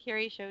the Drew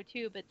Carey Show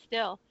too, but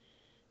still.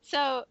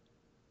 So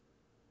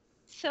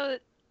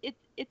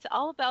it's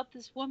all about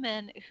this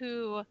woman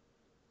who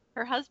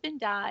her husband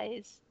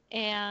dies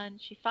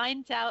and she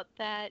finds out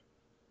that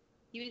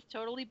he was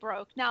totally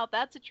broke. Now,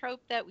 that's a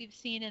trope that we've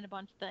seen in a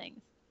bunch of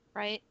things,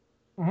 right?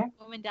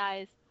 Mm-hmm. Woman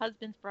dies,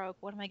 husband's broke,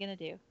 what am I going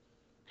to do?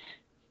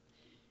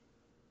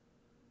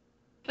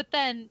 But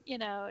then,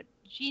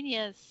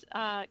 genius,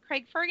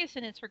 Craig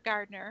Ferguson is her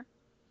gardener,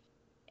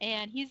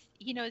 and he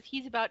knows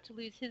he's about to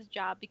lose his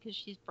job because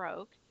she's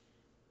broke.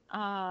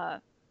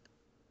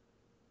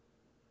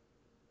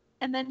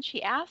 And then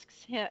she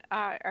asks him,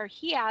 or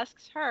he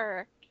asks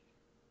her,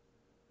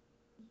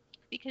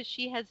 because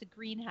she has a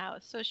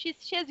greenhouse. So she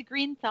has a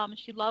green thumb.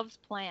 She loves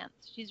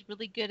plants. She's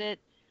really good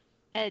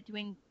at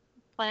doing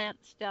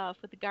plant stuff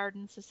with the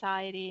Garden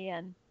Society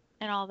and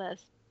all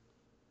this.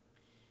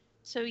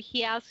 So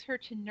he asks her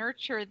to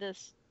nurture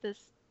this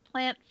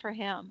plant for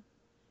him,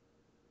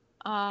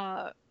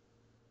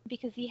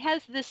 because he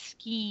has this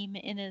scheme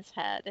in his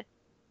head.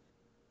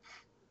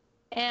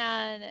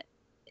 And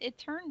it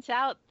turns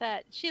out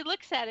that she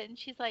looks at it and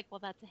she's like, well,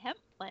 that's a hemp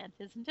plant,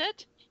 isn't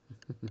it?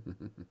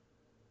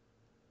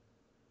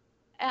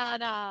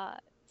 And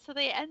so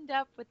they end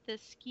up with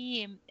this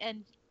scheme.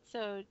 And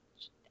so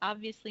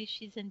obviously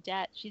she's in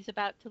debt. She's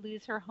about to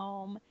lose her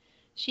home.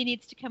 She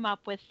needs to come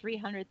up with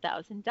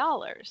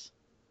 $300,000.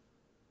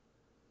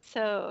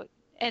 So,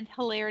 and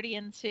hilarity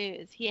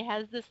ensues. He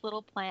has this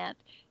little plant.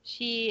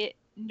 She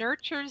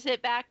nurtures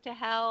it back to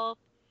health.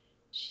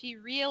 She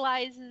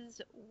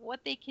realizes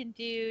what they can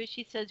do.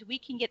 She says, we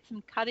can get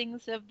some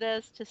cuttings of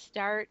this to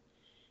start.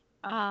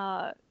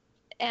 Uh,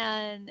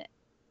 and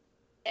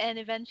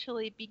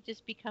eventually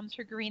just becomes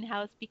her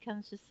greenhouse,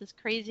 becomes just this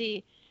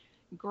crazy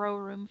grow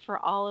room for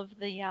all of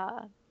the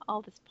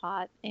all this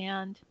pot.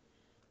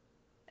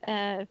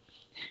 Uh,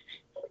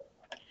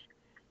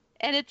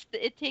 and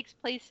it takes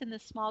place in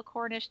this small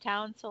Cornish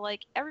town, so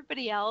like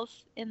everybody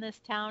else in this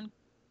town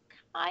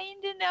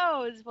kind of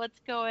knows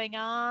what's going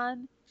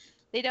on.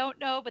 They don't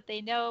know, but they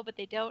know, but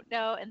they don't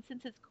know. And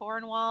since it's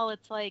Cornwall,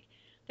 it's like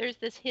there's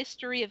this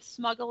history of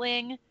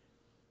smuggling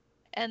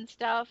and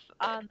stuff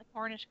on the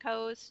Cornish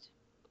coast,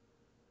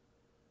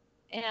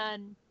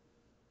 and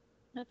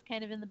that's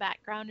kind of in the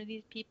background of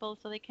these people,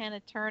 so they kind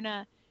of turn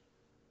a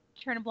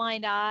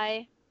blind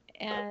eye.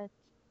 And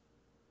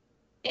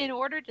in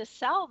order to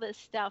sell this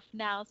stuff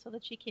now so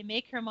that she can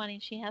make her money,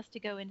 she has to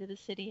go into the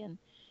city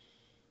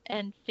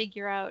and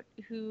figure out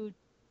who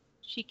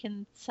she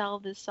can sell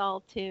this all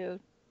to.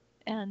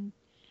 And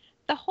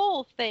the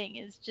whole thing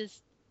is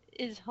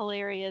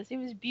hilarious. It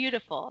was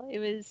beautiful. It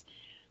was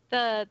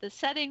the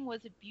setting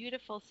was a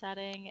beautiful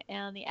setting,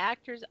 and the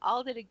actors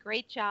all did a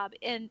great job.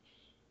 And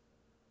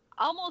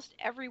almost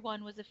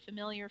everyone was a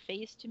familiar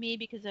face to me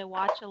because I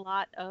watch a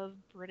lot of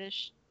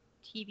British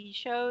TV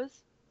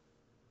shows.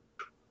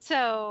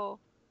 So,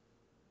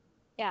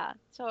 yeah.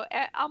 So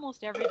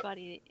almost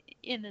everybody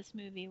in this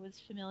movie was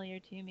familiar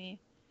to me.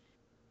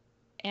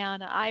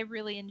 And I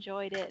really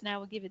enjoyed it, and I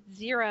will give it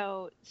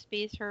 0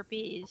 space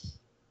herpes.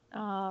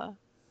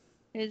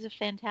 It was a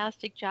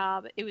fantastic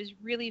job. It was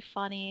really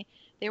funny.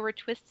 There were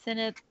twists in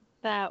it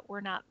that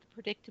were not the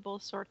predictable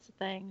sorts of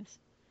things.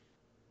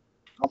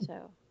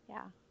 So,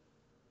 yeah.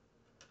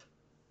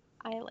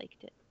 I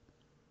liked it.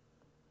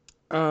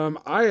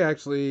 I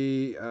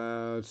actually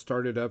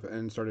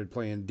started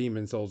playing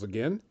Demon Souls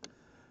again.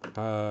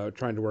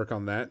 Trying to work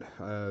on that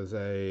as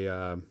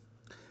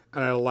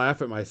and I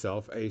laugh at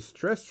myself, a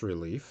stress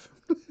relief.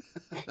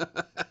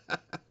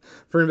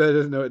 For anybody that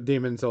doesn't know what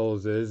Demon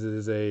Souls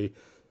is a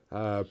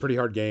pretty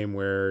hard game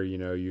where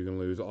you can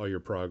lose all your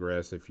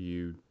progress if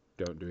you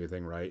don't do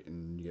anything right,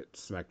 and you get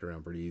smacked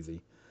around pretty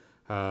easy.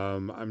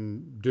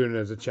 I'm doing it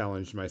as a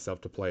challenge to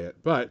myself to play it,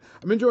 but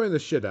I'm enjoying the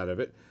shit out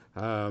of it.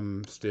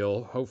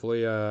 Still,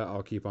 hopefully,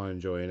 I'll keep on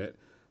enjoying it.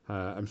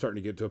 I'm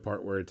starting to get to a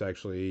part where it's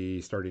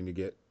actually starting to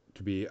get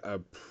to be a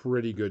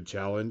pretty good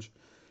challenge,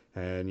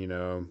 and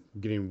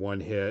getting one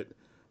hit,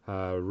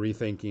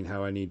 rethinking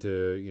how I need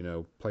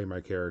to play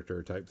my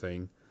character type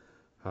thing,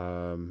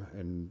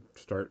 and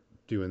start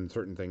doing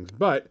certain things.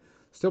 But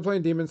still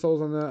playing Demon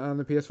Souls on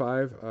the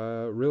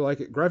PS5. Really like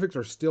it. Graphics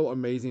are still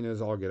amazing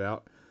as all get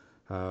out.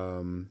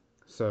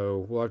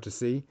 So we'll have to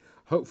see.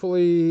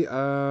 Hopefully,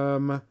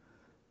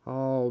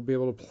 I'll be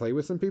able to play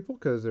with some people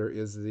because there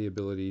is the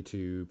ability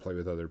to play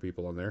with other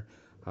people on there.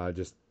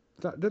 Just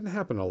doesn't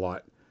happen a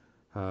lot.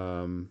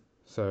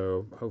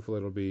 So hopefully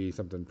it'll be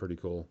something pretty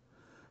cool.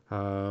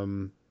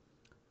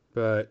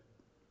 But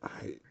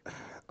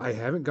I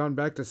haven't gone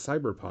back to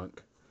Cyberpunk,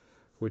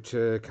 which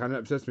kind of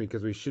upsets me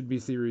because we should be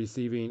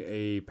receiving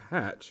a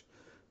patch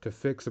to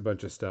fix a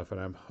bunch of stuff,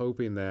 and I'm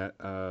hoping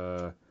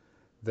that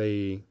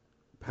they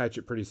patch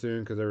it pretty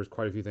soon because there was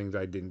quite a few things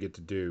I didn't get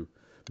to do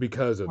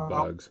because of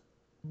bugs.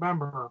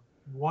 Remember,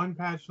 one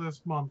patch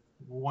this month,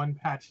 one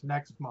patch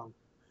next month,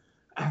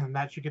 and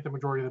that should get the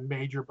majority of the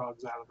major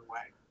bugs out of the way.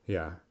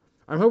 Yeah,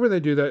 I'm hoping they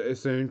do that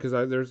soon because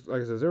there's,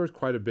 like I said, there was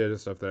quite a bit of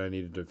stuff that I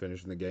needed to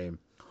finish in the game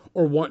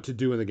or want to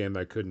do in the game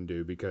that I couldn't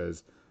do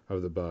because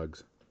of the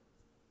bugs.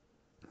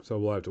 So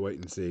we'll have to wait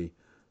and see.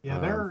 Yeah,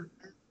 they're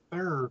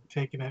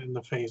taking it in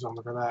the face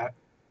on for that.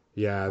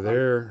 Yeah,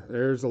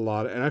 there's a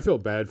lot, and I feel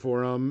bad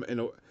for them.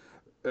 And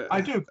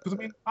I do, because I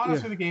mean,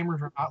 honestly, the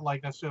gamers are not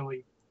like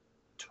necessarily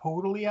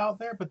totally out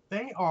there, but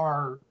they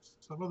are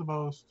some of the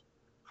most.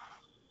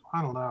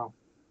 I don't know.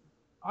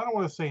 I don't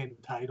want to say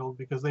entitled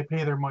because they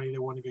pay their money, they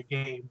want a good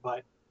game,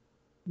 but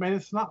man,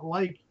 it's not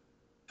like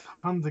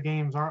tons of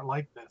games aren't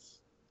like this.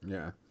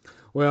 Yeah,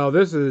 well,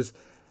 this is.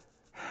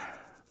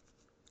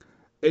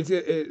 It's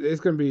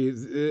going to be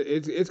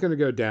it's going to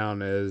go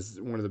down as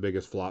one of the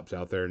biggest flops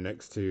out there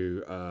next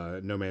to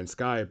No Man's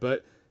Sky.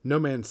 But No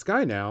Man's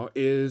Sky now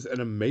is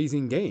an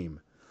amazing game.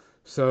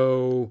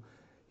 So,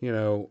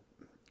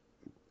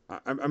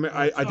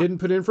 I didn't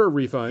put in for a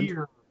refund.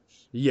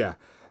 Yeah,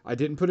 I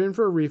didn't put in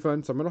for a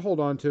refund, so I'm going to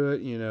hold on to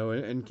it,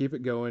 and keep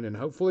it going, and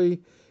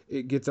hopefully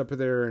it gets up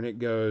there and it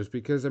goes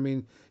because I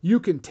mean you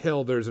can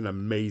tell there's an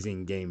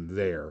amazing game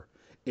there.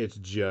 It's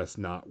just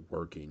not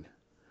working.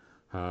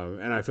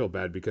 And I feel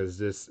bad because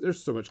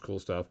there's so much cool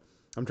stuff.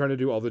 I'm trying to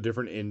do all the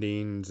different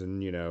endings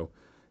and,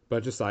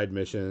 bunch of side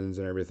missions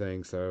and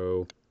everything.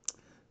 So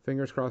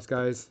fingers crossed,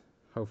 guys.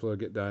 Hopefully it'll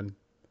get done.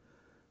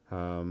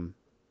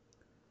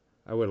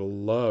 I would have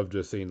loved to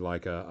have seen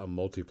like a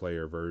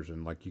multiplayer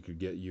version, like you could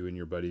get you and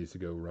your buddies to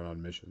go run on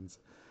missions.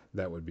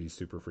 That would be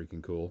super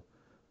freaking cool,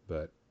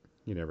 but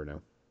you never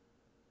know.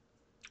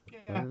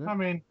 Yeah, I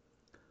mean,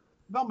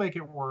 they'll make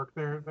it work.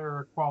 They're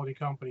a quality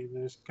company.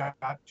 They just got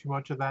too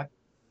much of that.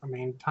 I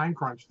mean, time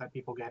crunch that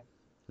people get.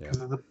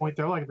 Because at the point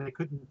they're like, they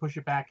couldn't push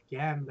it back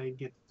again. They'd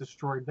get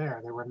destroyed there.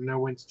 They were in a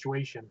no-win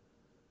situation.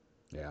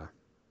 Yeah.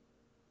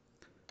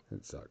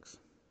 It sucks.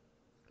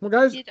 Well,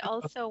 guys. You'd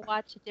also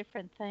watch a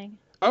different thing.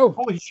 Oh.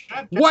 Holy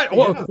shit. What?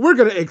 Yeah. We're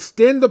going to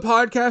extend the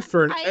podcast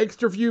for an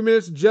extra few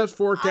minutes just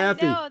for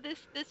Kathy. I know.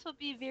 This will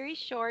be very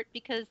short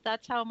because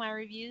that's how my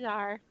reviews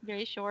are.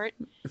 Very short.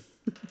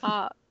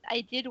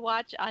 I did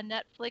watch on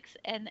Netflix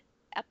an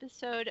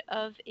episode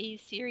of a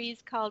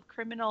series called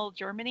Criminal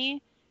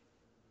Germany.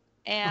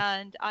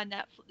 And on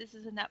Netflix, this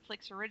is a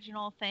Netflix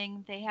original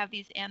thing. They have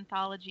these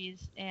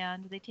anthologies,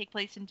 and they take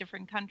place in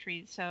different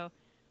countries. So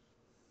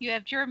you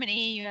have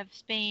Germany, you have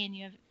Spain,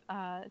 you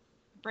have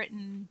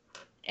Britain,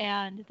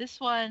 and this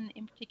one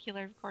in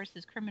particular, of course,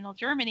 is Criminal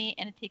Germany,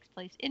 and it takes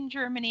place in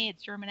Germany.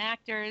 It's German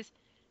actors.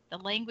 The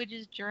language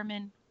is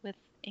German with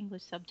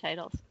English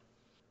subtitles.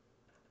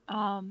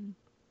 And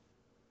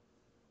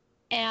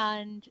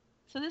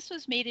so this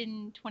was made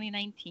in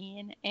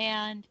 2019,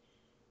 and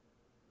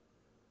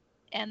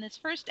this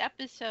first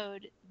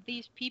episode,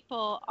 these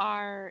people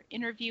are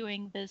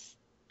interviewing this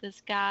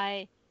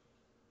guy,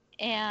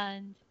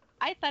 and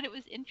I thought it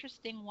was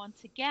interesting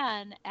once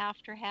again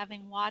after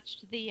having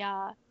watched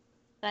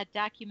that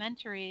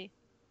documentary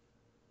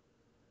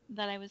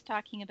that I was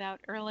talking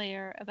about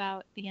earlier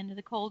about the end of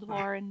the Cold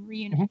War and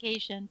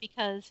reunification,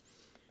 because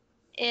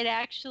it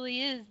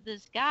actually is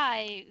this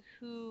guy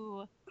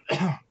who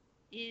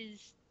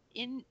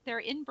they're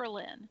in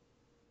Berlin,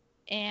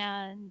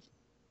 and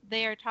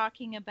they are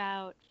talking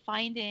about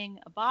finding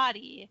a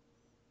body,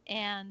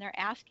 and they're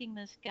asking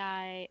this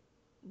guy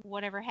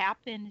whatever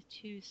happened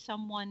to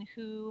someone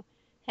who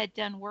had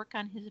done work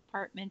on his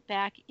apartment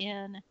back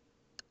in,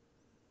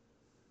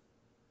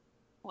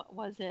 what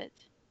was it?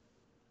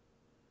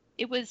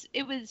 It was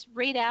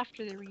right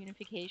after the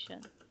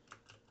reunification.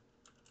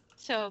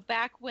 So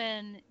back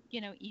when,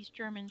 East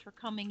Germans were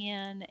coming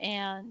in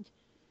and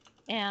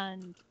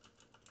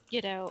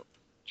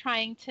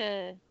trying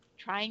to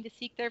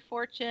seek their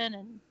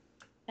fortune,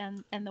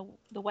 and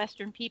the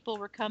Western people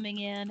were coming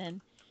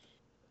in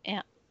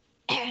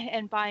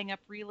and buying up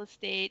real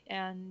estate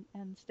and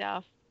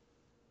stuff.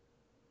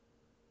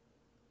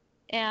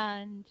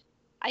 And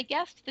I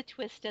guessed the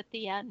twist at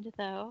the end,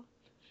 though.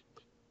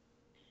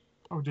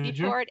 Oh, did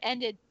before it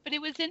ended, but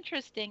it was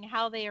interesting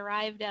how they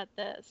arrived at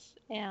this,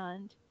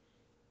 and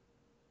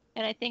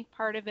I think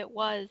part of it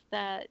was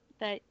that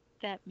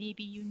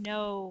maybe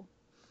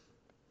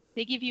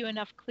they give you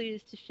enough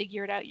clues to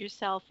figure it out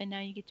yourself, and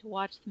now you get to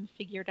watch them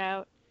figure it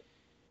out.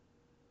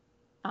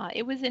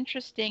 It was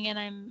interesting,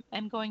 and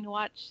I'm going to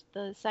watch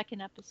the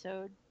second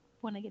episode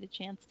when I get a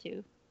chance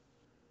to.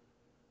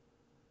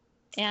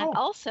 And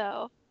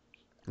also,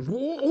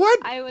 what?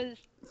 I was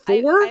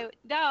 4?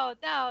 No,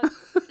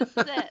 this is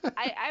it.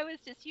 I was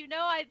just,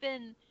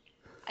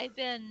 I've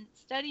been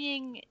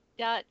studying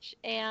Dutch,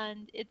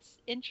 and it's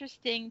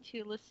interesting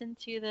to listen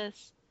to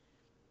this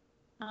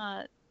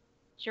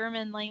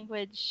German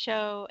language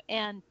show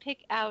and pick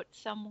out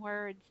some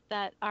words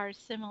that are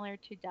similar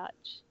to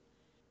Dutch.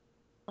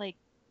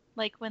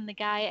 Like when the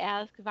guy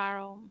asks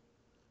 "Waarom,"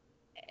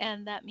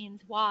 and that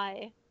means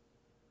why.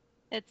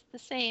 It's the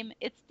same.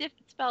 It's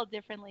spelled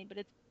differently, but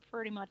it's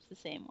pretty much the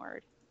same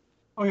word.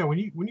 Oh yeah, when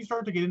you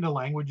start to get into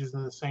languages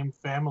in the same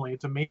family,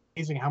 it's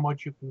amazing how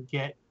much you can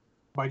get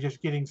by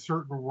just getting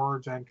certain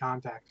words and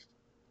context.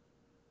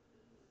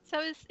 So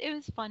it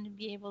was fun to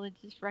be able to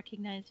just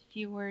recognize a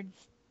few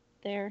words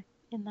there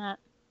in that.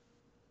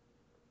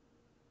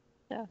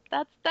 So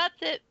that's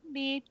it,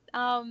 me.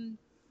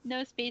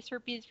 No space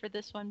herpes for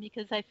this one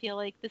because I feel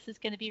like this is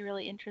going to be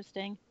really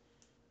interesting.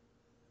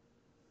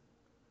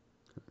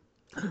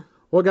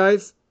 Well,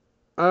 guys,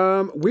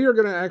 we are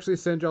going to actually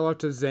send y'all off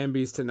to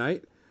Zambies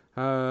tonight.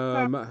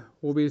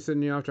 We'll be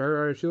sending you off to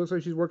her. She looks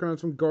like she's working on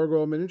some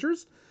gargoyle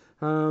miniatures.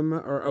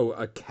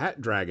 A cat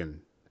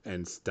dragon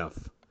and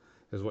stuff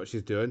is what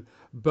she's doing.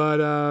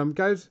 But,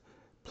 guys,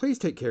 please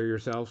take care of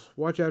yourselves.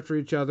 Watch after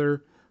each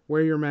other.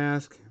 Wear your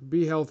mask.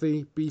 Be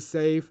healthy. Be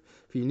safe.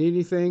 If you need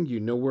anything, you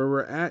know where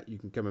we're at. You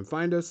can come and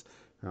find us.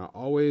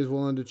 Always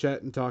willing to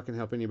chat and talk and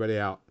help anybody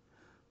out.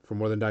 For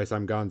More Than Dice,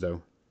 I'm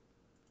Gonzo.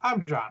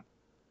 I'm John.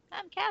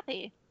 I'm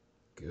Kathy.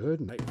 Good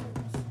night,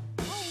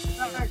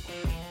 folks.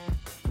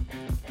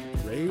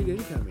 Raid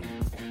incoming.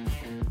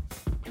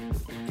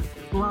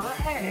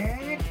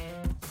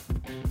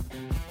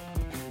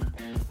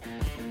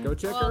 Go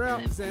check her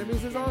out.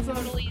 Zambies is awesome.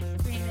 Totally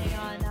streaming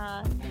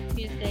on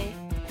Tuesday.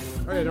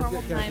 Oh yeah, don't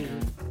forget Kathy.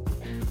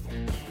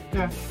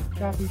 Yeah,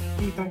 Kathy,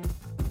 Ethan.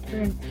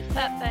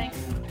 That thing.